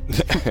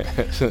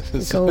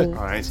 Go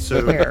All right,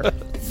 so where?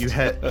 you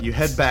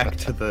head back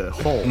to the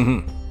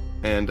hole,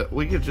 and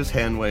we could just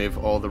hand wave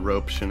all the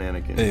rope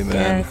shenanigans. Amen.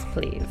 Yes,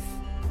 please.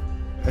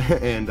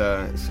 And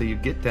so you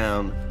get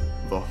down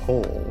the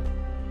hole.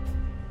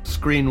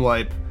 Screen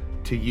wipe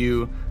to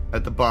you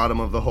at the bottom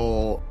of the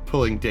hole,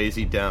 pulling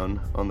Daisy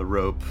down on the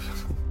rope.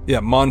 Yeah,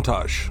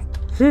 montage.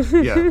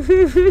 Yeah.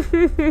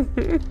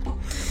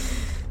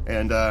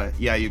 And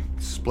you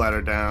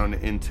splatter down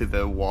into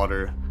the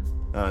water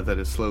that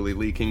is slowly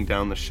leaking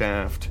down the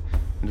shaft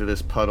into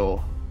this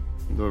puddle.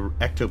 The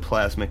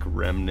ectoplasmic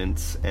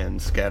remnants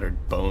and scattered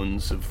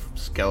bones of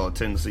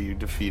skeletons that you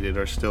defeated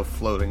are still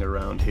floating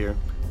around here.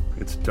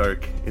 It's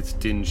dark, it's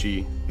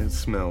dingy, it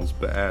smells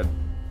bad.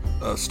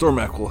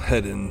 Stormak will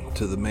head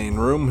into the main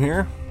room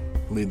here.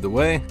 Lead the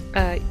way.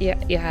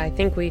 Yeah, I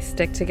think we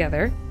stick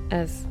together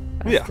as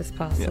best Yeah, as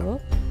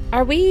possible.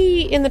 Are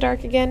we in the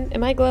dark again?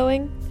 Am I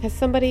glowing? Has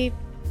somebody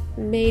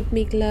made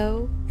me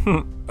glow?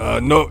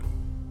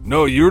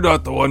 No, you're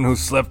not the one who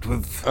slept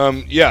with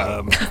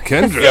Yeah.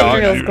 Kendra.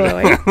 Israel's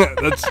glowing.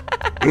 That's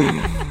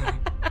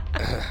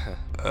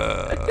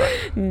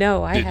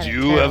No, I Did had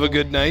you have a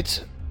good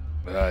night?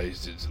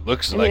 It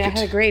looks like I it.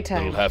 had a great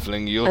time. Little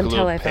halfling, you look a until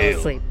little I fell pale.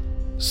 asleep.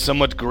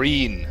 Somewhat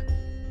green.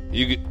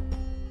 You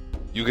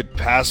could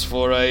pass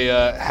for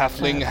a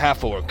halfling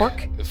half-orc,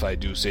 orc? if I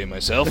do say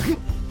myself.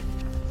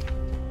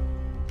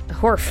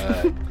 Horf.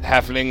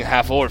 Halfling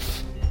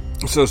half-orf.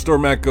 So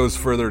Stormak goes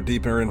further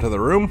deeper into the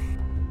room.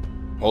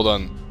 Hold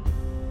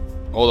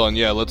on,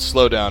 yeah, let's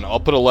slow down. I'll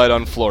put a light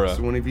on Flora.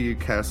 So one of you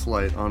cast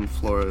light on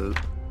Flora.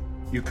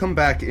 You come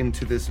back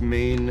into this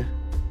main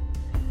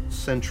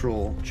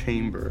central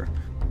chamber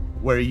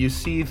where you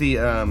see the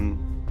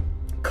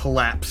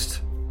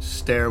collapsed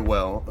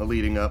stairwell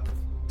leading up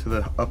to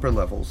the upper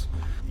levels.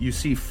 You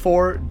see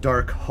 4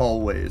 dark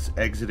hallways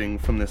exiting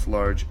from this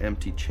large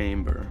empty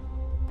chamber.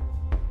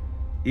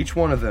 Each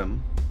one of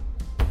them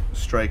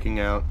striking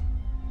out.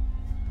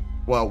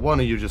 Well, one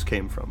of you just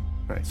came from.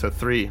 Right, so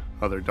 3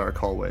 other dark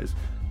hallways,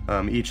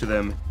 each of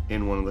them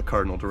in one of the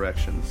cardinal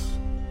directions.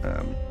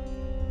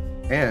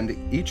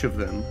 And each of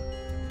them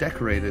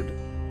decorated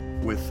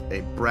with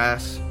a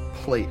brass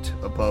plate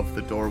above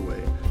the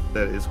doorway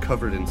that is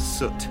covered in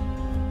soot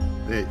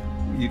that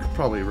you could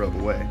probably rub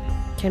away.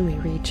 Can we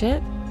reach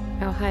it?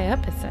 How high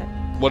up is it?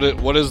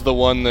 What is the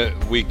one that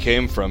we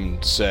came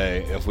from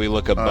say if we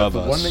look above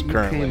The us one that you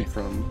currently? came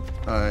from,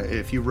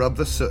 if you rub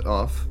the soot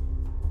off,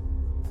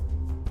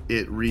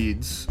 it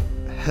reads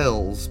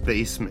Hell's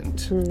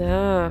Basement.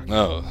 No.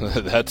 Oh,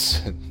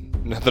 that's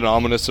nothing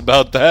ominous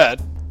about that.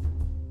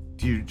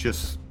 Do you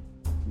just...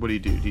 What do?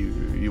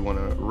 You want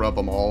to rub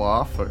them all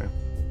off, or...?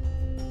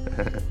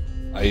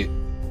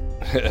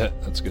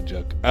 That's a good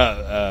joke.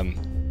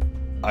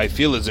 I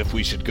feel as if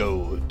we should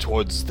go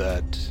towards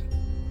the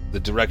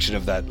direction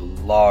of that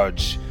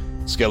large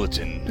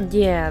skeleton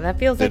Yeah, that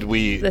feels that like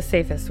we the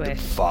safest way.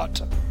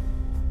 fought.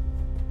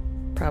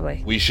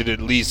 Probably. We should at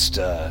least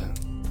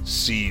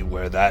see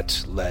where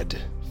that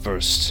led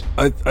first.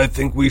 I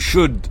think we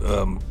should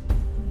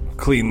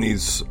clean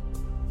these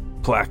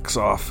plaques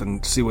off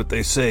and see what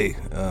they say.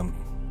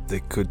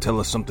 They could tell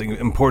us something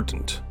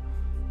important.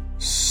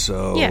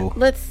 So... Yeah,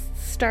 let's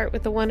start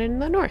with the one in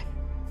the north.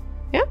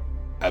 Yeah?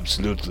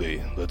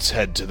 Absolutely. Let's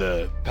head to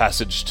the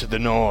passage to the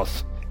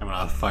north. I'm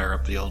gonna fire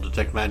up the old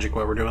detect magic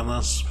while we're doing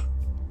this.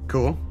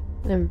 Cool.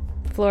 And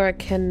Flora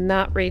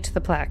cannot reach the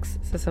plaques,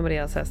 so somebody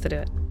else has to do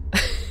it.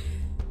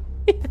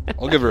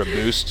 I'll give her a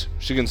boost.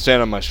 She can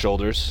stand on my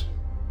shoulders.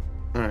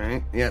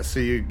 Alright, yeah, so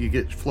you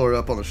get Flora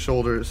up on the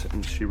shoulders,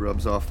 and she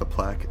rubs off the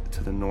plaque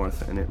to the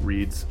north, and it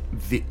reads,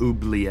 The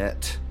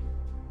Oubliette.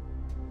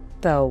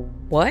 The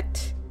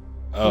what?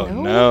 Oh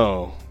No?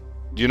 no.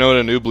 Do you know what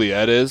an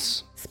oubliette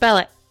is? Spell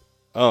it.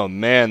 Oh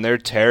man, they're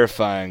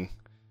terrifying.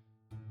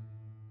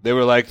 They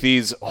were like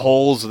these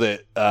holes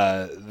that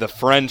the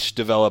French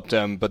developed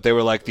them, but they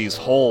were like these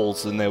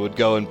holes, and they would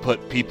go and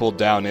put people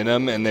down in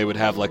them, and they would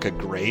have like a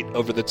grate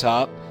over the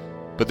top.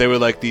 But they were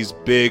like these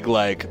big,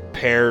 like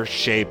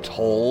pear-shaped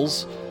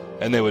holes,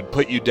 and they would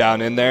put you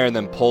down in there, and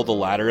then pull the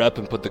ladder up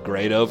and put the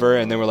grate over,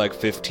 and they were like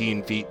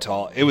 15 feet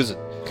tall. It was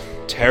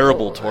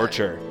terrible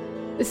torture.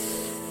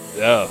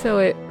 Yeah. So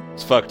it...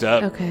 It's fucked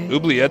up. Okay.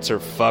 Oubliettes are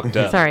fucked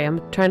up. Sorry, I'm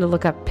trying to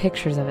look up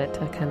pictures of it to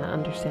kind of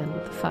understand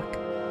what the fuck.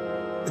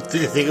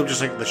 Think of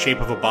just like the shape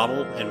of a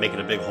bottle and make it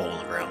a big hole in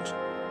the ground,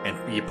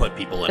 and you put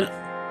people in it.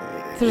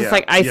 So it's Yeah,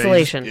 like yeah, you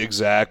isolation.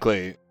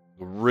 Exactly.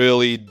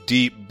 Really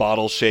deep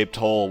bottle-shaped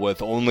hole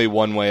with only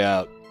one way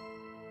out.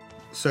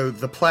 So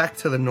the plaque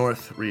to the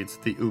north reads,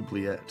 The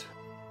Oubliette.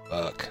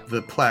 Fuck.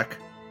 The plaque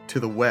to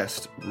the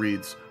west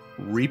reads,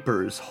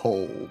 Reaper's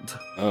Hold.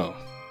 Oh.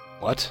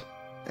 What?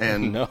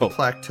 And No. the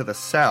plaque to the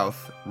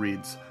south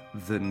reads,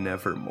 The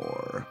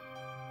Nevermore.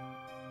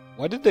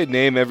 Why did they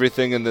name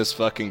everything in this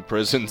fucking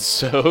prison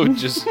so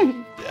just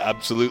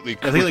absolutely I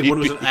creepy? think like one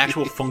was an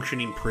actual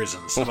functioning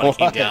prison. Somebody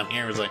came down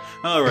here and was like,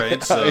 all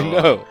right, so I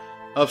know.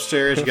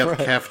 upstairs you got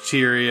the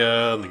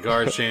cafeteria and the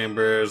guard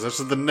chambers. This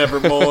is the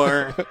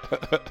Nevermore.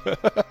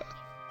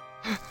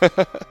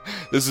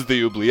 This is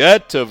the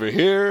oubliette over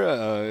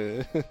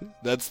here.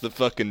 That's the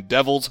fucking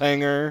devil's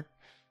hanger.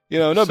 You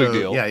know, no big So,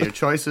 deal. Yeah, your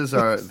choices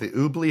are The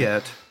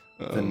Oubliette,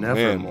 Oh, The man.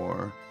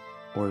 Nevermore,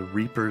 or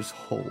Reaper's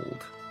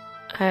Hold.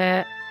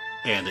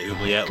 And the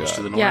oubliette was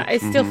to the north. Yeah, I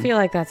still Mhm. feel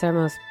like that's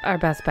our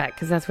best bet,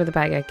 because that's where the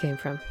bad guy came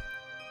from.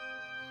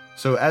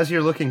 So as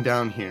you're looking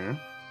down here,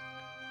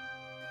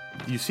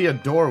 you see a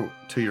door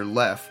to your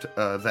left.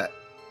 That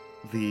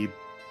the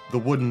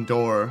wooden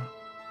door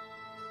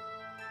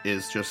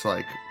is just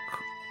like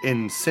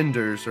in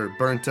cinders or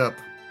burnt up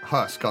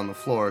husk on the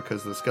floor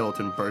because the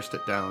skeleton burst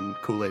it down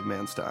Kool-Aid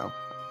Man style.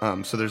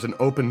 So there's an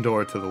open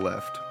door to the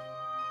left.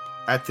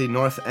 At the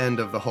north end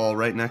of the hall,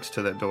 right next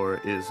to that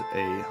door, is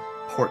a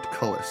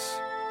portcullis.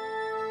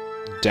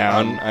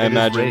 Down, I it is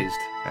imagine. raised,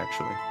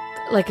 actually.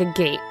 Like a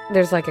gate.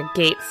 There's like a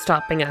gate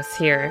stopping us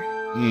here.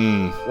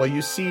 Well,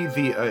 you see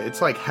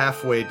it's like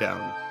halfway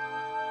down,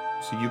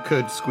 so you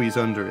could squeeze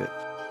under it.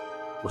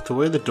 With the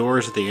way the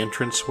doors at the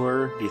entrance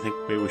were, do you think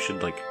maybe we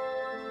should like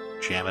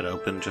jam it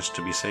open just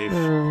to be safe?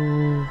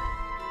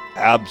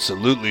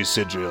 Absolutely,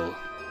 Sidriel.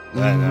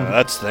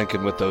 That's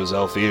thinking with those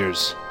elf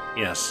ears.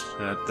 Yes,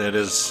 that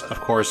is of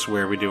course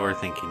where we do our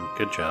thinking.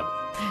 Good job.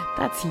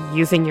 That's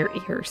using your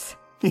ears.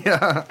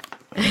 Yeah.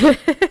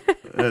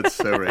 That's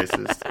so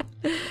racist.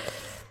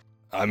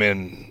 I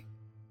mean,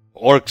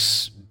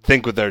 orcs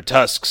think with their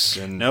tusks,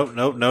 and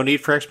No need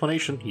for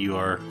explanation. You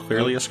are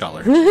clearly a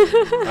scholar.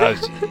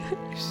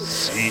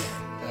 see,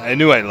 I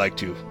knew I'd like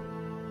to.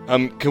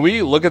 Can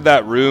we look at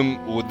that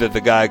room that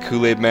the guy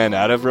Kool-Aid Man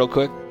out of real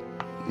quick?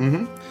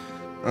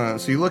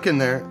 So you look in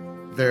there.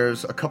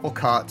 There's a couple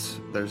cots.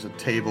 There's a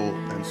table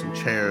and some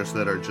chairs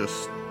that are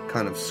just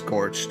kind of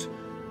scorched.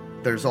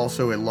 There's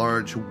also a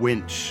large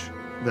winch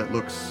that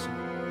looks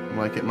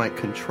like it might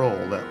control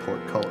that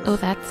portcullis. Oh,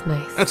 that's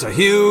nice. That's a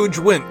huge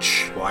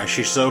winch. Why is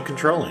she so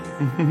controlling?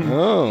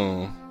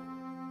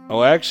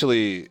 Oh,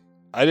 actually,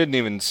 I didn't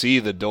even see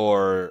the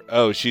door.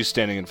 Oh, she's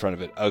standing in front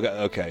of it.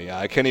 Okay, yeah,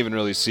 I can't even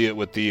really see it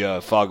with the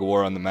fog of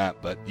war on the map,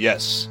 but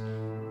yes.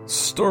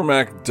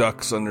 Stormak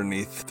ducks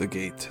underneath the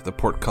gate, the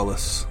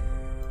portcullis.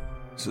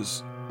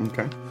 Says,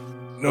 Okay.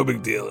 No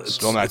big deal. It's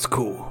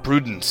cool.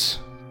 Prudence.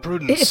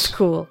 It's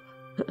cool.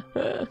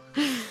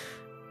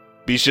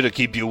 Be sure to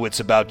keep your wits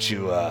about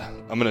you.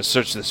 I'm gonna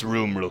search this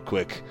room real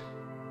quick.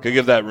 Could I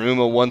give that room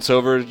a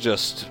once-over?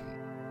 Just...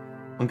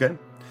 Okay.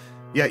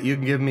 Yeah, you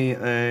can give me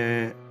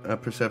a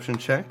perception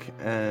check,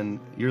 and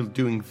you're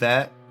doing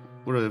that.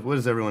 What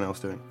is everyone else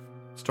doing?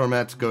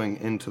 Stormat's going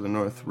into the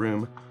north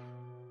room.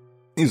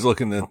 He's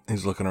looking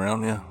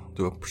around, yeah.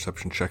 Do a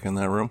perception check in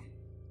that room.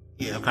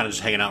 Yeah, I'm kind of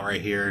just hanging out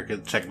right here.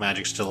 Check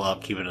magic's still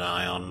up, keeping an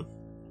eye on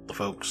the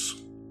folks.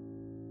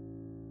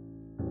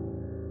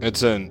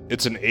 It's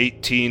an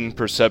 18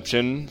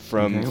 perception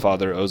from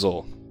Father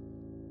Ozol.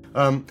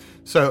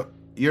 So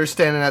you're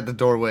standing at the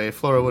doorway.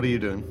 Flora, what are you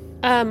doing?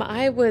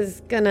 I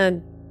was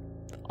gonna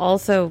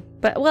also,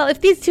 but well, if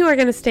these two are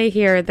gonna stay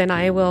here, then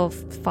I will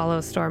follow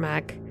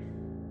Stormak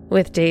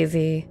with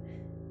Daisy.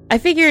 I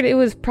figured it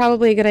was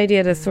probably a good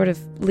idea to sort of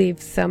leave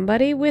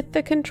somebody with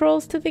the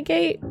controls to the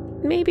gate,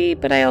 maybe,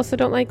 but I also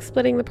don't like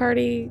splitting the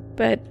party,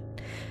 but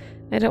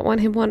I don't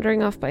want him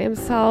wandering off by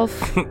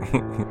himself.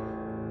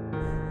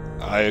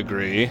 I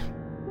agree.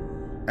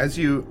 As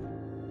you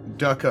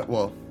duck up,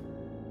 well,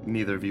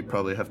 neither of you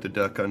probably have to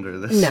duck under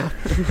this.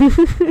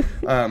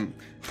 No.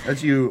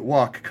 As you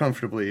walk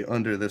comfortably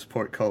under this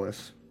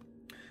portcullis,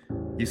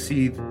 you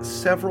see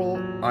several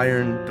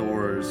iron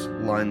doors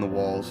line the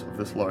walls of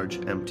this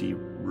large empty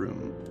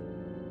room.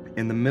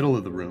 In the middle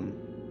of the room,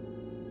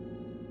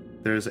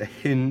 there's a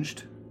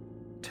hinged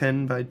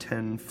 10 by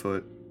 10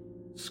 foot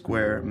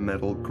square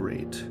metal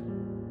grate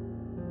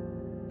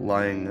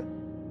lying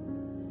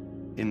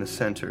in the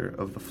center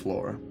of the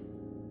floor.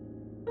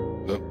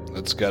 Oh,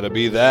 that's gotta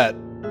be that.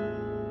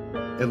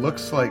 It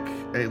looks like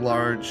a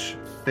large,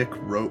 thick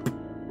rope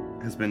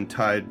has been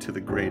tied to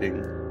the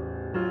grating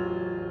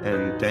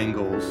and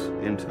dangles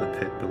into the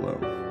pit below.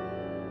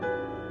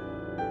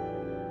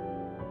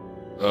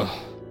 Ugh,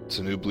 it's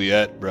an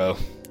oubliette, bro.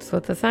 That's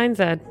what the sign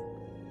said.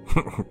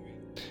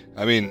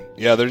 I mean,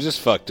 yeah, they're just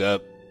fucked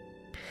up.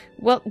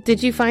 Well,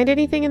 did you find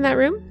anything in that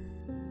room?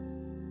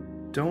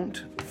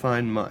 Don't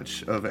find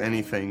much of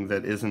anything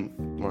that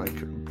isn't,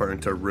 like,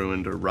 burnt or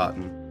ruined or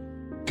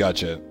rotten.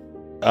 Gotcha.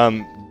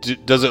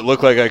 Does it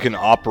look like I can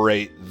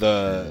operate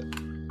the...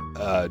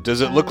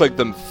 does it look like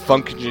the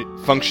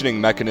functioning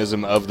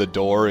mechanism of the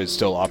door is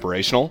still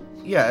operational?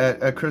 Yeah,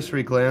 at a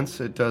cursory glance,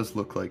 it does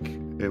look like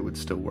it would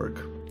still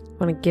work.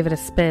 Want to give it a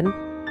spin?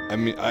 I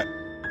mean,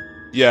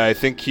 I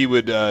think he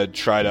would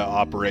try to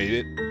operate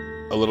it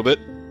a little bit,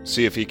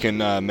 see if he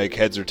can make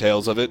heads or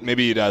tails of it.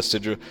 Maybe he'd ask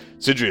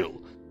Sidril,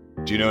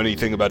 do you know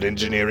anything about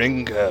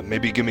engineering?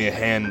 Maybe give me a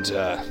hand.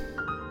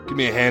 Give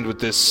me a hand with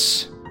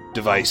this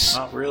device.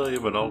 Not really,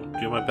 but I'll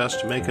do my best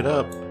to make it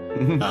up.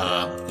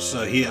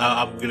 So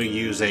I'm gonna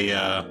use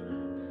a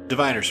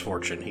Diviner's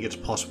Fortune. He gets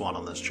 +1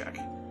 on this check,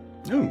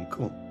 Oh,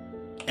 cool.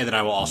 and then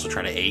I will also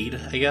try to aid,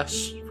 I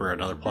guess, for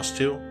another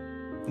 +2.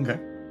 Okay.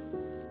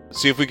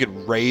 See if we could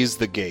raise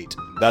the gate.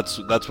 That's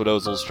what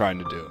Ozil's trying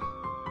to do.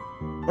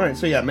 Alright,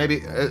 so yeah,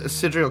 maybe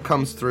Sidriel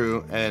comes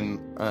through and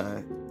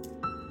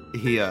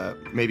he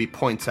maybe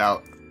points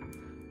out,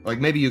 like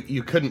maybe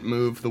you couldn't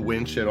move the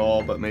winch at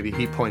all, but maybe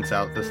he points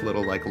out this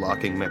little like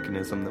locking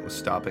mechanism that was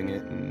stopping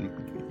it, and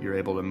you're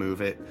able to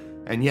move it.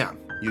 And yeah,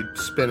 you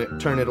spin it,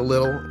 turn it a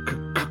little,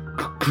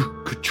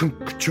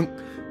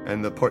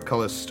 and the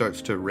portcullis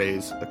starts to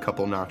raise a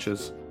couple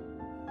notches.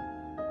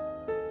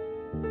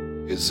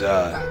 Is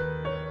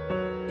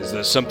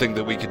there something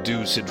that we could do,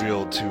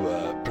 Sidriel,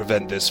 to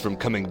prevent this from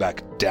coming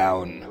back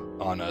down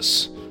on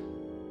us?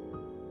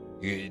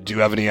 Do you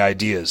have any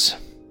ideas?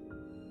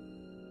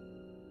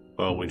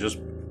 Well, what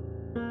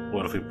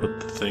if we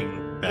put the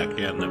thing back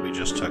in that we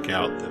just took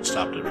out that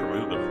stopped it from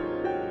moving?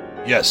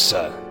 Yes,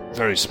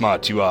 very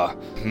smart you are,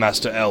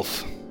 Master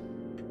Elf.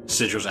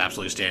 Sidril's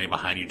absolutely standing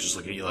behind you, just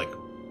looking at you like,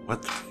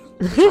 what the...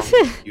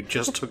 You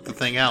just took the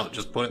thing out,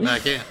 just put it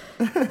back in.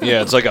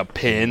 Yeah, it's like a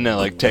pin, and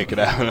like take it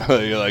out.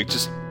 You're like,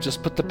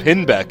 just put the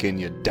pin back in,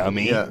 you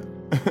dummy. Yeah.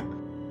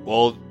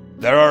 Well,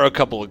 there are a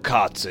couple of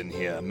cots in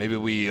here. Maybe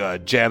we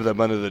jam them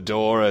under the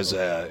door as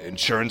an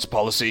insurance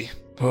policy,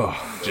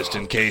 just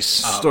in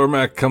case.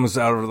 Stormak comes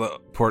out of the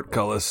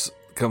portcullis,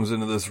 comes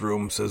into this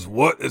room, says,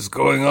 "What is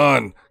going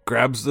on?"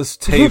 Grabs this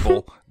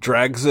table,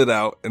 drags it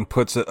out, and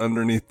puts it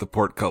underneath the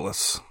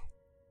portcullis.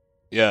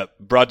 Yeah,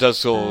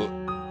 Broaddusk will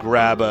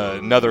grab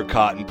another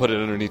cot and put it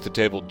underneath the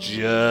table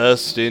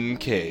just in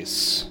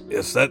case.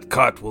 Yes, that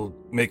cot will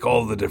make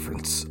all the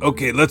difference.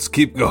 Okay, let's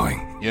keep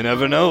going. You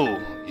never know.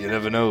 You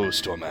never know,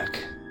 Stormak.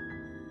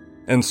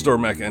 And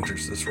Stormak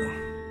enters this room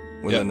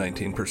with Yep. a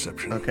 19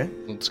 perception. Okay.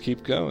 Let's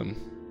keep going.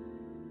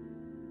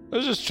 I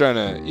was just trying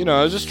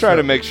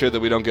to make sure that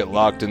we don't get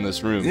locked in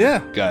this room.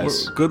 Yeah,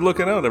 guys. we're good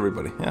looking out,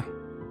 everybody. Yeah.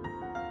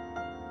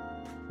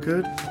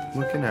 Good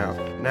looking out.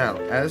 Now,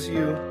 as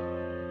you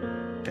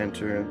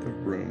enter the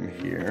room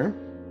here,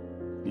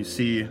 you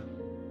see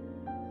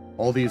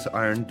all these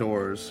iron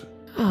doors.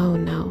 Oh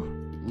no.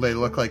 They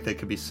look like they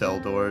could be cell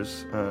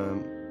doors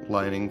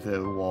lining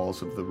the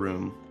walls of the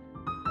room.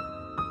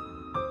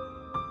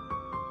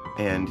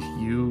 And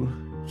you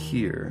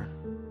hear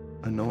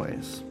a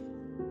noise.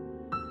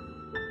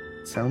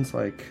 It sounds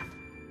like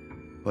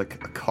a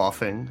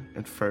coughing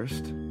at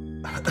first,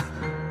 and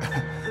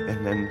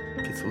then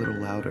it gets a little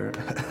louder.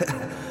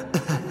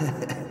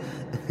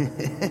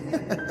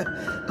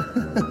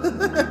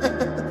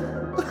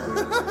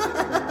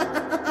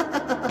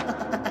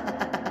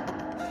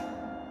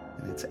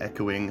 And it's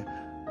echoing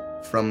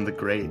from the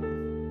grate,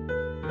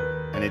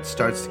 and it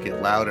starts to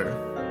get louder.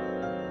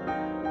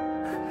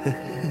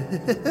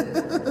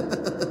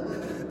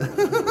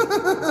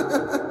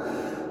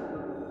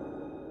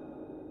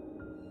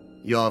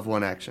 You all have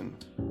one action.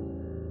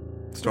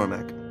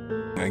 Stormak.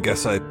 I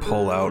guess I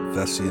pull out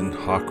Vessian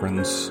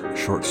Hockran's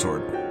short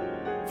sword.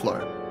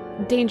 Flora.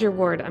 Danger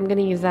ward. I'm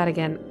gonna use that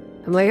again.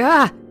 I'm like,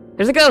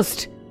 there's a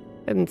ghost!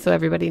 And so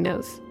everybody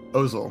knows.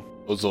 Ozil.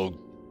 Ozil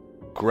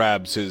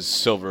grabs his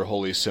silver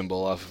holy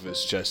symbol off of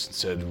his chest and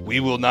said, "We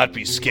will not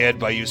be scared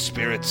by you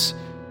spirits.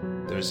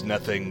 There's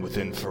nothing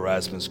within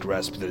Pharasma's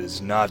grasp that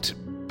is not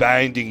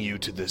binding you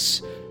to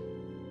this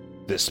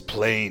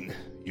plane.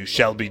 You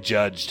shall be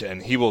judged."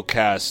 And he will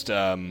cast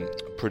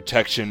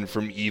Protection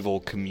from Evil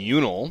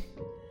Communal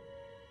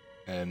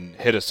and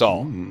hit us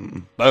all.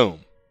 Boom.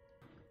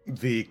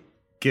 The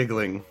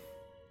giggling,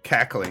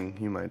 cackling,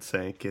 you might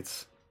say,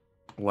 gets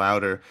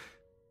louder.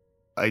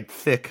 A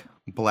thick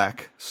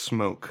black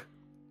smoke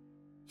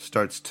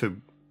starts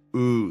to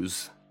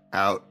ooze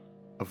out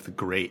of the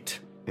grate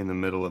in the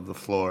middle of the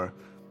floor,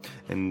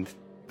 and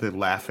the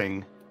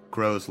laughing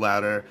grows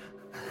louder.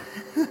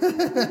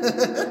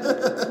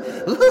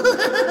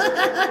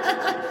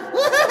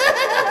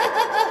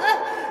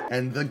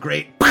 And the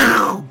grate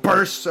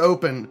bursts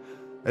open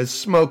as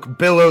smoke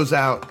billows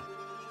out,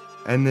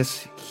 and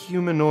this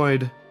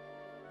humanoid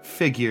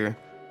figure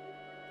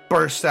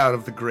bursts out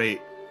of the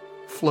grate,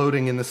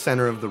 floating in the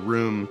center of the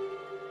room.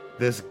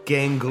 This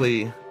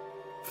gangly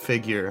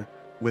figure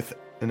with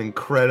an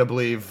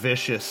incredibly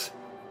vicious,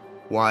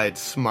 wide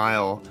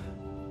smile,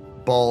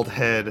 bald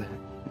head,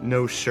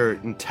 no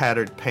shirt, and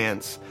tattered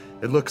pants.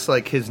 It looks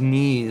like his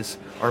knees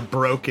are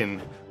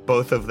broken,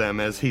 both of them,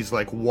 as he's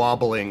like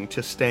wobbling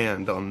to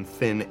stand on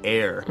thin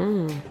air.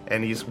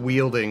 And he's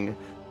wielding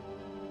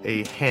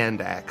a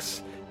hand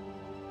axe.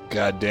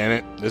 God damn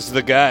it. This is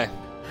the guy.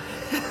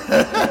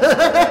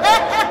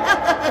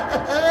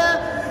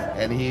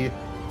 And he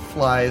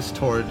flies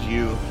towards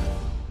you,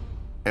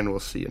 and we'll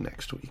see you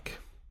next week.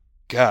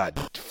 God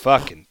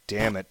fucking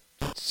damn it.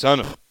 Son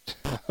of...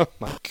 Oh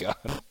my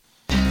god.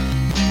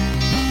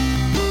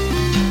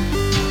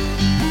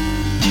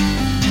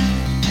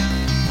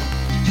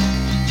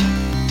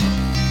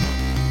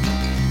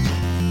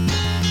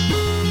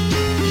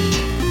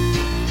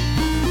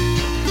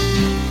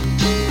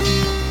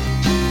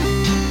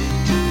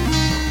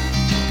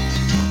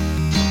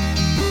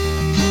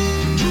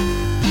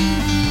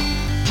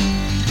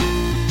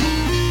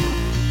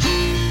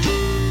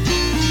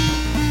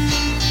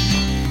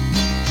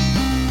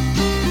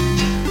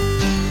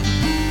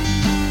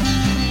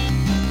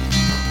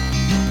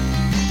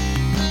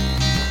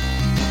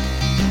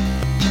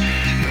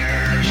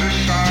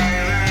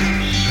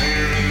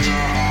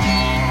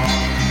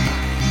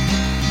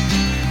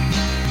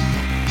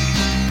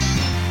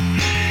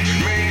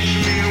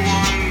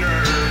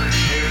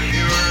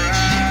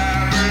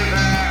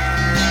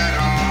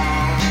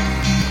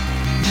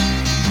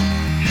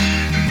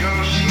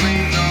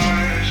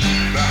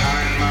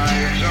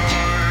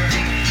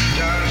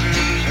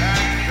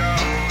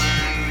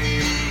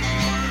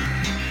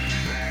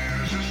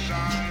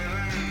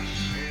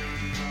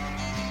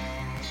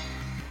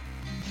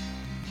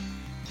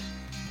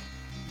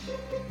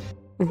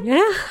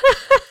 Yeah.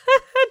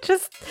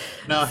 Just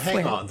Now,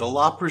 hang on. The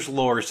Lopper's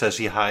lore says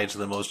he hides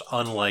in the most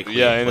unlikely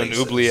Yeah, and an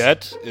places.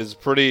 oubliette is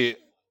pretty...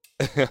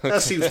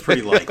 That seems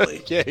pretty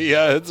likely.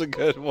 Yeah, it's a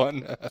good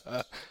one.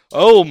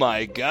 Oh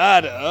my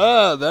god,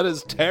 that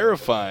is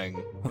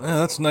terrifying. Yeah,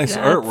 that's nice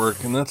That's-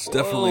 artwork, and that's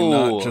definitely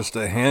Whoa. not just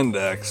a hand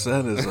axe.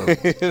 That is a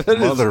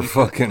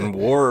motherfucking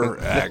war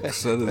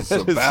axe. That is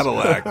a battle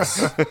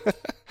axe.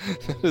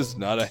 That is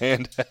not a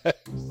hand axe.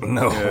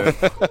 No.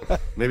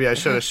 Maybe I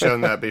should have shown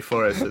that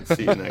before I said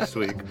see you next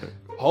week.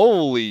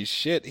 Holy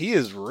shit, he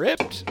is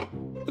ripped.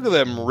 Look at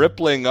them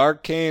rippling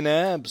arcane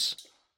abs.